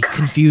the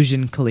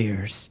confusion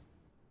clears,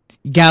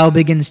 Gao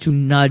begins to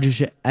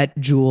nudge at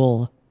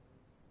Jewel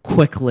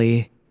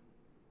quickly,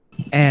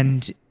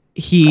 and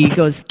he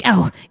goes,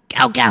 Gao,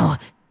 Gao, Gao,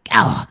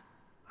 Gao.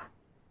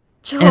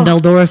 Jewel. And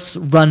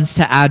Eldoris runs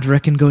to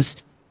Adric and goes,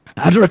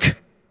 Adric,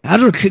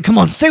 come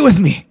on, stay with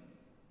me.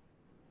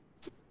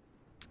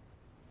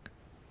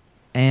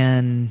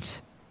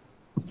 And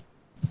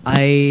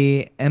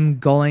I am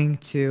going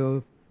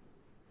to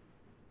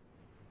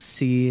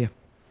see.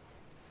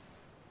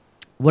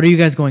 What are you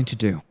guys going to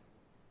do?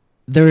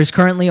 There is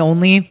currently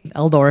only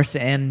Eldoris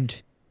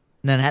and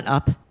Nanette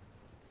up,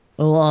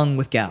 along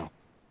with Gao.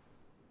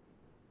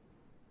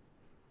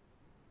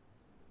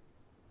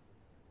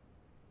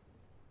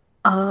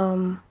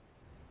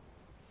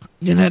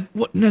 Nanette,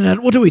 what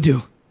do we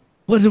do?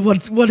 What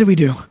do we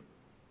do?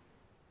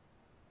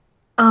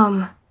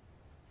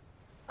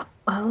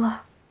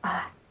 Well,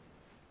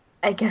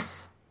 I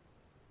guess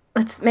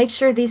let's make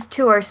sure these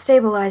two are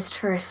stabilized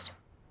first.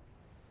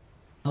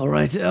 All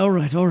right. How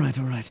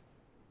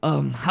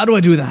do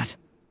I do that?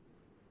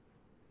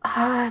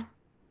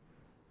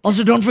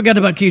 Also, don't forget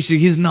about Kishi.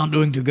 He's not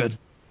doing too good.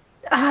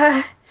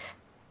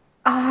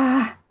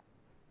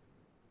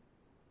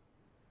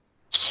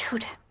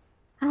 Shoot.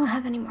 I don't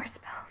have any more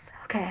spells.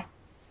 Okay.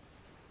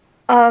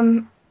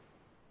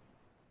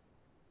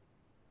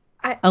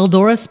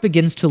 Eldoris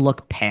begins to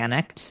look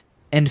panicked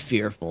and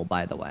fearful,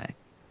 by the way.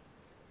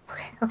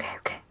 Okay.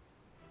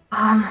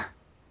 I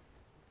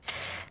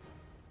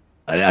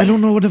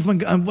don't know what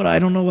I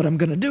don't know what I'm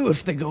gonna do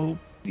if they go.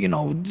 I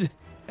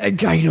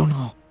don't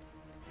know.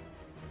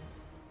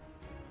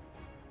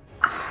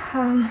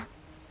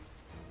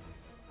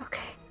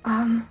 Okay.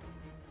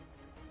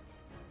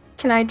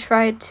 Can I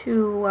try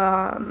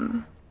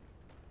to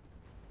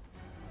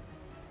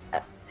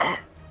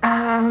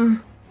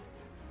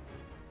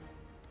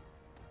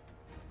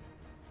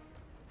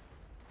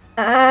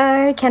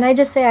can I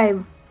just say I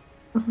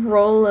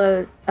roll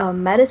a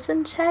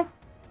medicine check?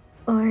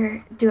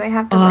 Or do I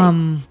have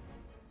to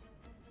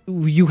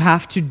you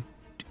have to.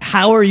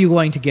 How are you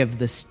going to give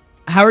this?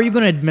 How are you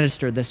going to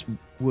administer these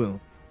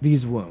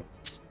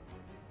wounds?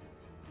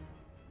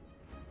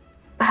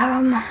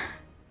 I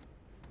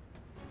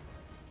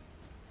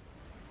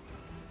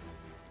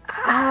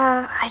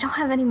don't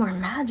have any more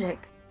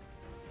magic.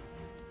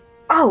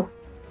 Oh,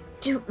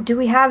 do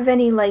we have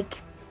any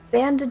like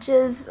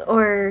bandages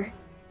or?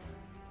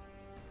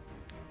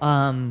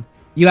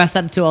 You asked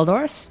that to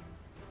Eldoris?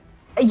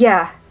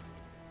 Yeah.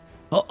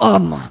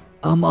 Below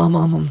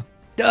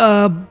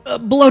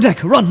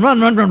deck, run.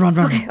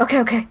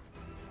 Okay.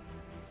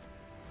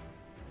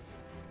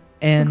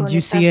 And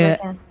you see it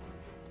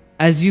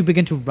as you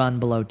begin to run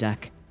below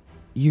deck.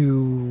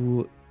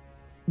 You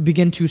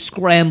begin to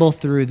scramble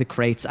through the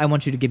crates. I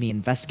want you to give me an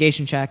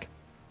investigation check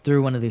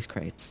through one of these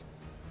crates.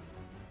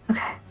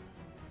 Okay.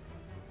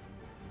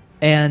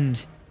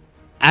 And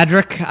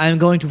Adric, I'm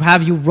going to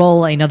have you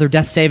roll another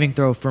death saving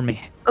throw for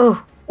me.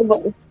 Oh.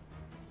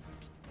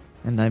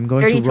 And I'm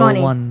going Dirty to roll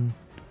 20. one.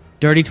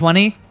 Dirty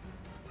 20?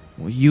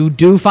 Well, you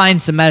do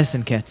find some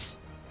medicine kits.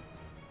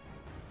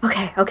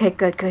 Okay,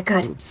 good.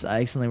 Oops,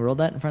 I accidentally rolled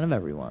that in front of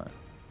everyone.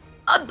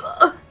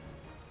 Oh,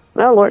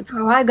 Lord.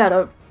 Oh, I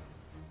gotta.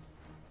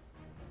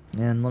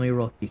 And let me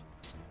roll these.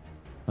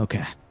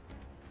 Okay.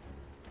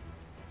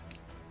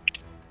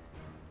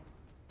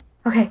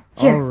 Okay,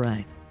 here.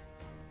 Alright.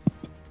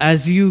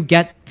 As you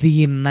get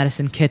the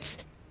medicine kits,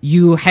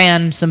 you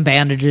hand some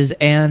bandages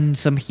and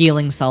some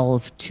healing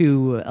salve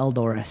to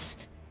Eldoris.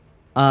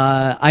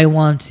 I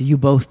want you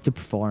both to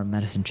perform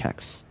medicine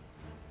checks.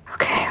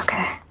 Okay.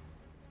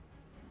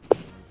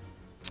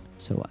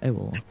 So I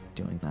will be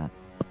doing that.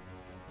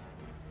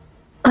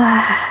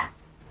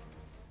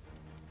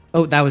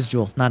 Oh, that was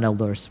Jewel, not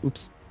Eldoris.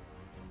 Oops.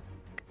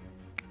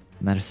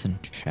 Medicine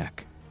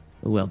check.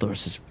 Oh,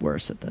 Eldoris is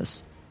worse at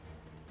this.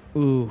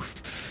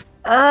 Oof.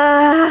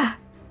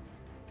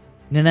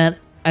 Nanette,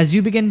 as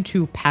you begin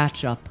to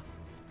patch up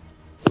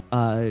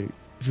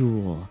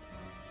Jewel,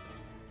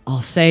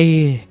 I'll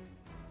say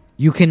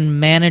you can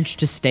manage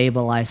to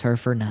stabilize her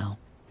for now.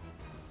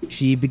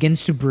 She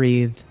begins to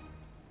breathe,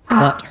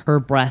 but her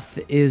breath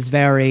is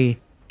very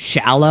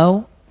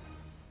shallow.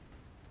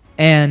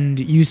 And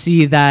you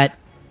see that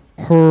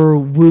her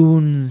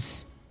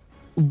wounds,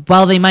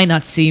 while they might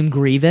not seem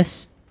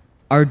grievous,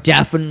 are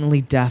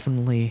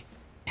definitely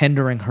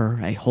hindering her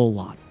a whole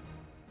lot.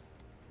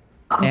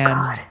 Oh, And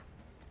God.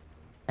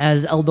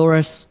 as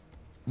Eldoris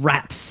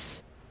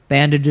wraps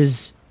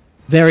bandages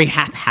very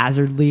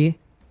haphazardly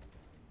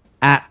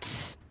on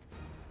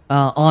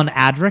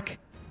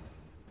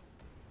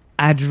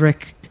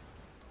Adric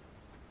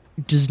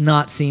does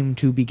not seem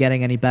to be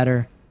getting any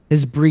better.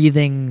 His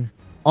breathing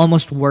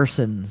almost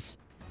worsens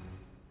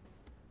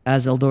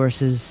as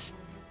Eldoris's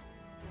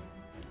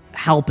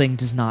helping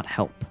does not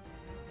help.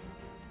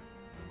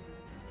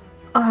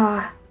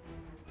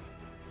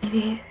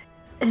 Maybe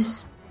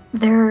is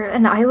there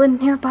an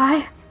island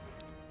nearby?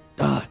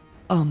 God,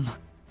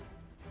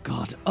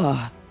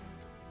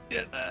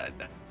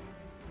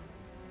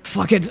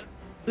 fuck it.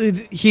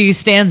 He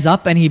stands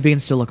up and he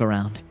begins to look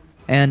around.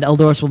 And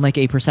Eldorus will make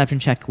a perception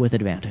check with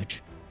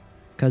advantage.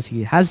 Because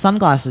he has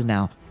sunglasses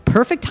now.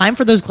 Perfect time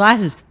for those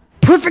glasses.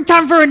 Perfect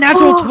time for a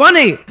natural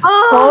 20!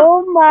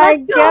 Oh my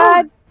let's go.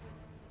 god!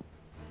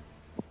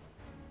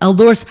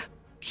 Eldorus,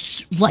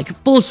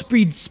 full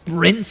speed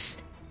sprints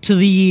to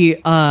the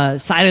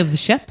side of the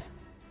ship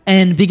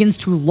and begins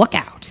to look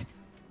out.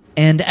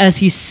 And as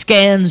he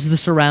scans the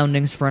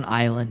surroundings for an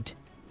island,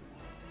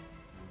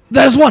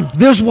 There's one.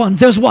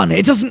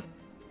 It doesn't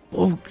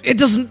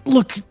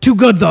look too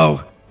good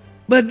though.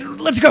 But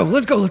let's go.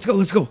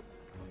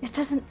 It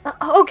doesn't.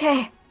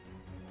 Okay.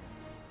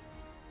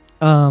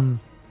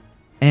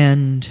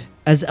 And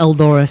as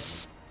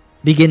Eldorus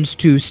begins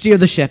to steer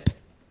the ship,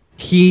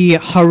 he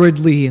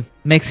hurriedly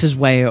makes his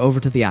way over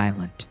to the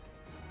island.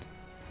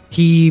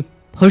 He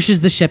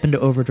pushes the ship into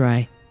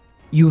overdrive.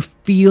 You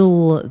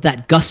feel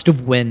that gust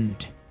of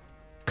wind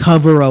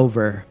cover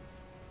over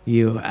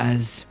you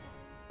as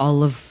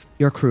all of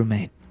your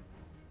crewmates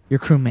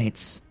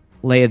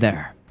lay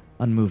there,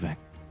 unmoving.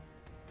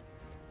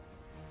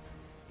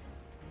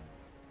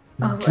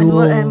 Oh,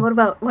 Jewel- and what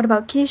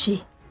about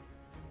Kishi?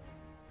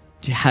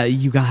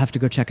 You have to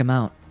go check him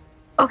out.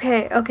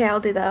 Okay, I'll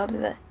do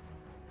that.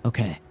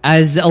 Okay.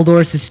 As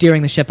Eldorus is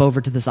steering the ship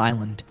over to this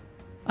island,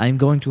 I'm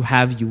going to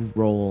have you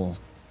roll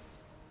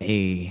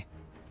a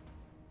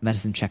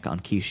medicine check on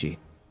Kishi.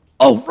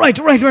 Oh, right.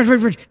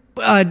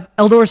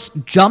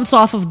 Eldorus jumps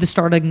off of the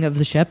starting of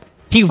the ship.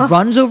 He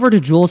runs over to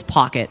Jewel's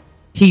pocket.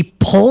 He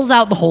pulls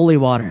out the holy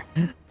water.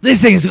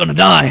 This thing is gonna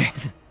die.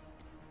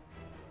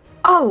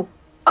 Oh,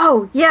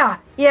 yeah.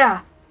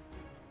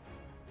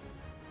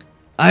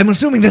 I'm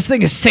assuming this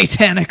thing is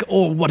satanic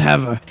or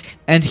whatever.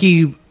 And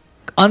he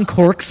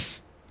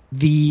uncorks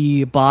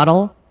the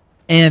bottle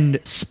and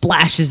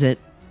splashes it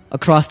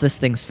across this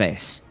thing's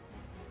face.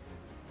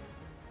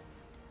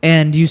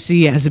 And you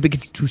see as it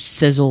begins to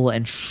sizzle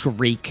and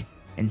shriek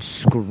and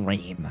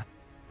scream.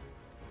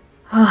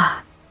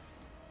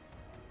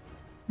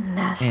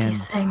 Nasty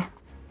And- thing.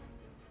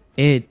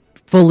 It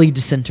fully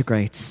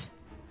disintegrates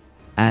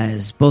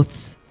as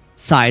both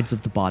sides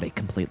of the body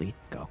completely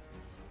go.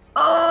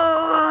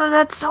 Oh,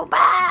 that's so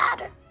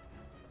bad.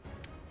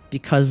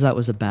 Because that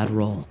was a bad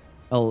roll,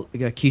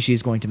 Kishi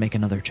is going to make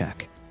another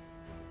check.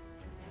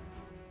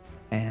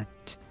 And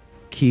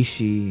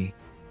Kishi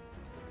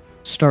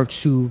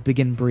starts to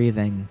begin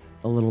breathing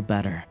a little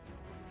better.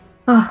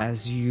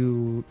 As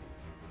you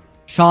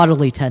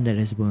shoddily tend at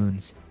his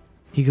wounds,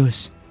 he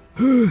goes,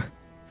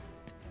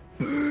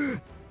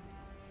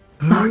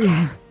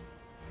 Okay.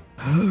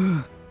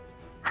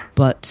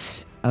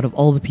 but out of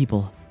all the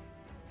people,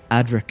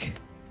 Adric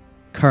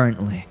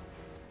currently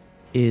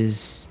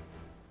is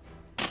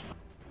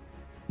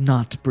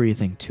not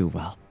breathing too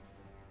well.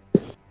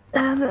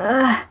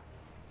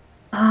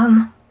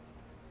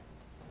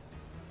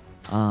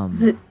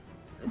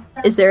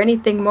 Is there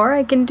anything more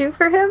I can do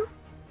for him?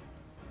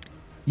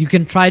 You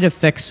can try to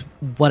fix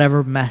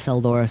whatever mess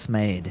Eldorus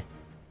made.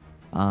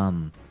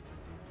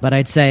 But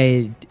I'd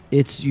say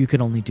you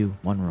can only do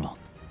one roll.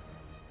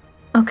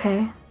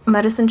 Okay.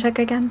 Medicine check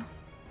again?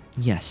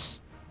 Yes.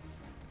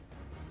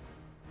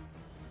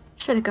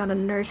 Should have gone to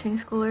nursing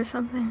school or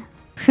something.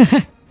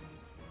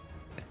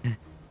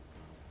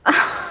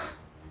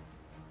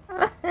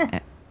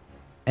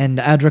 And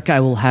Adric, I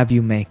will have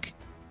you make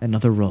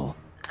another roll.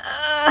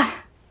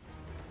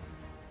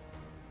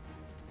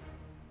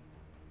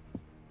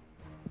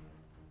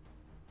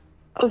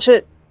 Oh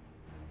shit.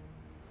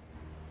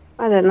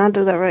 I did not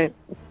do that right.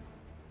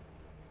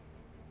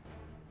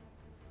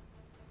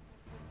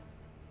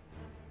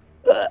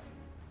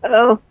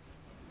 Oh.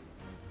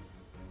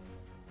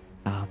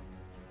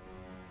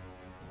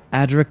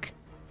 Adric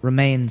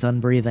remains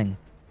unbreathing,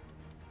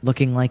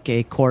 looking like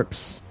a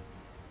corpse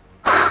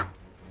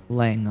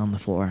laying on the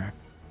floor.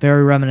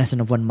 Very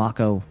reminiscent of when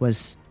Mako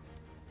was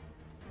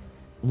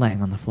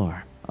laying on the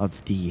floor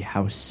of the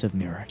House of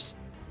Mirrors.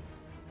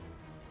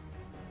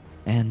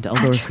 And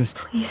Eldorus goes,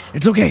 Please.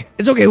 It's okay.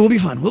 We'll be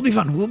fine. We'll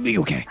be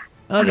okay.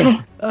 Okay.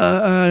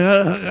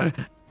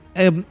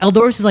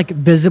 Eldorus is like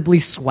visibly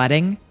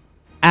sweating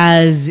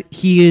as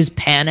he is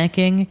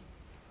panicking.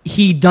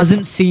 He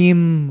doesn't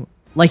seem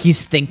like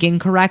he's thinking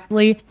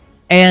correctly.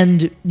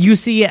 And you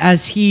see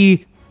as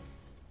he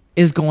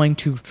is going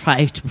to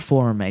try to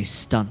perform a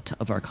stunt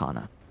of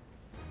Arcana.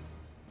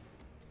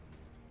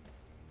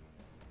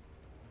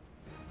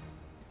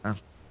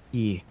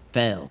 He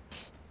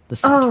fails the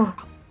stunt.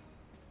 Oh.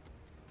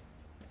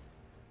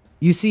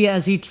 You see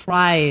as he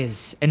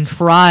tries and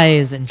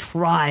tries and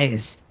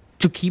tries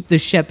to keep the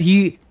ship,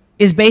 he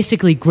is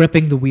basically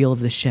gripping the wheel of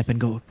the ship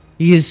and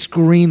he is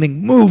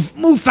screaming, move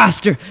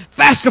faster,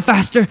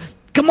 faster.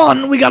 Come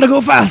on, we gotta go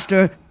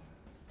faster.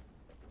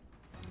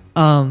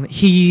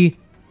 He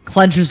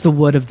clenches the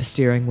wood of the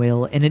steering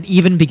wheel and it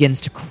even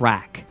begins to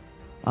crack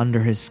under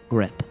his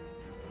grip.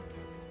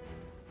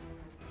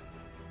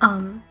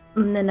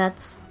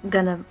 Nanette's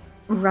gonna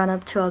run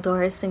up to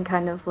Eldorus and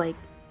kind of like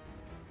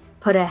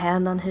put a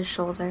hand on his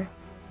shoulder.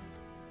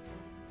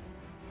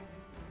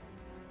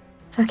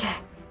 It's okay.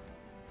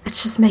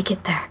 Let's just make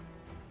it there.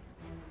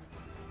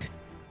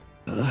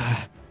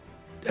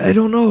 I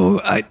don't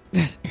know.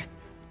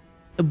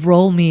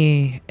 Roll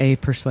me a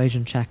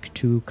persuasion check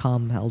to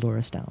calm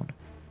Eldoris down.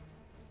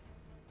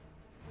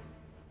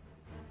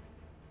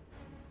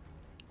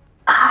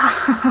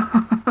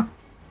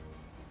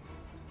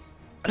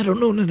 I don't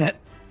know, Nanette.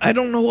 I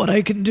don't know what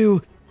I can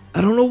do.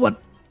 I don't know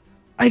what...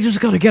 I just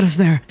gotta get us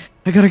there.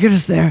 I gotta get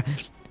us there.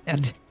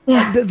 And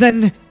Yeah.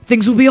 then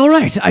things will be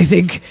alright, I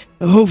think.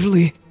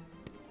 Hopefully.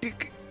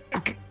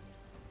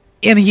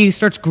 And he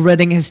starts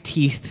gritting his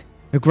teeth,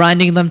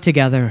 grinding them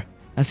together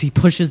as he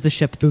pushes the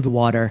ship through the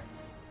water.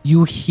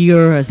 You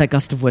hear as that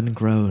gust of wind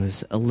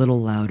grows a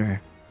little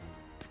louder.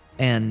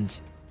 And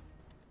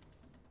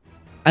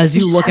as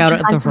you just look have out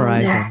to at the find someone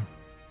horizon,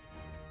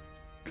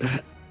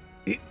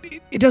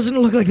 It doesn't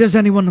look like there's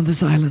anyone on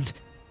this island.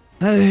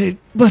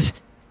 But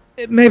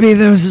maybe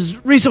there's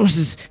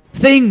resources.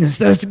 Things.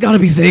 There's gotta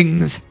be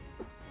things.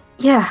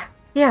 Yeah,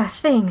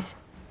 things.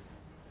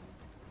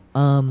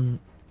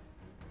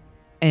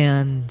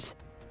 and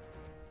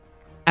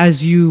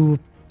as you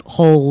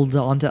hold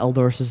onto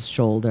Eldoris's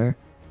shoulder,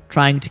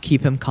 trying to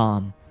keep him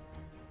calm,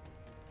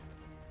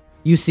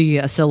 you see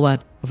a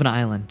silhouette of an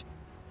island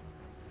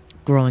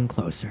growing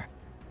closer.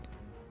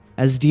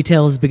 As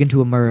details begin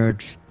to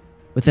emerge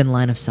within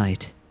line of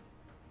sight,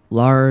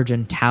 large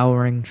and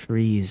towering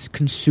trees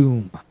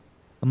consume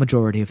a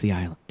majority of the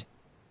island.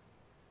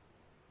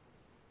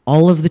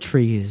 All of the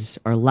trees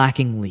are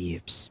lacking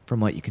leaves, from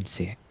what you can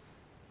see.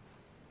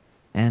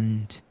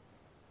 And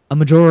a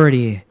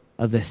majority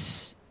of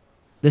this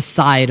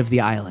side of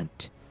the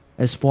island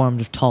is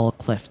formed of tall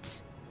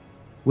cliffs,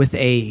 with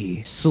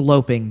a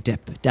sloping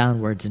dip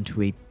downwards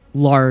into a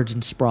large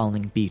and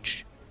sprawling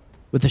beach,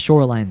 with a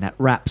shoreline that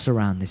wraps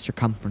around the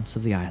circumference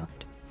of the island.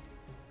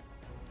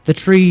 The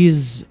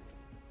trees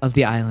of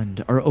the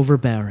island are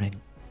overbearing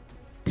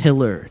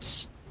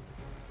pillars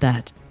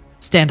that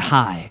stand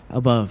high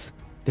above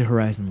the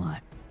horizon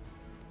line.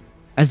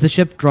 As the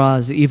ship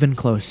draws even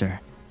closer,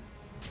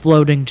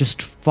 floating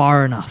just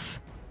far enough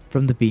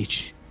from the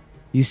beach,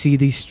 you see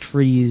these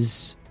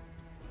trees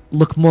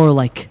look more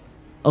like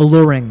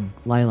alluring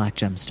lilac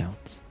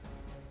gemstones.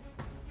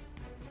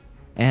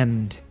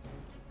 And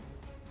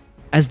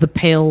as the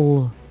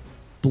pale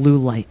blue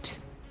light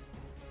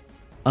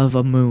of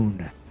a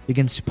moon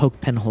begins to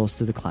poke pinholes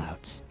through the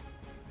clouds,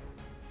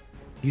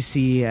 you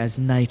see as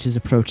night is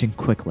approaching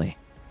quickly.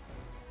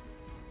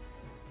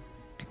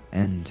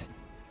 And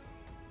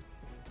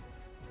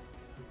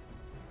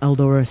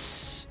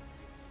Eldoris,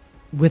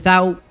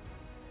 without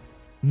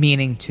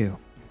meaning to,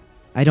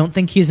 I don't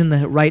think he's in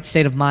the right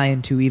state of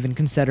mind to even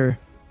consider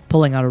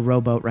pulling out a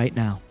rowboat right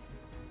now.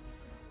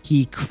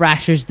 He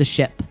crashes the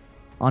ship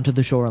onto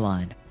the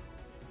shoreline.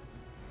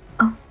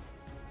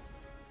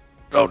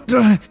 Oh,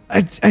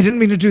 I didn't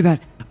mean to do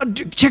that.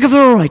 Check over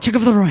the right. Check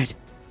over the right.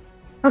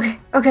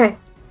 Okay.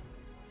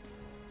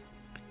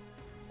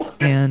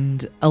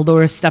 And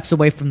Eldoris steps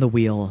away from the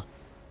wheel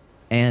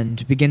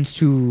and begins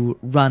to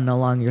run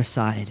along your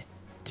side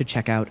to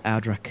check out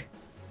Adric,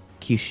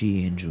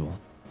 Kishi, and Jewel.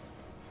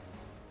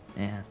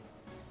 And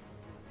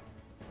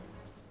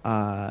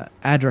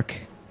Adric,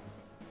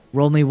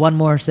 roll me one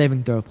more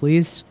saving throw,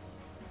 please.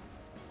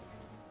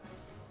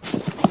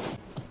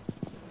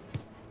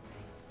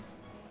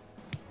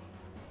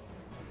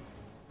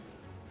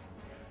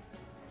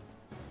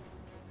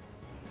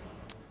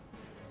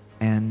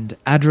 And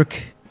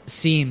Adric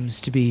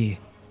seems to be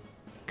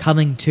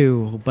coming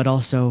to, but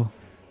also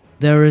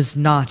there is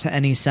not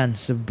any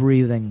sense of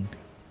breathing.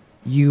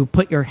 You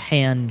put your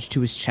hand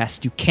to his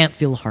chest. You can't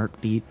feel a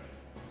heartbeat.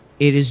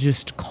 It is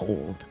just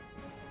cold.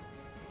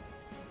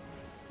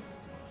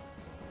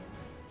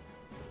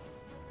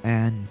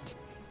 And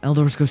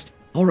Eldoris goes,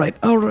 all right,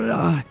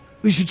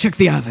 we should check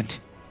the island.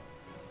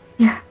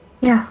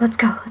 Yeah, let's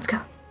go.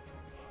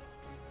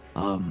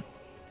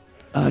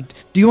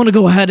 Do you want to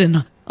go ahead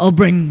and I'll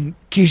bring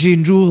Kishi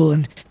and Jewel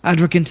and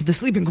Adric into the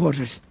sleeping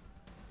quarters?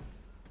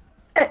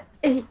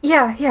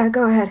 Yeah,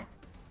 go ahead.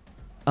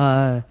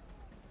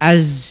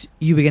 As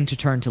you begin to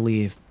turn to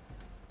leave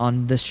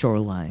on this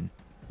shoreline,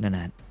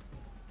 Nanette,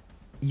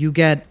 you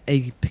get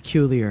a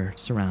peculiar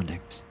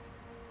surroundings.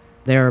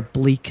 They're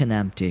bleak and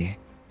empty.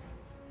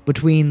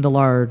 Between the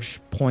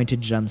large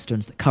pointed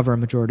gemstones that cover a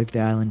majority of the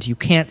island, you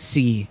can't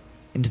see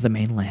into the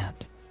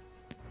mainland.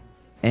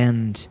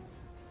 And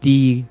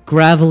the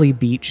gravelly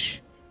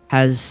beach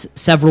has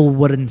several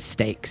wooden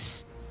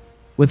stakes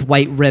with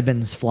white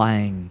ribbons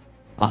flying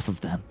off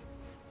of them.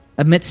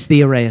 Amidst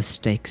the array of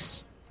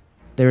stakes,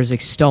 there is a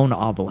stone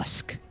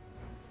obelisk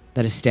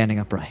that is standing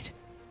upright.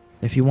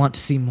 If you want to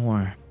see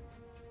more,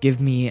 give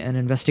me an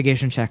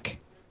investigation check.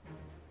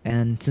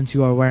 And since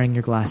you are wearing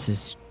your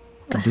glasses,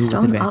 you can do it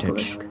with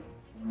advantage. Obelisk.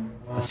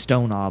 A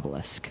stone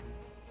obelisk.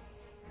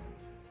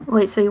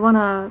 Wait, so you want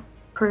a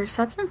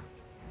perception?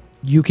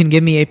 You can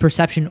give me a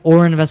perception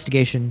or an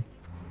investigation.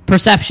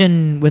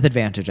 Perception with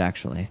advantage,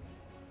 actually.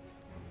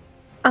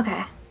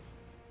 Okay.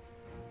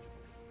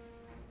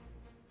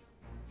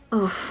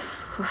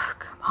 Oof,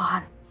 come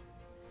on.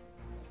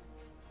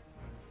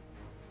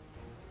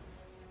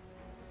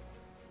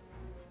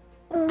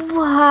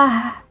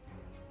 What?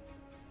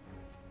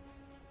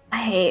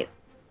 hate.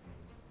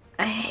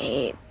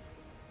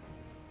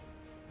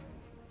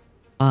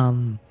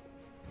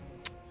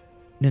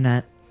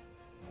 Nanette,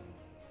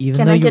 even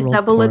Can though I you get rolled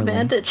double poorly,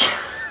 advantage?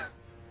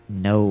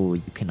 no,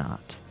 you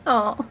cannot.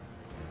 Oh.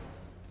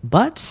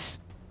 But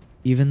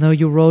even though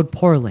you rolled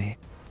poorly,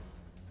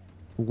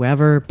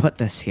 whoever put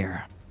this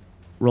here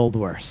rolled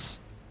worse.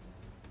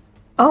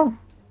 Oh.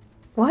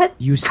 What?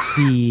 You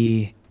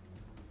see,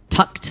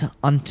 tucked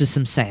onto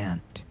some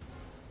sand,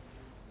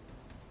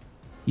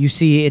 you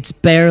see it's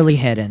barely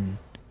hidden,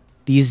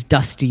 these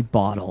dusty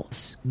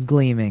bottles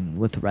gleaming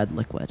with red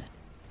liquid.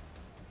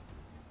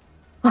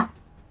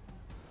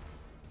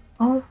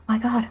 Oh my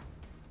god.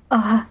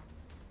 I'm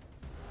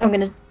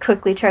gonna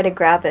quickly try to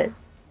grab it.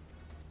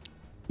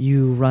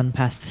 You run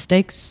past the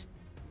stakes.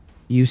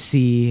 You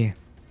see,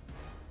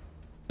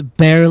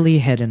 barely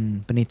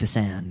hidden beneath the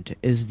sand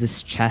is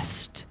this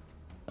chest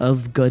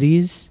of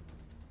goodies.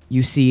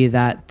 You see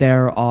that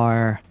there's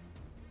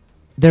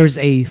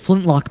a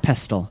flintlock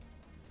pistol.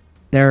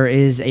 There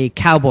is a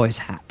cowboy's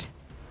hat.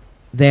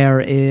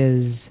 There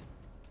is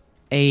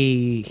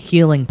a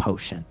healing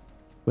potion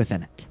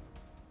within it.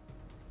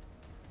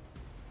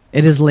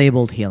 It is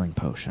labeled healing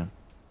potion.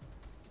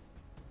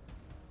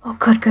 Oh,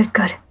 good.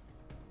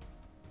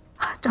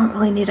 Don't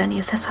really need any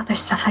of this other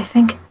stuff, I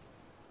think.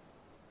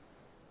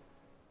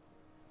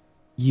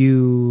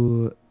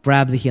 You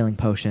grab the healing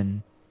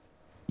potion.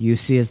 You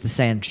see as the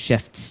sand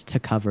shifts to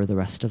cover the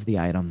rest of the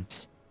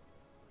items.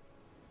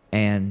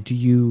 And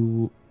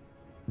you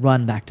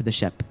run back to the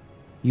ship.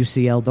 You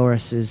see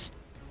Eldorus's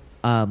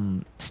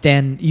the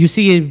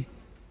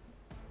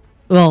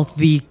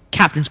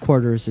captain's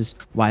quarters is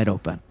wide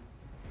open.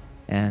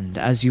 And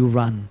as you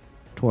run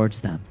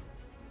towards them,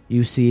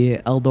 you see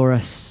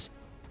Eldorus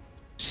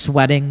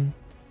sweating.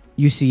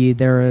 You see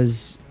there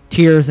is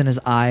tears in his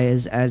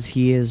eyes as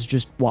he is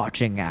just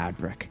watching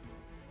Adric.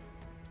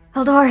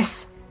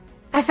 Eldorus,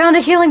 I found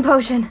a healing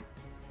potion.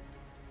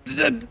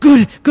 Good.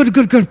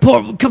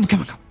 Pour,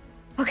 come.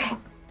 Okay.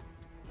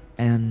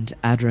 And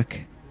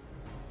Adric,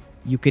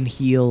 you can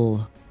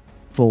heal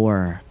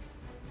for...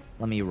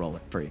 Let me roll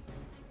it for you.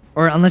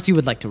 Or unless you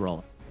would like to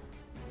roll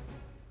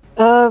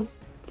it.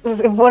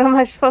 What am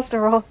I supposed to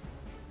roll?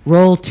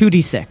 Roll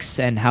 2d6,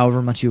 and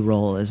however much you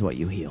roll is what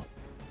you heal.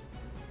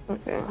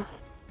 Okay.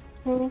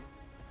 That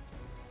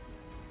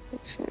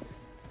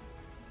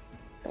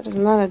is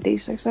not a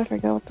d6. I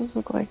forgot what those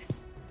look like.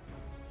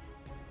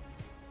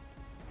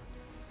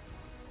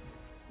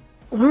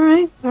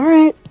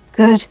 Alright.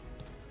 Good.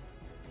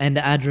 And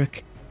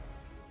Adric,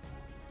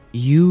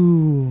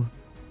 we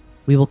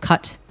will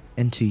cut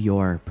into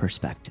your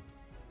perspective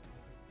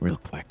real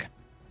quick.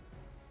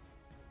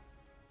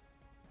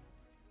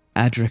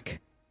 Adric,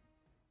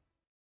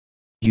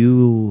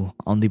 you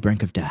on the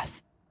brink of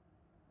death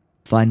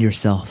find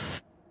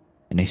yourself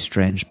in a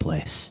strange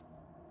place.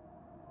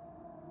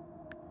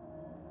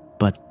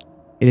 But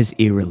it is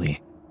eerily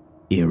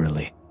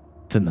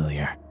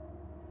familiar.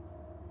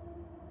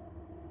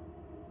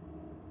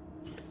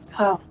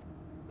 Oh,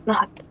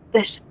 not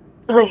this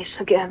place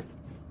again.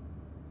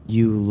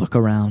 You look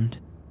around.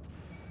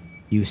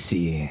 You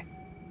see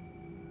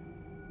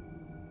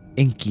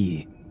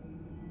inky,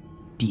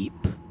 deep,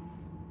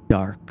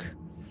 dark,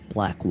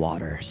 black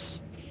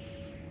waters.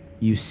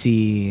 You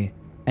see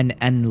an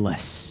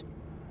endless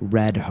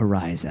red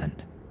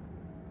horizon.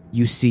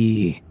 You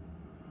see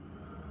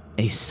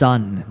a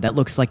sun that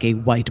looks like a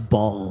white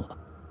ball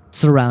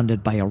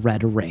surrounded by a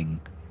red ring.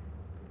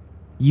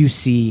 You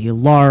see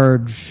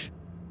large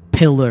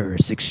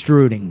pillars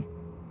extruding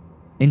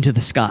into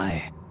the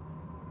sky.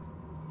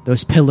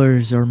 Those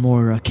pillars are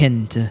more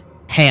akin to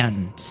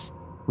hands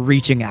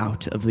reaching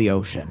out of the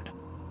ocean.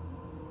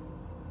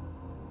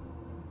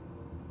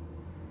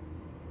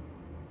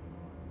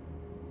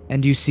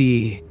 And you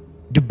see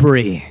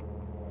debris,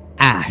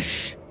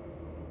 ash,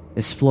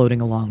 is floating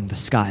along the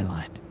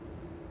skyline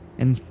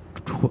and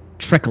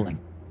trickling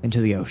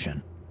into the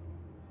ocean.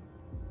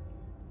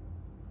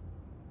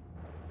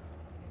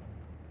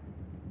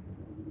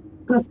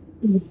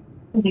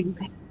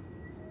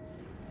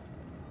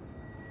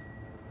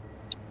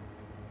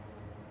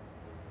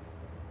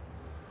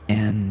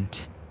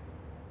 And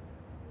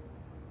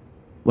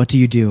what do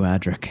you do,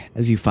 Adric,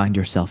 as you find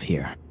yourself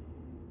here?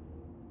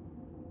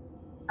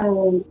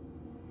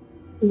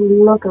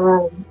 Look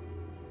around.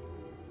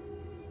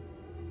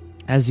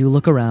 As you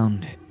look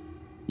around,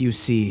 you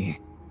see,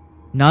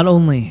 not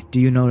only do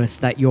you notice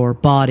that your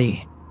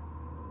body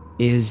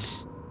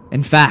is,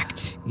 in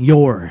fact,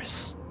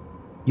 yours,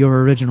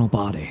 your original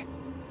body,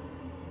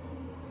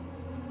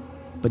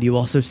 but you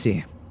also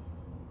see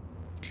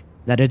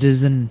that it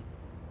is in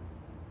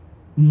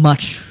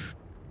much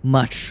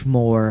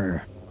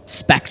more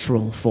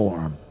spectral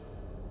form,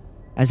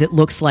 as it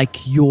looks like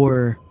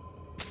your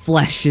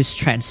flesh is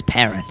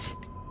transparent,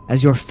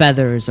 as your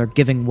feathers are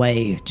giving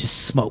way to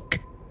smoke.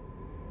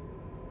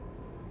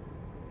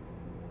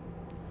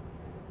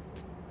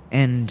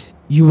 And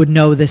you would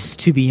know this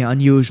to be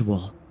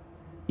unusual,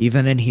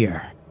 even in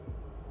here,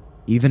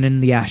 even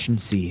in the Ashen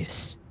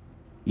Seas,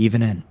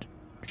 even in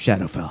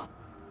Shadowfell.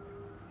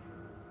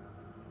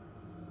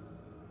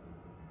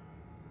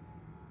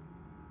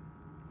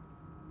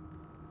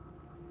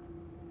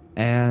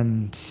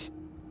 And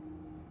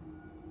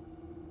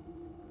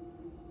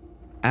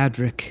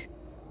Adric,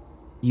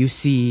 you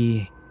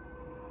see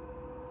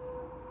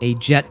a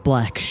jet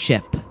black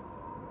ship,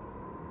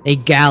 a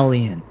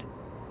galleon,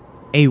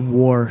 a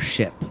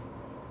warship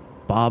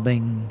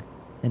bobbing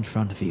in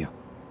front of you.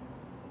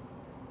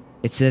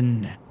 It's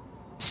in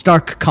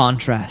stark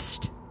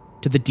contrast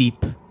to the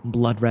deep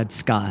blood-red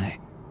sky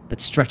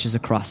that stretches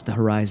across the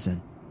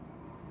horizon.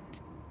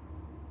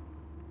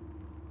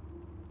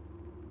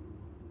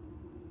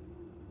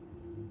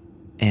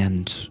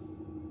 And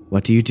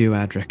what do you do,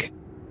 Adric?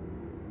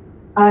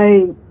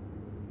 I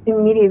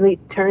immediately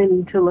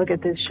turn to look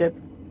at this ship.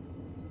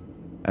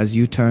 As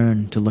you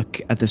turn to look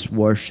at this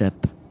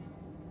warship,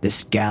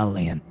 this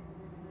galleon,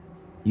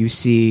 you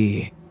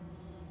see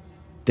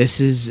this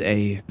is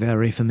a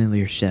very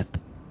familiar ship.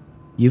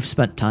 You've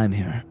spent time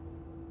here.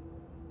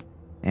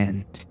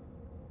 And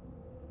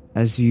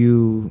as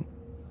you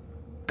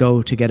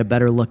go to get a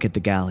better look at the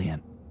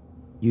galleon,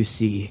 you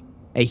see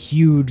a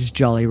huge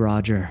Jolly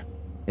Roger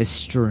is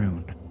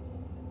strewn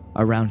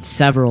around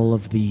several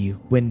of the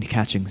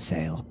wind-catching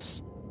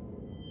sails.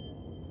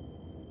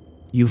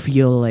 You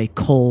feel a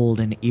cold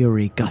and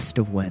eerie gust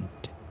of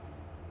wind.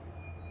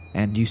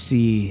 And you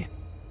see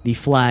the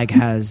flag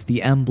has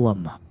the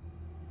emblem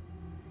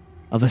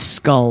of a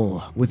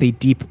skull with a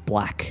deep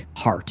black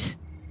heart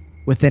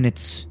within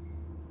its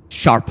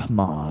sharp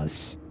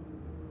maws.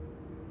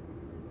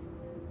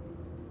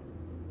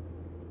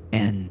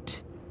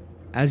 And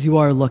as you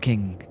are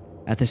looking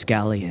at this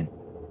galleon,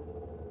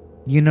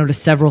 you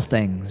notice several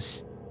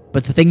things,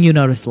 but the thing you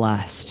notice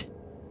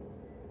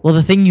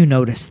the thing you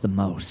notice the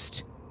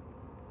most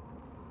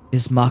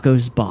is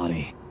Mako's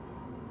body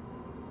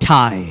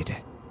tied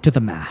to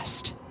the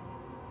mast.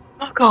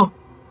 Mako!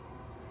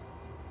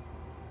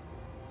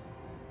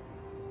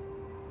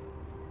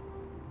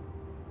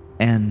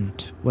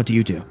 And what do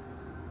you do?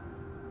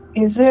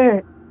 Is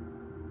there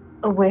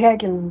a way I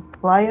can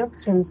fly up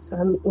since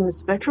I'm in a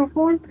spectral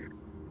form?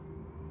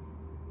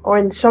 Or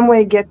in some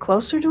way get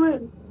closer to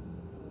it?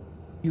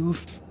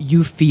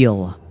 You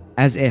feel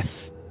as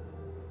if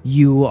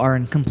you are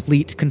in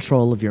complete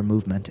control of your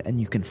movement and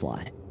you can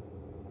fly.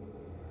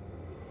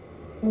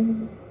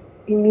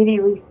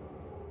 Immediately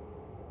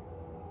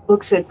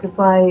looks it to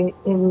fly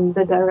in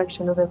the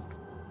direction of it.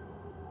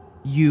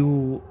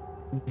 You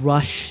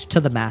rush to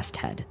the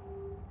masthead.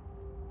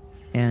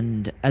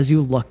 And as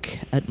you look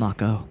at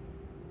Mako,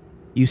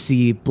 you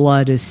see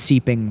blood is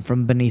seeping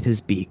from beneath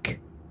his beak.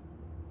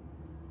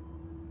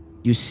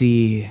 You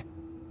see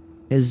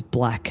his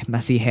black,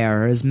 messy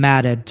hair is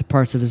matted to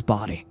parts of his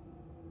body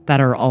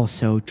that are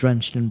also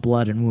drenched in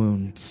blood and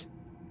wounds.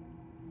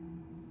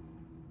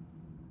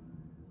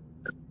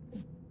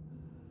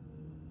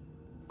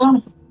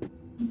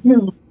 He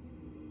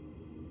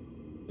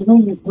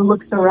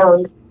looks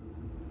around.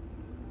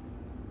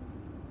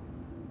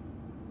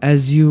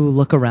 As you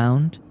look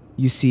around,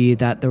 you see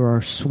that there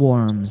are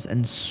swarms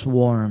and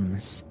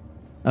swarms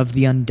of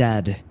the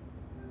undead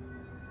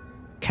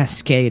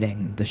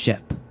cascading the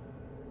ship.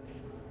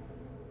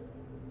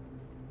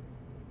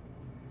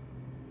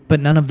 But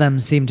none of them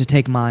seem to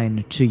take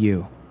mind to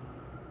you.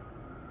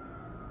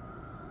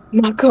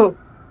 Mako,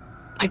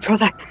 my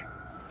brother.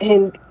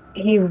 And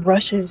he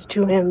rushes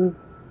to him.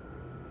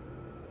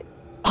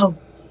 Oh,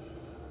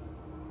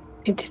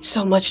 I did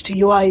so much to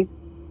you.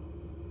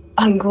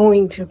 I'm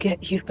going to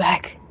get you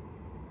back.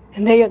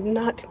 And they are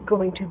not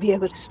going to be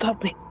able to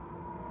stop me.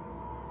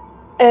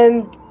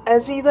 And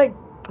as he,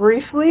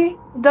 briefly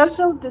does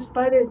so,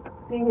 despite it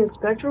being his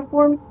spectral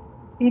form,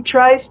 he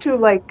tries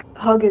to,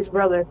 hug his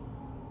brother.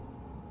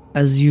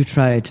 As you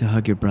try to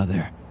hug your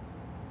brother,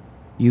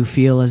 you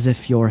feel as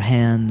if your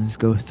hands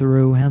go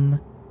through him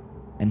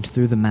and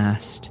through the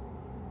mast.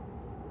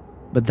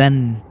 But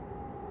then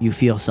you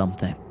feel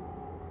something.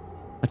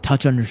 A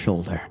touch on your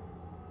shoulder.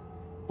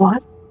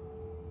 What?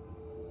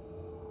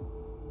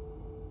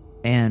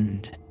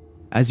 And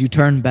as you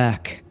turn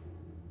back,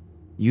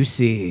 you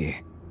see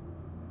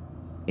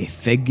a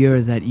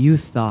figure that you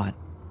thought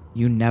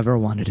you never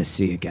wanted to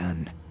see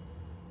again.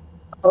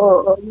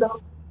 Oh, no.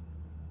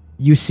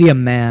 You see a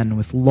man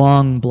with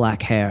long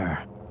black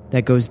hair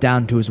that goes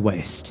down to his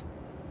waist.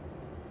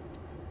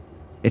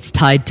 It's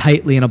tied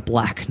tightly in a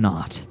black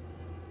knot.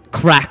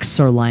 Cracks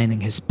are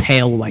lining his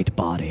pale white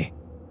body.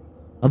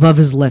 Above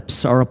his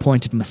lips are a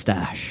pointed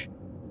mustache.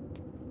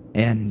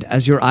 And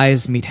as your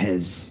eyes meet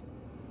his,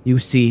 you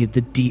see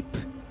the deep,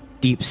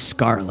 deep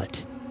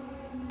scarlet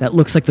that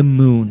looks like the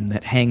moon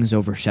that hangs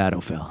over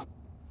Shadowfell.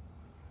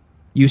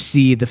 You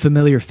see the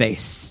familiar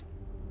face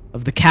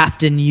of the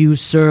captain you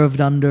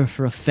served under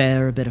for a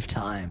fair bit of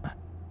time.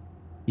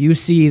 You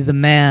see the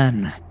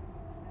man,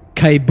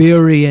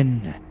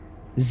 Kyberian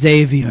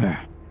Xavier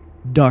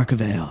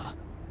Darkveil.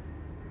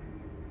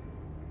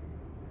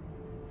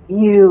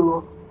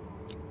 You.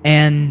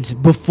 And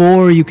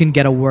before you can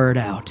get a word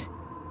out,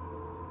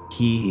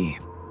 he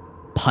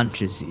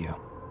punches you.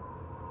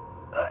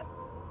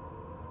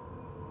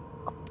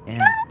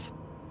 And...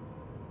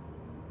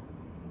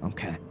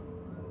 okay.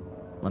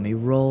 Let me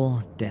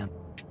roll damage.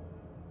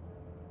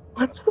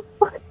 What the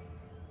fuck?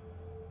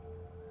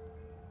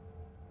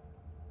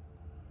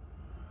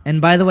 And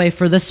by the way,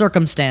 for this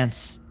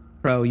circumstance,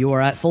 Crow, you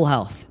are at full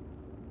health.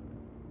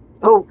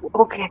 Oh,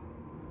 okay.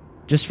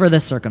 Just for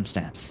this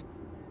circumstance.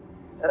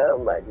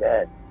 Oh my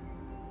god.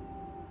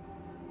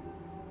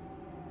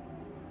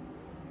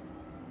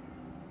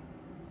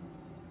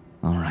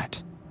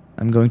 Alright.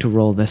 I'm going to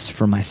roll this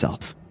for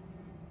myself.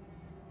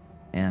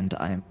 And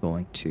I am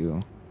going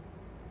to...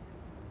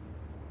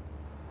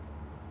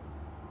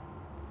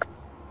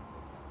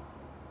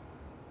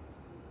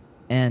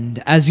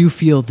 And as you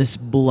feel this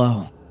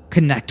blow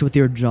connect with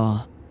your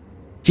jaw,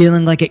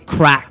 feeling like it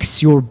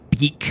cracks your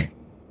beak,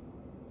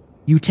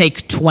 you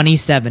take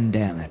 27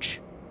 damage.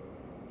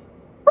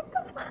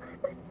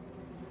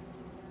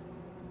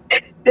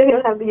 They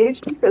don't have the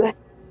HP for that.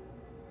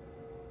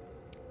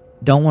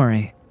 Don't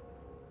worry.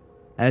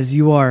 As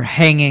you are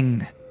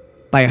hanging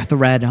by a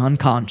thread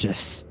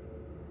unconscious,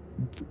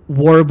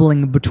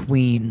 warbling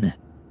between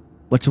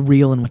what's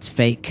real and what's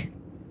fake,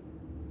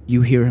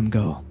 you hear him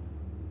go,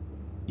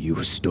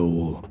 "You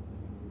stole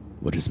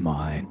what is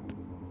mine,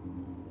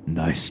 and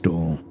I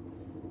stole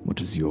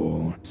what is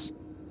yours.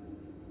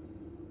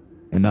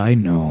 And I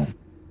know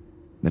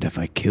that if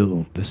I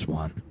killed this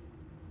one,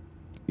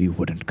 you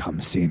wouldn't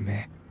come see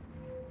me.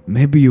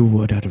 Maybe you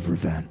would out of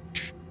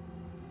revenge.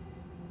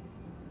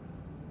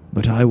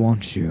 But I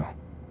want you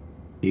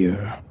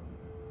here,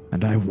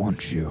 and I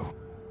want you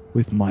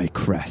with my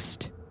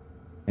crest.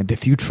 And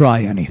if you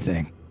try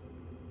anything..."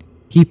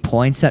 He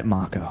points at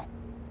Mako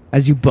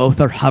as you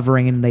both are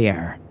hovering in the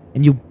air,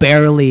 and you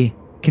barely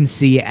can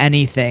see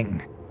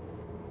anything.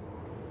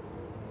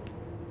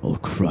 "I'll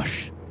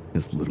crush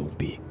his little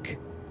beak."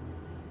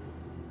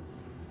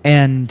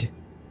 And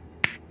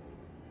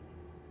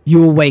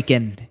you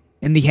awaken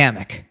in the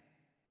hammock.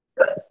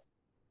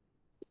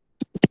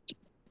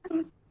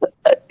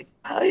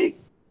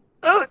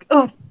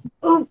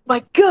 Oh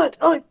my god!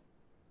 Oh,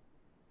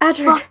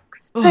 Adric,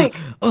 snake!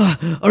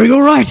 Are you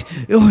alright?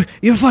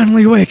 You're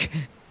finally awake.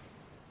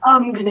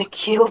 I'm gonna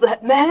kill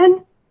that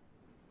man.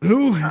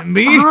 Who?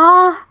 Me?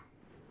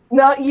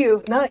 Not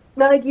you.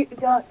 Not you.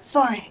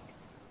 Sorry.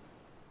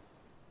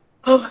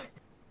 Oh,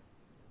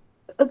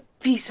 a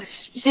piece of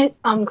shit.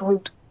 I'm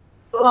going to.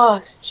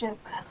 Oh shit,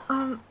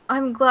 man.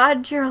 I'm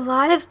glad you're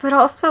alive, but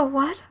also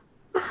what?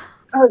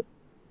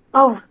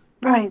 Oh,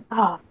 right.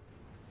 Oh,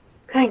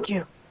 thank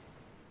you.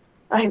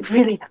 I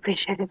really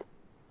appreciate it.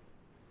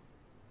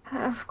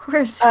 Of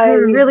course,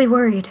 we're really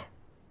worried.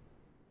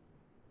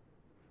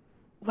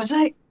 Was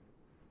I?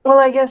 Well,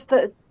 I guess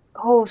the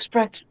whole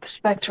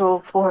spectral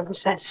form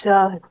says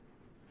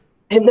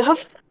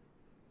enough.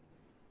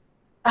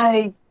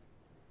 But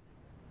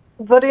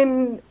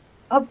in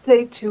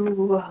update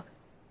to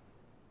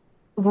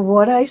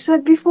what I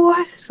said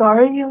before,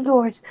 sorry,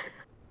 indoors,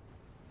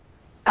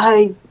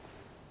 I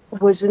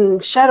was in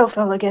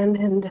Shadowfell again,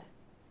 and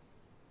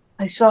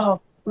I saw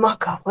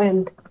Mako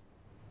and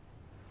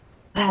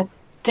that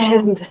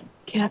damned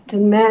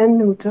Captain Man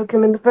who took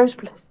him in the first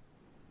place.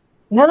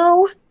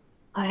 Now,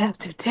 I have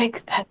to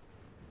take that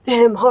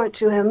damn heart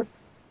to him.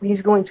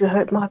 He's going to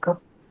hurt Mako.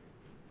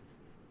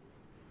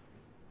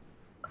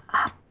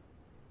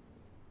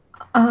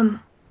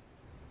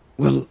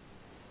 Well...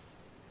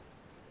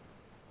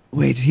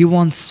 Wait, he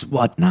wants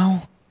what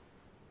now?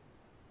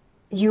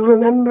 You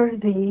remember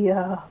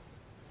the,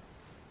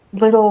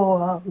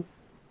 little,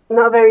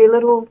 not very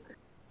little,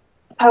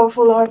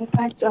 powerful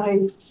artifacts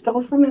I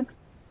stole from him?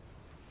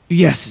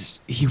 Yes,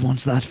 he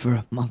wants that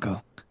for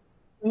Mako.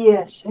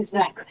 Yes,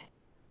 exactly.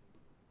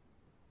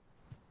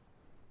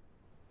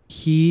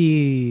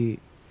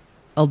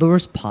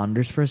 Eldorus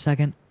ponders for a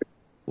second.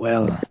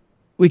 Well,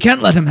 we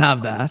can't let him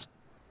have that.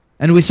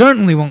 And we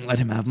certainly won't let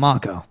him have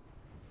Mako.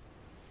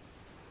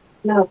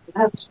 No,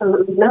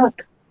 absolutely not.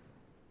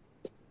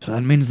 So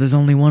that means there's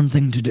only one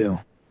thing to do.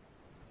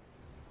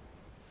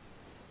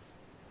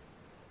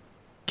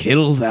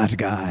 Kill that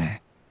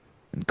guy.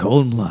 In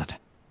cold blood.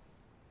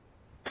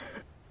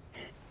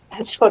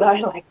 That's what I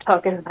like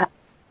talking about.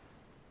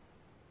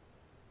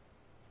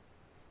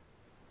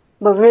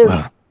 But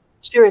really,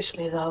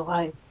 seriously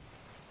though,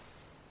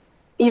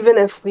 even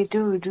if we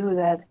do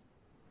that,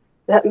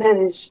 that man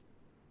is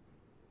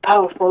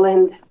powerful,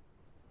 and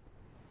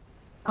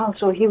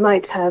also he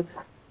might have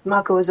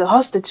Mako as a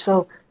hostage,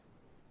 so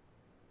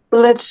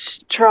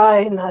let's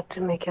try not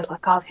to make it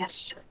look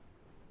obvious.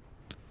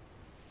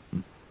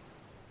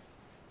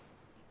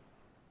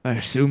 I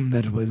assume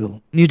that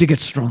we'll need to get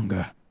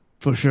stronger,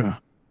 for sure.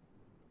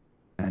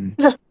 And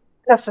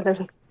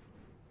Definitely.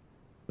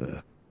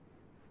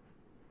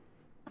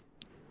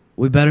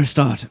 we better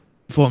start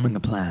forming a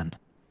plan.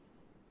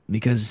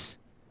 Because,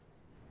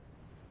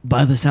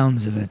 by the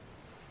sounds of it,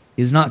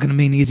 he's not going to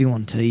be an easy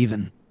one to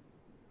even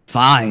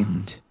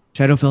find.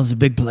 Shadowfell's a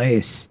big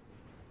place.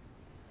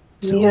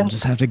 So Yeah. we'll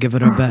just have to give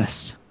it our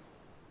best.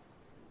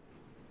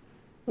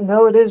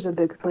 No, it is a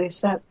big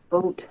place. That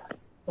boat,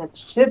 that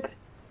ship,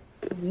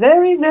 is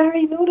very,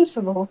 very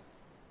noticeable.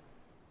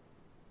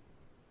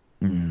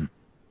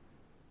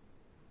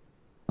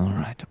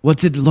 Alright.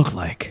 What's it look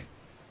like?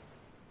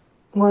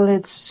 Well,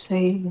 it's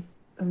a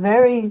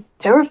very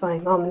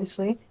terrifying,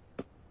 honestly,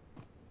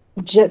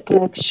 jet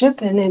black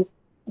ship, and it.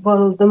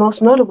 Well, the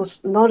most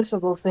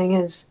noticeable thing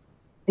is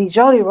the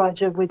Jolly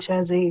Roger, which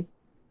has a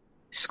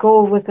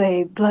skull with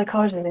a black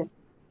heart in it.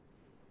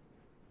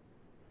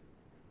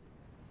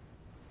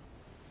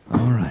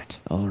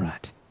 All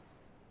right.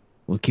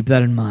 We'll keep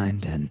that in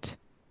mind, and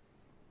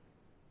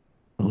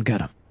we'll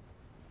get him.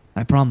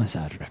 I promise,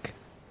 Adric.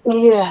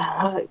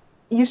 Yeah,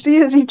 you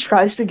see, as he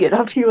tries to get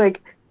up, he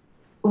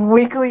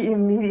weakly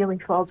immediately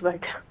falls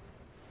back down.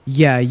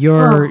 Yeah,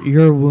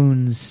 your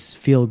wounds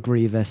feel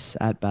grievous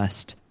at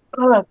best.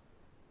 Oh,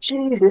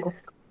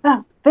 Jesus!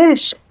 Ah,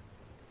 fish.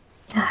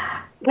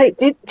 Wait,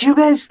 did you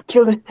guys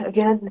kill it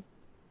again?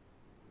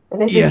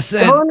 And is Yes,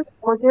 it gone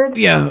or dead?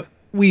 Yeah,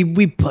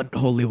 we put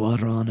holy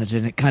water on it,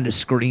 and it kind of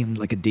screamed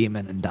like a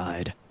demon and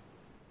died.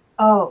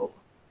 Oh,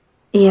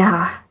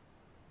 Yeah.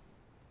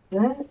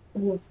 that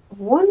is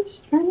one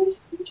strange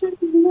creature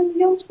than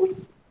else.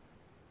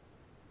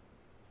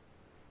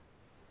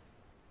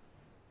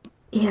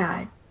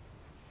 Yeah.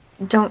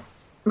 I don't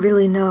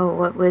really know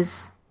what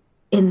was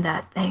in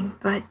that thing,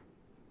 but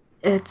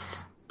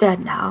it's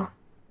dead now.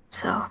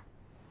 So.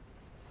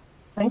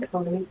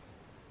 Thankfully,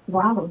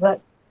 wow,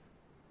 that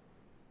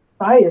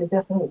fire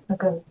definitely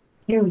took a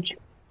huge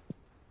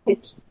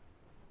hit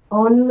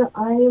on,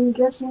 I am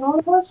guessing, all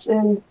of us,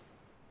 and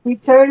we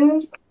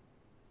turned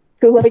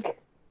to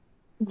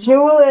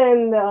Jewel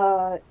and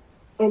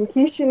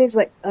Keisha, is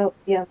like, oh,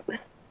 yeah.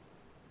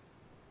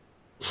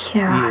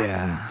 Yeah.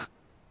 Yeah.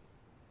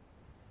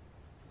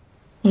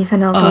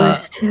 Even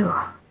Eldorus, too.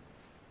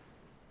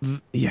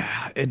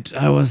 Yeah,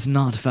 I was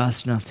not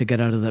fast enough to get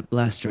out of that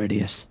blast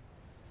radius.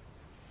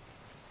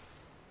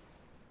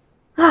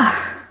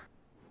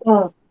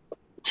 Oh,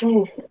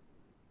 jeez.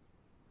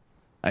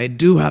 I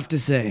do have to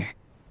say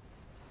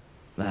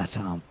that,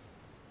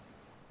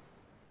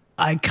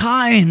 I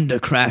kinda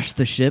crashed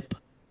the ship.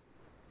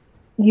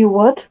 You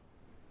what?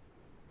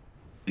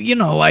 You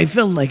know, I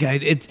feel like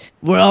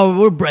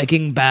we're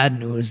breaking bad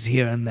news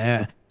here and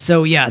there.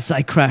 So yes,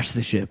 I crashed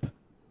the ship.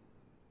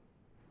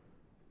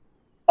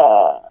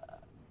 Uh-huh.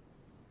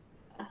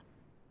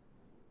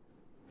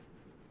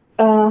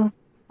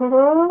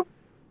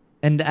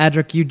 And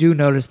Adric, you do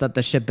notice that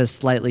the ship is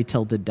slightly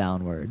tilted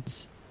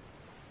downwards.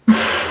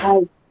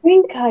 I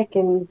think I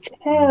can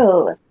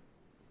tell.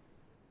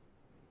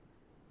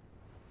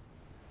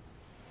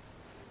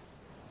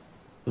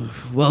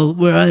 Well,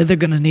 we're either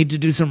gonna need to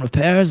do some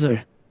repairs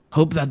or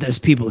hope that there's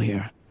people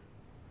here.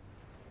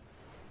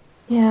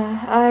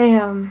 Yeah,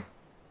 I,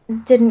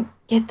 didn't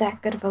get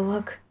that good of a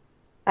look.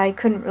 I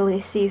couldn't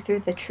really see through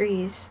the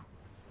trees.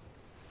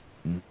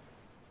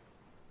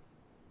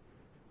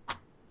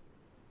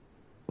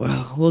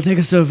 Well, we'll take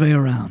a survey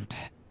around.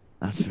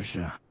 That's for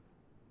sure.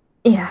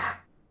 Yeah.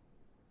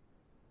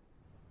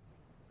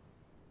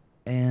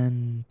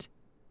 And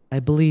I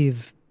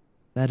believe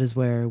that is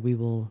where we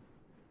will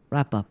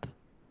wrap up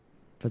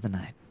for the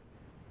night.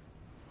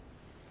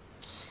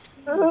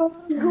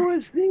 Who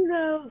is he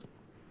now?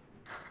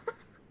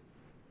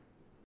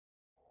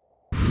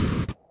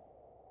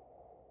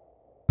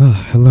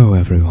 Hello,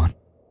 everyone.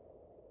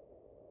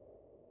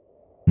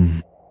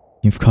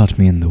 You've caught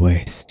me in the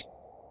waist.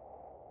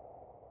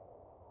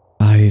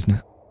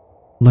 I'd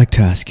like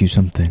to ask you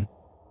something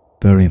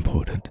very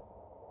important.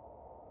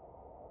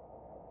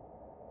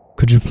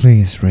 Could you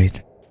please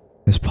rate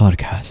this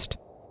podcast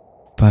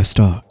 5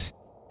 stars?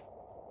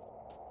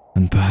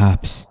 And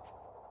perhaps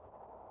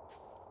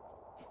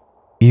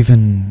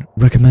even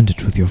recommend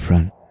it with your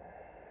friend.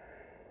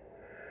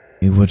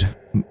 It would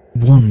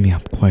warm me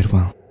up quite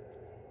well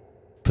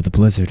for the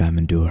blizzard I'm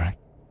enduring.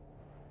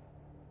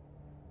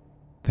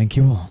 Thank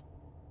you all.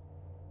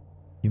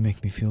 You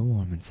make me feel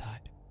warm inside.